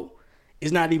slow.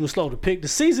 It's not even slow to pick. The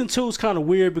season 2 is kind of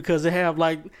weird because they have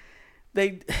like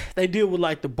they deal with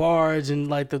like the barge and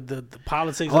like the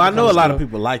politics. Oh, I know a lot of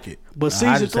people like it, but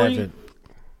season 3,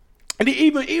 and it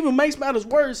even makes matters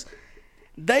worse.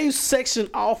 They sectioned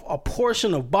off a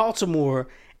portion of Baltimore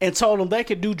and told them they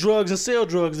could do drugs and sell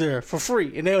drugs there for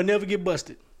free, and they'll never get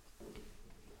busted.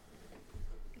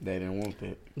 They didn't want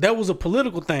that. That was a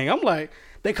political thing. I'm like,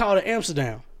 they called it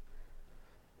Amsterdam.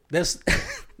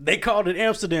 They called it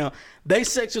Amsterdam. They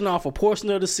sectioned off a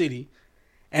portion of the city,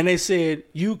 and they said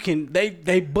you can.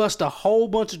 They bust a whole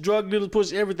bunch of drug dealers,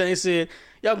 push everything. They said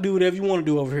y'all can do whatever you want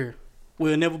to do over here.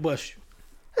 We'll never bust you.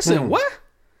 I said what?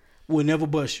 We'll never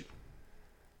bust you.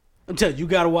 I'm telling you, you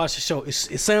got to watch the show. It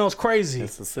sounds crazy.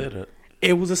 It's a setup.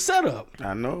 It was a setup.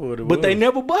 I know what it was. But they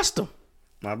never bust them.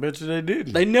 I bet you they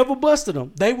didn't. They never busted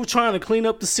them. They were trying to clean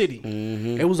up the city.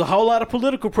 Mm-hmm. It was a whole lot of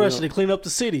political pressure to clean up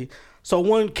the city. So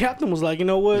one captain was like, you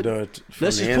know what?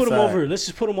 Let's just put them over here. Let's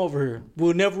just put them over here.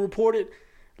 We'll never report it.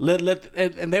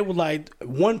 And they were like,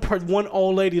 one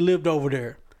old lady lived over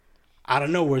there. Out of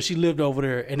nowhere, she lived over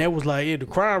there. And they was like, yeah, the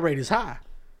crime rate is high.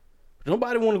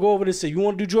 Nobody want to go over there and say, you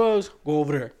want to do drugs? Go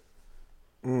over there.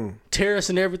 Terrorists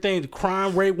and everything, the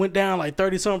crime rate went down like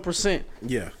 30-something%.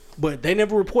 Yeah. But they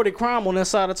never reported crime on that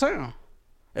side of town.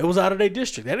 It was out of their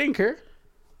district. They didn't care.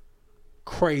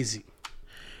 Crazy.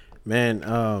 Man,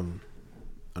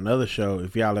 another show,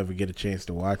 if y'all ever get a chance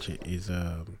to watch it, is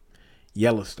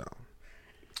Yellowstone.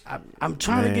 I'm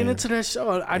trying to get into that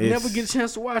show. I never get a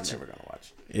chance to watch it. Never gonna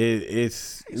watch it.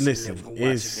 It's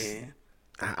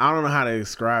I don't know how to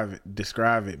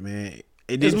describe it, man.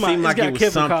 It didn't seem like it was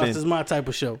Kevin something. Costner's my type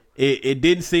of show. It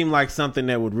didn't seem like something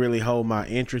that would really hold my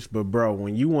interest. But bro,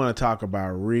 when you want to talk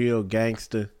about real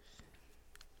gangster,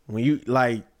 when you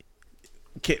like,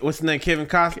 what's his name? Kevin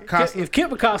Costner. If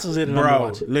Kevin Costner's in it, I'm bro,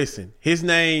 watch it. listen, his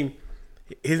name.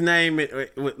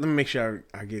 Let me make sure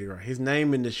I get it right. His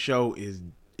name in the show is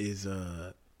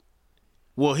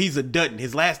well, he's a Dutton.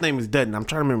 His last name is Dutton. I'm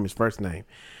trying to remember his first name.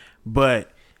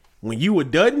 But when you a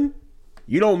Dutton,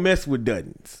 you don't mess with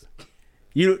Duttons.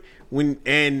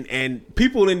 And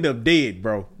people end up dead,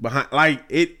 bro. Behind like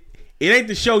it ain't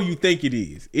the show you think it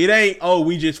is. It ain't, oh,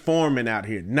 we just farming out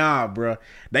here. Nah, bro.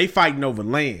 They fighting over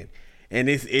land. And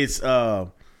it's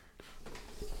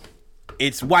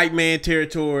white man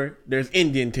territory. There's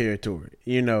Indian territory,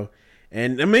 you know.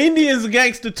 And them Indians are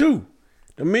gangster too.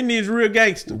 Them Indians real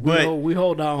gangster. But we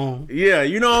hold our own. Yeah,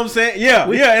 you know what I'm saying? Yeah.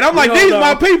 And I'm like, these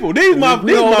my people. These my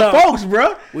folks,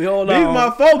 bro. We hold these on.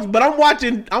 my folks. But I'm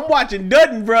watching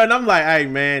Dutton, bro, and I'm like, hey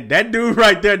man, that dude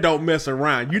right there don't mess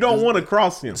around. You don't want to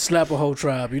cross him. Slap a whole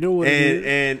tribe. You know what it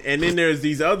is. And then there's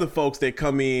these other folks that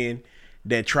come in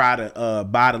that try to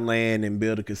buy the land and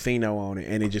build a casino on it,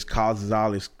 and it just causes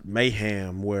all this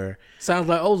mayhem where sounds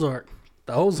like Ozark.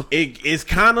 The Ozark. It's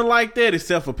kind of like that,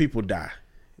 except for people die.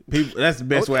 People, that's the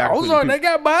best way I can put it. Ozark, they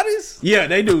got bodies? Yeah,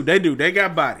 they do. They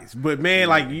got bodies. But man,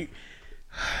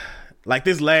 like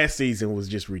this last season was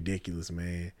just ridiculous,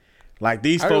 man. Like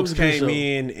these folks came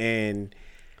in and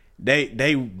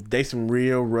they some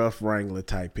real rough Wrangler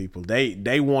type people.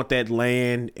 They want that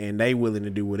land and they willing to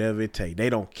do whatever it takes. They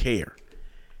don't care.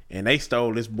 And they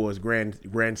stole this boy's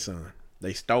grandson.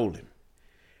 They stole him.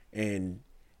 And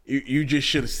you just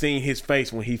should have seen his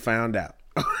face when he found out.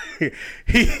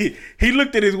 he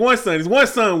looked at his one son. His one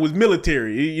son was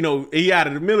military. He out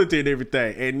of the military and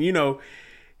everything. And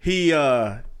he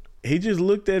just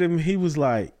looked at him. He was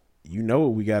like, you know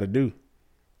what we got to do.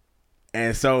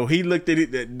 And so he looked at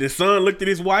it. The son looked at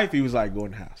his wife. He was like, go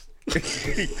in the house.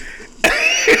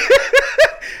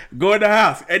 Go in the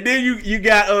house. And then you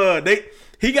got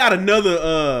he got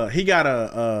another he got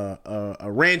a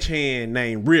ranch hand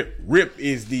named Rip. Rip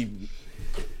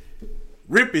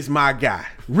is my guy.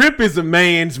 Rip is a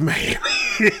man's man.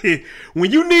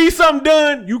 When you need something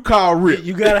done, you call Rip.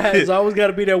 You gotta have. It's always got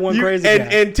to be that one crazy guy.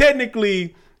 And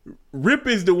technically, Rip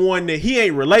is the one that he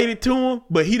ain't related to him,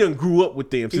 but he done grew up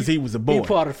with them since he was a boy. He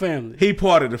part of the family. He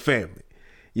part of the family.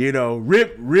 You know,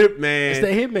 Rip, man. It's the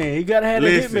hitman. You gotta have the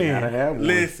hitman.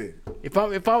 Listen. If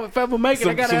I ever make it,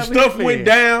 I gotta have some a stuff hitman. went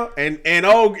down,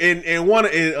 and one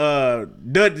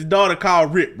of Dud's daughter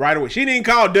called Rip right away. She didn't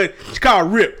call Dud. She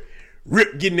called Rip.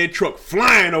 Rip getting that truck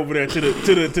flying over there to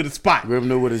the spot. Rip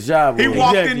knew what his job was. He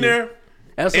walked in there.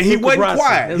 That's and he wasn't Brasi.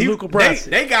 quiet. That's Luca Brasi.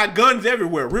 They got guns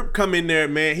everywhere. Rip come in there,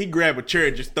 man. He grab a chair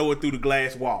and just throw it through the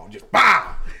glass wall. Just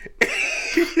bow.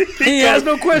 He has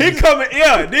no question. He coming,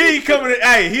 yeah. Then he coming.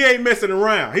 Hey, he ain't messing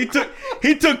around. He took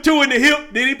two in the hip.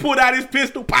 Then he pulled out his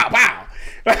pistol. Pow, pow.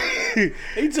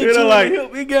 He took two in the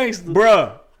hip. He gangster,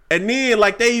 bruh. And then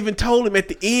like they even told him at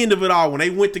the end of it all when they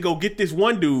went to go get this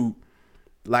one dude.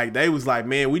 Like they was like,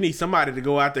 man, we need somebody to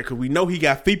go out there because we know he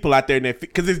got people out there in that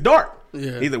because it's dark.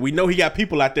 Yeah. He said, we know he got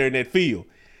people out there in that field.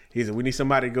 He said, we need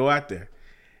somebody to go out there.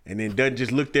 And then Dutton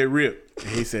just looked at Rip and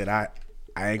he said, I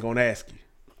ain't gonna ask you,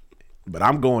 but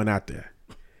I'm going out there.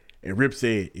 And Rip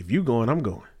said, if you going, I'm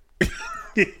going.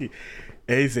 And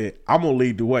he said, I'm gonna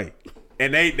lead the way.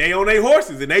 And they on their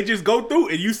horses and they just go through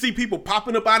and you see people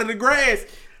popping up out of the grass.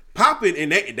 Popping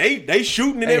and they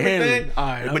shooting and everything,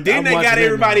 but then they got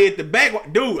everybody at the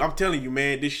back. Dude, I'm telling you,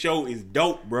 man, this show is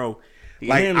dope, bro.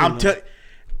 Like I'm telling,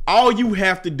 all you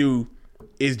have to do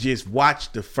is just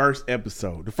watch the first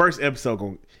episode. The first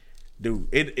episode,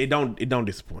 it don't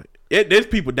disappoint. There's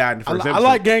people died in the first episode. I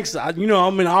like gangster. You know, I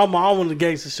mean, I'm on the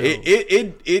gangster show.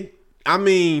 I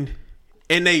mean,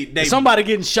 and they somebody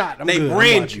getting shot. They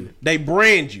brand you. They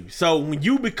brand you. So when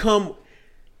you get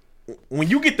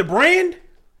the brand.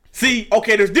 See,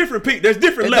 okay, there's different people. There's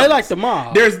different levels. They like the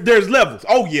mob. There's levels.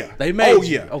 Oh yeah. They made. Oh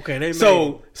yeah. Okay, they made.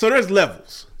 So there's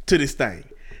levels to this thing.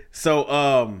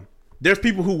 So there's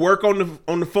people who work on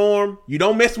the farm. You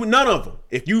don't mess with none of them.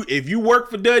 If you work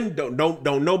for Dutton,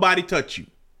 don't nobody touch you.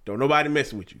 Don't nobody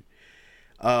mess with you.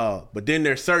 But then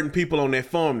there's certain people on that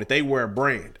farm that they wear a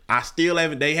brand.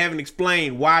 They haven't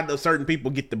explained why the certain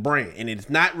people get the brand, and it's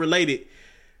not related.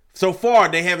 So far,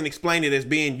 they haven't explained it as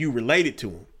being you related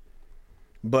to them.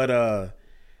 But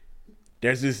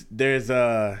there's this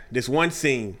one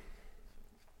scene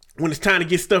when it's time to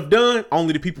get stuff done,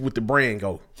 only the people with the brand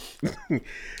go.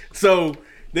 So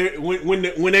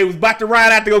when they was about to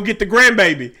ride out to go get the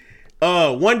grandbaby,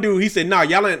 one dude he said, "No,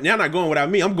 y'all not going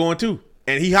without me. I'm going too."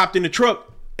 And he hopped in the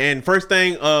truck, and first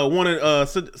thing one of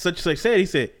such said, he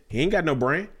said he ain't got no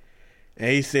brand, and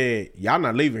he said y'all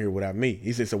not leaving here without me.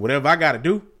 He said so whatever I got to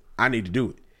do, I need to do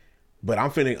it. But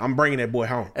I'm bringing that boy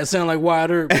home. That sound like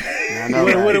Wyatt Earp.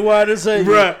 What did Wyatt Earp say?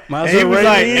 Bruh. And he was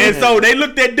like, and so they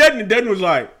looked at Dutton, and Dutton was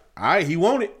like, all right, he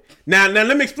want it. Now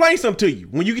let me explain something to you.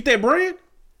 When you get that brand,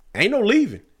 ain't no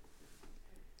leaving.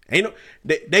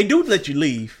 They do let you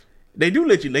leave. They do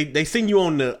let you. They send you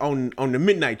on the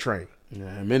midnight train.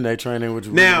 Yeah, midnight train ain't what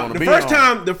you now, really the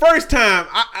first time,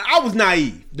 I was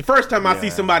naive. The first time I see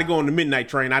somebody go on the midnight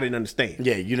train, I didn't understand.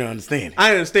 Yeah, you don't understand. I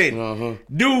didn't understand. Uh-huh.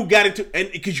 Dude got into, and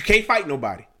because you can't fight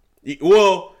nobody.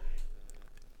 Well,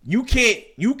 you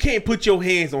can't put your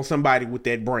hands on somebody with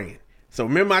that brand. So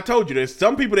remember, I told you there's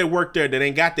some people that work there that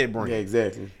ain't got that brand. Yeah,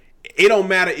 exactly. It don't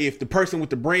matter if the person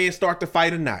with the brand start the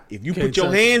fight or not. If you put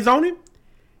your hands on him,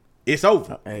 it's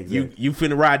over. Exactly. You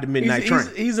finna ride the midnight train.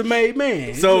 He's a made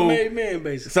man. He's a made man,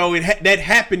 basically. So that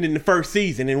happened in the first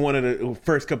season in one of the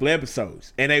first couple of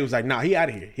episodes, and they was like, "Nah, he out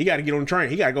of here. He got to get on the train.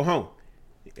 He got to go home."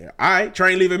 Yeah, all right,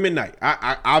 train leave at midnight.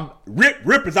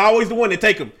 Rip is always the one that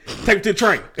take him to the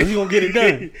train. Cause he gonna get it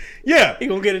done. Yeah, he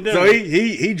gonna get it done. So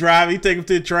he drive. He take him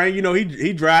to the train. You know,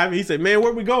 he drive. He said, "Man,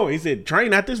 where we going?" He said,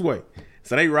 "Train out this way."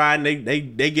 So they ride and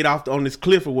they get off on this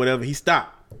cliff or whatever. He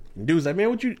stopped. And dude's like, "Man,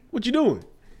 what you doing?"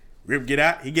 Rip get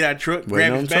out. He get out of the truck,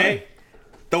 grab his bag,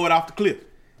 throw it off the cliff.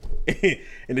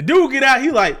 And the dude get out.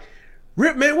 He like,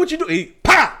 "Rip, man, what you doing?" He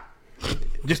pop,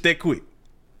 just that quick.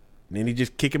 And then he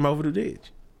just kick him over the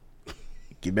edge.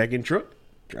 Get back in the truck,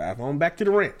 drive on back to the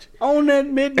ranch. On that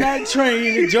midnight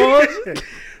train in Georgia.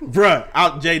 Bruh,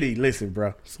 out JD, listen,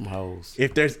 bruh. Some hoes.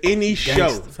 If there's any show,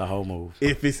 It's a whole move.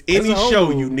 if it's any show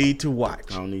you need to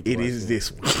watch, I don't need to it watch is that.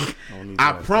 this one.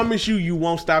 I promise you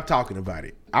wont stop talking about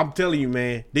it. I'm telling you,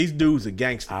 man, these dudes are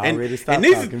gangsters. I already stopped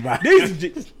these talking about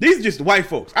it. These are just the white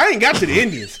folks. I ain't got to the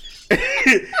Indians.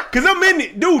 Cause I'm in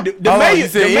it, dude. The mayor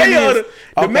is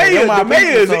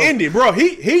an Indian, bro.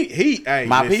 He. Hey,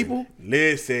 my listen, people.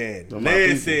 Listen.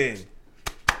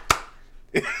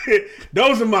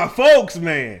 Those are my folks,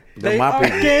 man. They my are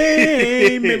people.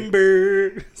 gang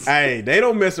members. Hey, they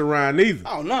don't mess around either.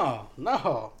 Oh no.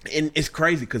 And it's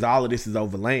crazy because all of this is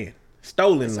over land,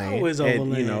 stolen land. Always over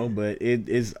land. You know, but it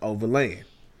is over land.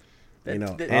 You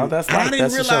know, That- and that's I like-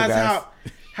 didn't that's the show, realize guys.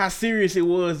 how serious it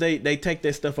was. They take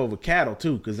that stuff over cattle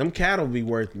too, because them cattle be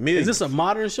worth millions. Is this a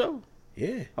modern show?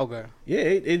 Yeah. Okay. Yeah.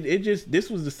 It just this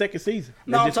was the second season.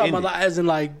 No, It I'm just talking ended. about as in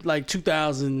like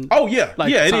 2000. Oh yeah,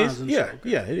 like yeah, it times is. and Yeah, shit.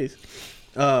 yeah, it is.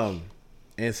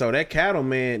 And so that cattle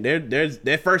man, there's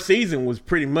that first season was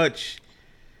pretty much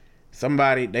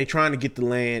somebody they trying to get the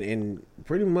land, and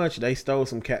pretty much they stole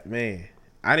some cat. Man,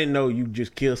 I didn't know you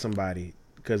just kill somebody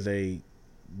because they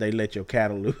let your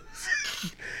cattle loose,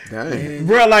 Dang.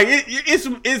 bro. Like it's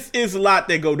a lot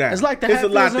that go down. It's like the it's a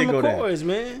lot Hatfields that and go down. McCoys,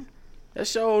 man. That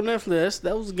show on Netflix,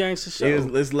 that was a gangster show.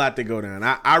 It's a lot to go down.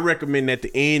 I recommend that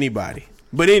to anybody.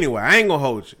 But anyway, I ain't gonna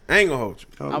hold you.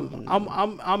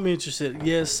 I'm interested.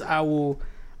 Yes, I will.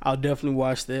 I'll definitely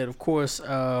watch that. Of course,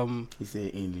 He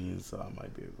said Indian, so I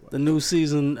might be able to watch. the new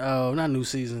season, not new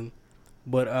season,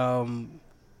 but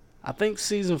I think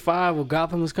season 5 of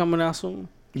Gotham is coming out soon.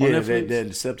 Yeah, on Netflix.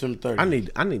 that September 30th.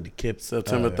 I need to keep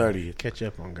September 30th. catch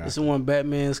up on guys. It's the one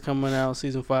Batman's coming out,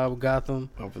 season 5 of Gotham.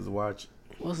 I'm supposed to watch.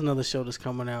 What's another show that's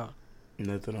coming out?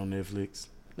 Nothing on Netflix.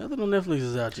 Nothing on Netflix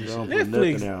is out just No. yet.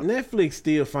 Netflix Nothing out. Netflix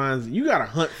still finds you gotta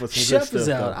hunt for some Chef good stuff. is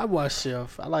out. though. I watch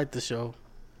Chef. I like the show.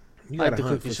 You like gotta the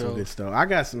hunt cooking for some show. good stuff. I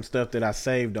got some stuff that I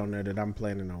saved on there that I'm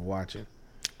planning on watching.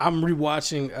 I'm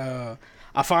rewatching.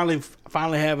 I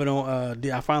finally have it on.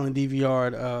 I finally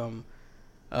DVR'd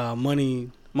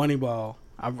Moneyball.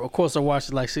 Of course, I watched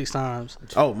it like 6 times.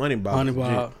 Oh, Moneyball.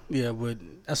 Moneyball, yeah, but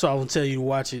that's why I want to tell you to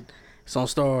watch it. It's on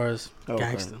Stars. Okay.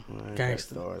 Gangster, Well, I ain't got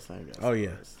gangster, stars, I ain't got Oh, yeah.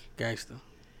 stars. gangster.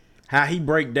 How he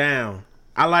break down.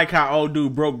 I like how old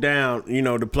dude broke down. You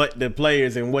know the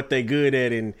players and what they good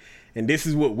at, and this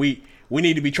is what we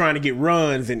need to be trying to get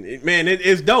runs. And man,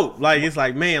 it's dope. Like it's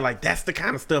like man, like that's the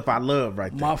kind of stuff I love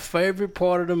right there. My favorite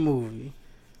part of the movie,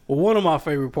 well, one of my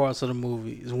favorite parts of the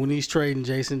movie is when he's trading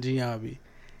Jason Giambi,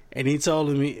 and he told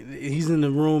him he's in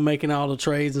the room making all the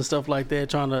trades and stuff like that,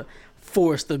 trying to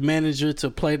force the manager to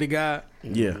play the guy.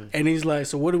 Yeah. And he's like,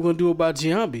 so what are we gonna do about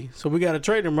Giambi? So we gotta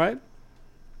trade him, right?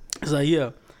 He's like,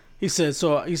 yeah. He said,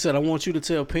 I want you to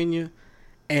tell Pena,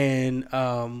 and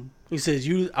he says,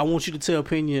 I want you to tell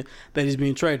Pena that he's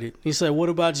being traded. He said, what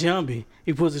about Giambi?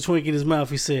 He puts a twink in his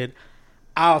mouth. He said,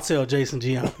 I'll tell Jason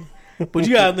Giambi. But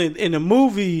you gotta think, in the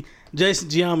movie, Jason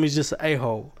Giambi is just an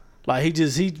a-hole. Like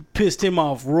he pissed him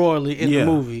off royally in the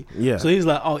movie. Yeah. So he's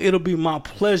like, oh, it'll be my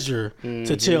pleasure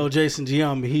to tell Jason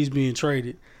Giambi he's being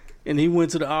traded. And he went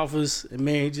to the office, and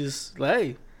man, he just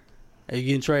like, hey, you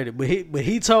getting traded. But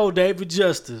he told David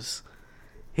Justice.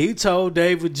 He told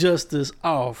David Justice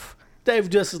off.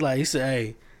 David Justice like, he said,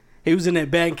 hey, he was in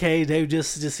that back cage. David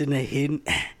Justice just sitting there hidden.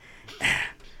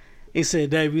 He said,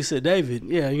 David,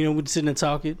 yeah, you know, we're sitting there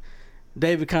talking.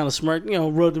 David kind of smirked, you know,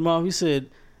 rubbed him off. He said,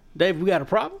 David, we got a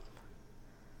problem?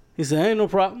 He said, ain't no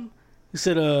problem. He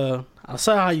said, I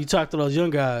saw how you talk to those young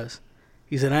guys.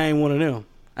 He said, I ain't one of them.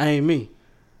 I ain't me.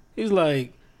 He's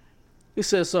like, he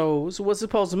said, so what's it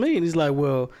supposed to mean? He's like,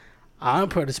 well, I'm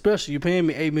pretty special. You're paying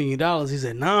me $8 million. He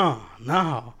said,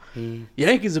 no.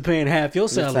 Yankees are paying half your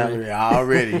salary.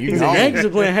 Already. He You said, know. Yankees are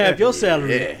paying half your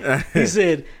salary. Yeah. He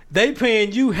said, they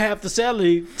paying you half the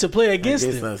salary to play against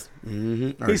them. us.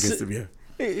 Mm-hmm. Or He against said- them, yeah.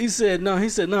 He said,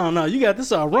 no, you got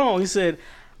this all wrong. He said,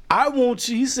 I want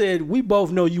you, he said, we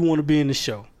both know you want to be in the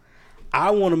show.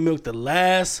 I want to milk the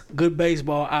last good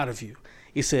baseball out of you.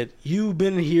 He said, you've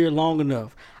been here long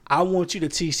enough. I want you to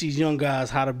teach these young guys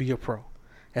how to be a pro.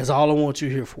 That's all I want you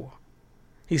here for.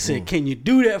 He said, can you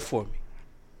do that for me?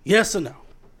 Yes or no?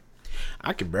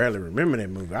 I can barely remember that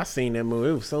movie. I seen that movie.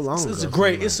 It was so long ago.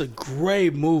 It's a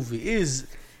great movie.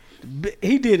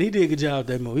 He did a good job with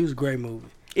that movie. It was a great movie.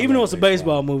 Even though it's a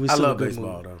baseball movie, it's I still love a good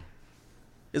baseball, movie. though.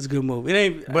 It's a good movie. It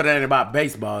ain't. But it ain't about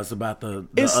baseball. It's about the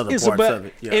It's other parts about, of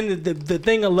it. Yeah. and the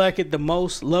thing I love it the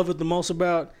most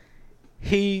about,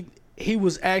 he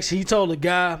was actually, he told a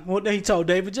guy, he told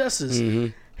David Justice,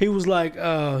 he was like,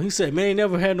 he said, man, he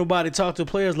never had nobody talk to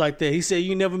players like that. He said,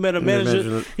 you never met a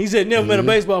manager. He said, never met a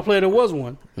baseball player that was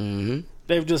one.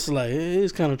 David Justice like,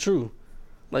 it's kind of true.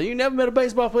 Like, you never met a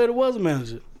baseball player that was a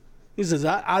manager. He says,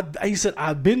 he said,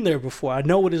 I've been there before. I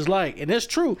know what it's like. And that's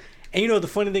true. And you know the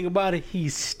funny thing about it?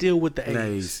 He's still with the A's.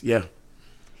 A's, yeah.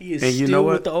 He is And you still know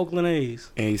what? with the Oakland A's.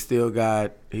 And he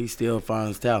still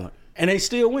finds talent. And they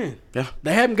still win. Yeah.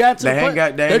 They haven't got to They ain't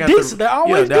got. They ain't They're got decent. They're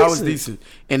always they're decent. always decent,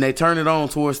 and they turn it on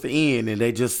towards the end, and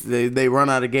they run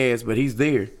out of gas, but he's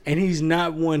there. And he's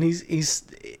not one. He's.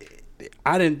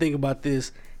 I didn't think about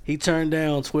this. He turned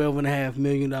down $12.5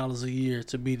 million a year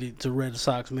to be the Red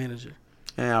Sox manager.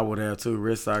 And I would have too.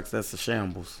 Red Sox, that's a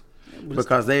shambles.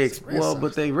 because they Red Sox.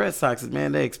 but they Red Sox,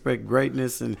 man, they expect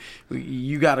greatness, and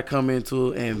you got to come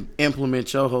into and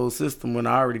implement your whole system when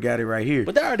I already got it right here.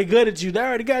 But they're already good at you. They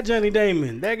already got Johnny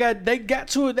Damon. They got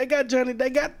to it. They got Johnny. They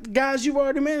got guys you've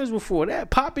already managed before. That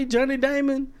Poppy, Johnny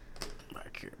Damon. I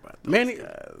care about those Manny,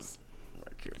 guys.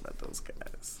 I care about those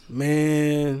guys.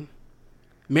 man.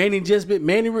 Manny just been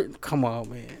Manny. Come on,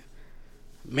 man.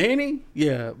 Manny,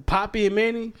 yeah. Poppy and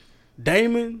Manny,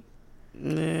 Damon.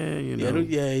 Yeah, you know.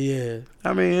 Yeah.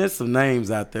 I mean, there's some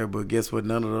names out there, but guess what?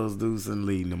 None of those dudes in the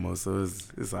league no more, so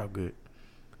it's all good.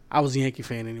 I was a Yankee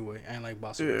fan anyway. I ain't like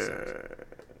Boston Red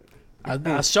Sox.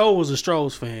 I sure was a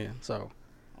Stros fan, so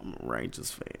I'm a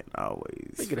Rangers fan,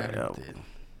 always. they get out of forever. it.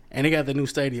 And they got the new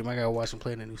stadium. I gotta watch them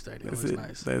play in the new stadium. That's It it. looks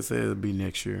nice. They said it'll be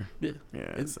next year. Yeah,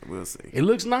 Yeah, so we'll see. it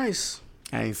looks nice.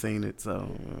 I ain't seen it, so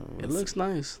It looks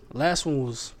nice. Last one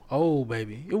was old,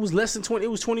 baby. It was less than 20. It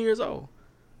was 20 years old.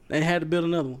 They had to build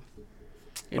another one.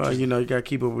 Well, you know, you gotta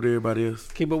keep up with everybody else.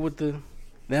 Keep up with the.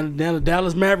 Now the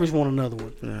Dallas Mavericks want another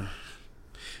one. Yeah.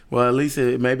 Well, at least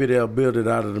maybe they'll build it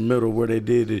out of the middle where they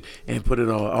did it and put it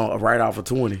on right off of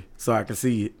 20, so I can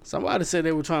see it. Somebody said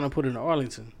they were trying to put it in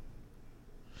Arlington.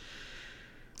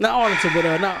 Not Arlington,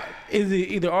 but not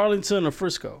either Arlington or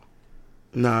Frisco.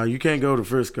 Nah, you can't go to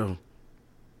Frisco.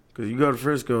 Cause you go to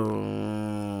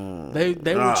Frisco. They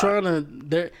were trying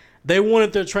to. They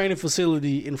wanted their training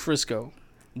facility in Frisco,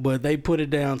 but they put it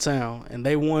downtown, and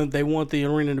they want the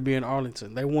arena to be in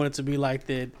Arlington. They want it to be like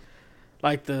that.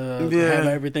 Like have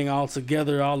everything all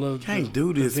together, all of Can't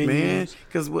do this, man.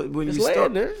 Because when It's you laying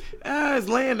start, there. It's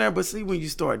laying there. But see, when you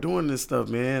start doing this stuff,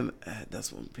 man,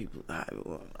 that's when people.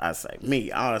 I say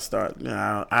me. I start. You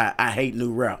know, I hate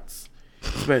new routes,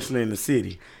 especially in the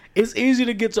city. It's easy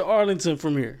to get to Arlington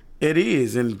from here. It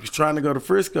is, and trying to go to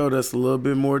Frisco, that's a little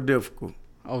bit more difficult.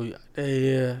 Oh yeah.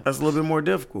 That's a little bit more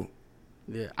difficult.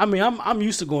 Yeah. I mean, I'm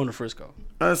used to going to Frisco.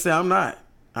 I say I'm not.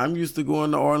 I'm used to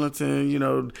going to Arlington, you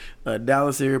know,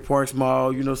 Dallas area Parks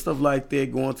Mall, you know, stuff like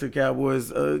that. Going to Cowboys,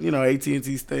 you know,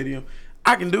 AT&T Stadium.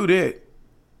 I can do that.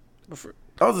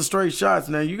 Those are straight shots.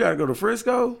 Now you got to go to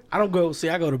Frisco. I don't go. See,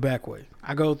 I go the back way.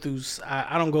 I go through.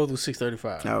 I don't go through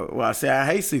 635. No, well, I say I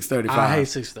hate 635. I hate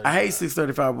 635. I hate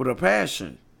 635 with a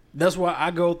passion. That's why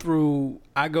I go through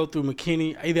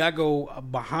McKinney. Either I go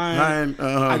behind.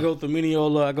 I go through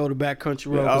Mineola. I go to Backcountry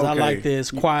Road because I like that.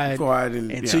 It's quiet.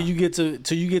 Until you get to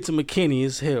McKinney,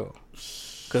 it's hell.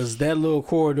 Because that little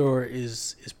corridor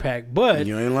is packed. But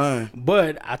you ain't lying.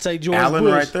 But I take George Allen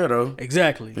Bush right there though.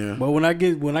 Exactly. Yeah. But when I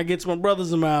get to my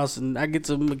brother's house and I get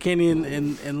to McKinney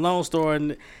and Lone Star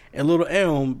and Little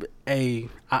Elm, I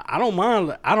don't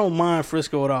mind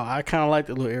Frisco at all. I kind of like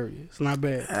the little area. It's not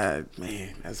bad.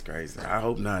 Man, that's crazy. I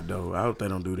hope not though. I hope they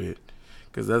don't do that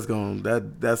because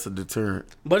that's a deterrent.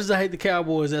 But as I hate the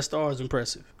Cowboys, that star is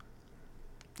impressive.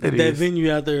 That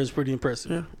venue out there is pretty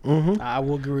impressive. Yeah. Mm-hmm. I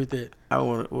will agree with that. I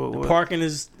want the parking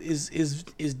is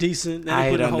decent. They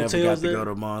I put the never got hotels to there. go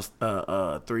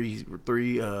to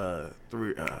three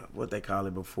what they call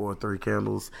it before, Three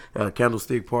Candles,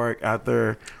 Candlestick Park out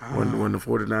there when the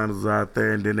 49ers was out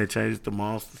there, and then they changed it to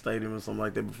Monster Stadium or something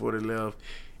like that before they left.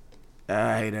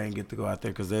 I didn't get to go out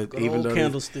there because even though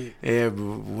Candlestick. But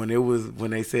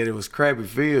when they said it was crappy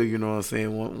field, you know what I'm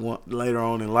saying. One, later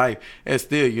on in life, it's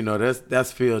still, you know,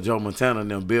 that's field Joe Montana and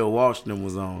them Bill Walsh them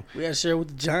was on. We had to share with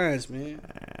the Giants, man.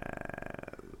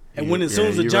 And as soon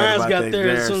as the Giants got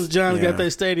their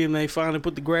stadium, they finally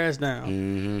put the grass down.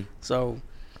 Mm-hmm. So,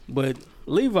 but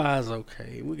Levi's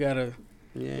okay. We're gonna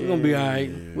be all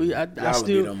right. I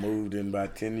still moved in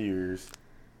about 10 years.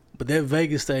 But that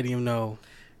Vegas stadium, though.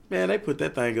 Man, they put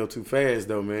that thing up too fast,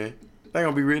 though, man. They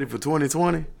gonna be ready for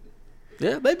 2020.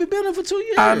 Yeah, they been building for 2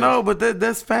 years. I know, but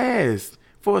that's fast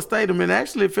for a stadium. And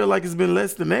actually, it feel like it's been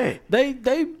less than that.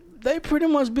 They pretty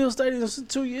much build stadiums in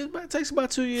 2 years. But it takes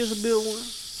about 2 years to build one.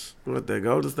 What, the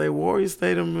Golden State Warriors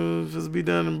Stadium is supposed to be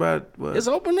done in about what? It's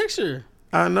open next year.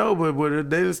 I know, but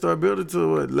they didn't start building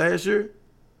till what, last year?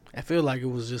 I feel like it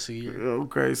was just a year.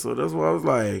 Okay, so that's why I was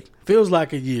like, feels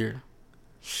like a year.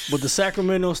 But the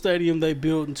Sacramento Stadium they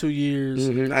built in 2 years.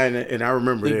 Mm-hmm. And I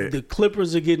remember that. The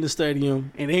Clippers are getting the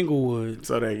stadium in Inglewood.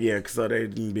 So they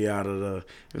didn't be out of the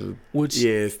And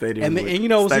stadium. you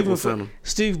know what's even Center.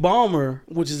 Steve Ballmer,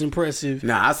 which is impressive.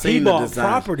 Nah, I seen he the bought design.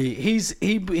 property. He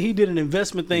did an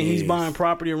investment thing. Yes. He's buying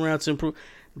property around to improve.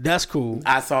 That's cool.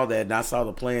 I saw that and I saw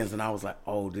the plans and I was like,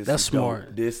 oh, that's smart.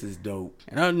 Dope. This is dope.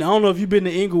 And I don't know if you've been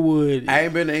to Inglewood. I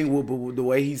ain't been to Inglewood, but the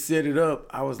way he set it up,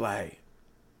 I was like,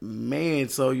 man,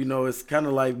 so you know, it's kind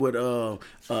of like what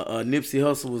Nipsey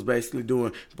Hussle was basically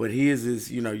doing, but his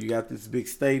is, you know, you got this big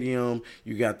stadium,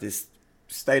 you got this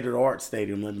state of the art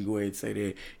stadium. Let me go ahead and say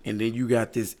that. And then you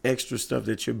got this extra stuff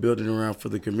that you're building around for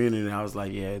the community. And I was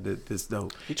like, yeah, this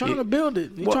dope. He trying to build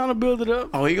it. He trying to build it up.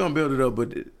 Oh, he gonna build it up.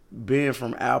 But being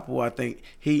from Apple, I think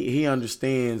he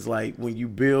understands, like, when you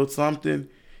build something,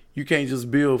 you can't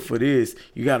just build for this.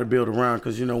 You got to build around,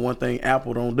 because you know one thing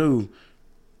Apple don't do.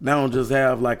 They don't just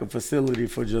have like a facility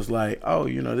for just like, oh,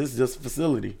 you know, this is just a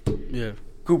facility. Yeah.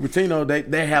 Cupertino,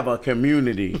 they have a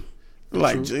community.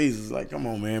 Like, Jesus, like, come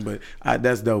on, man. But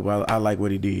that's dope. I like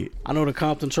what he did. I know the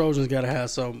Compton Trojans got to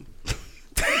have something.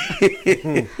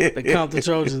 The Compton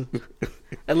Trojans.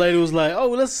 That lady was like, oh,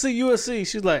 let's see USC.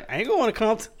 She's like, I ain't going to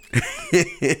Compton.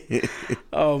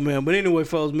 Oh, man. But anyway,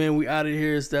 folks, man, we out of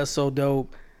here. That's so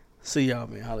dope. See y'all,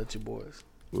 man. Holla at your boys.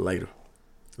 Later.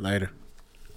 Later.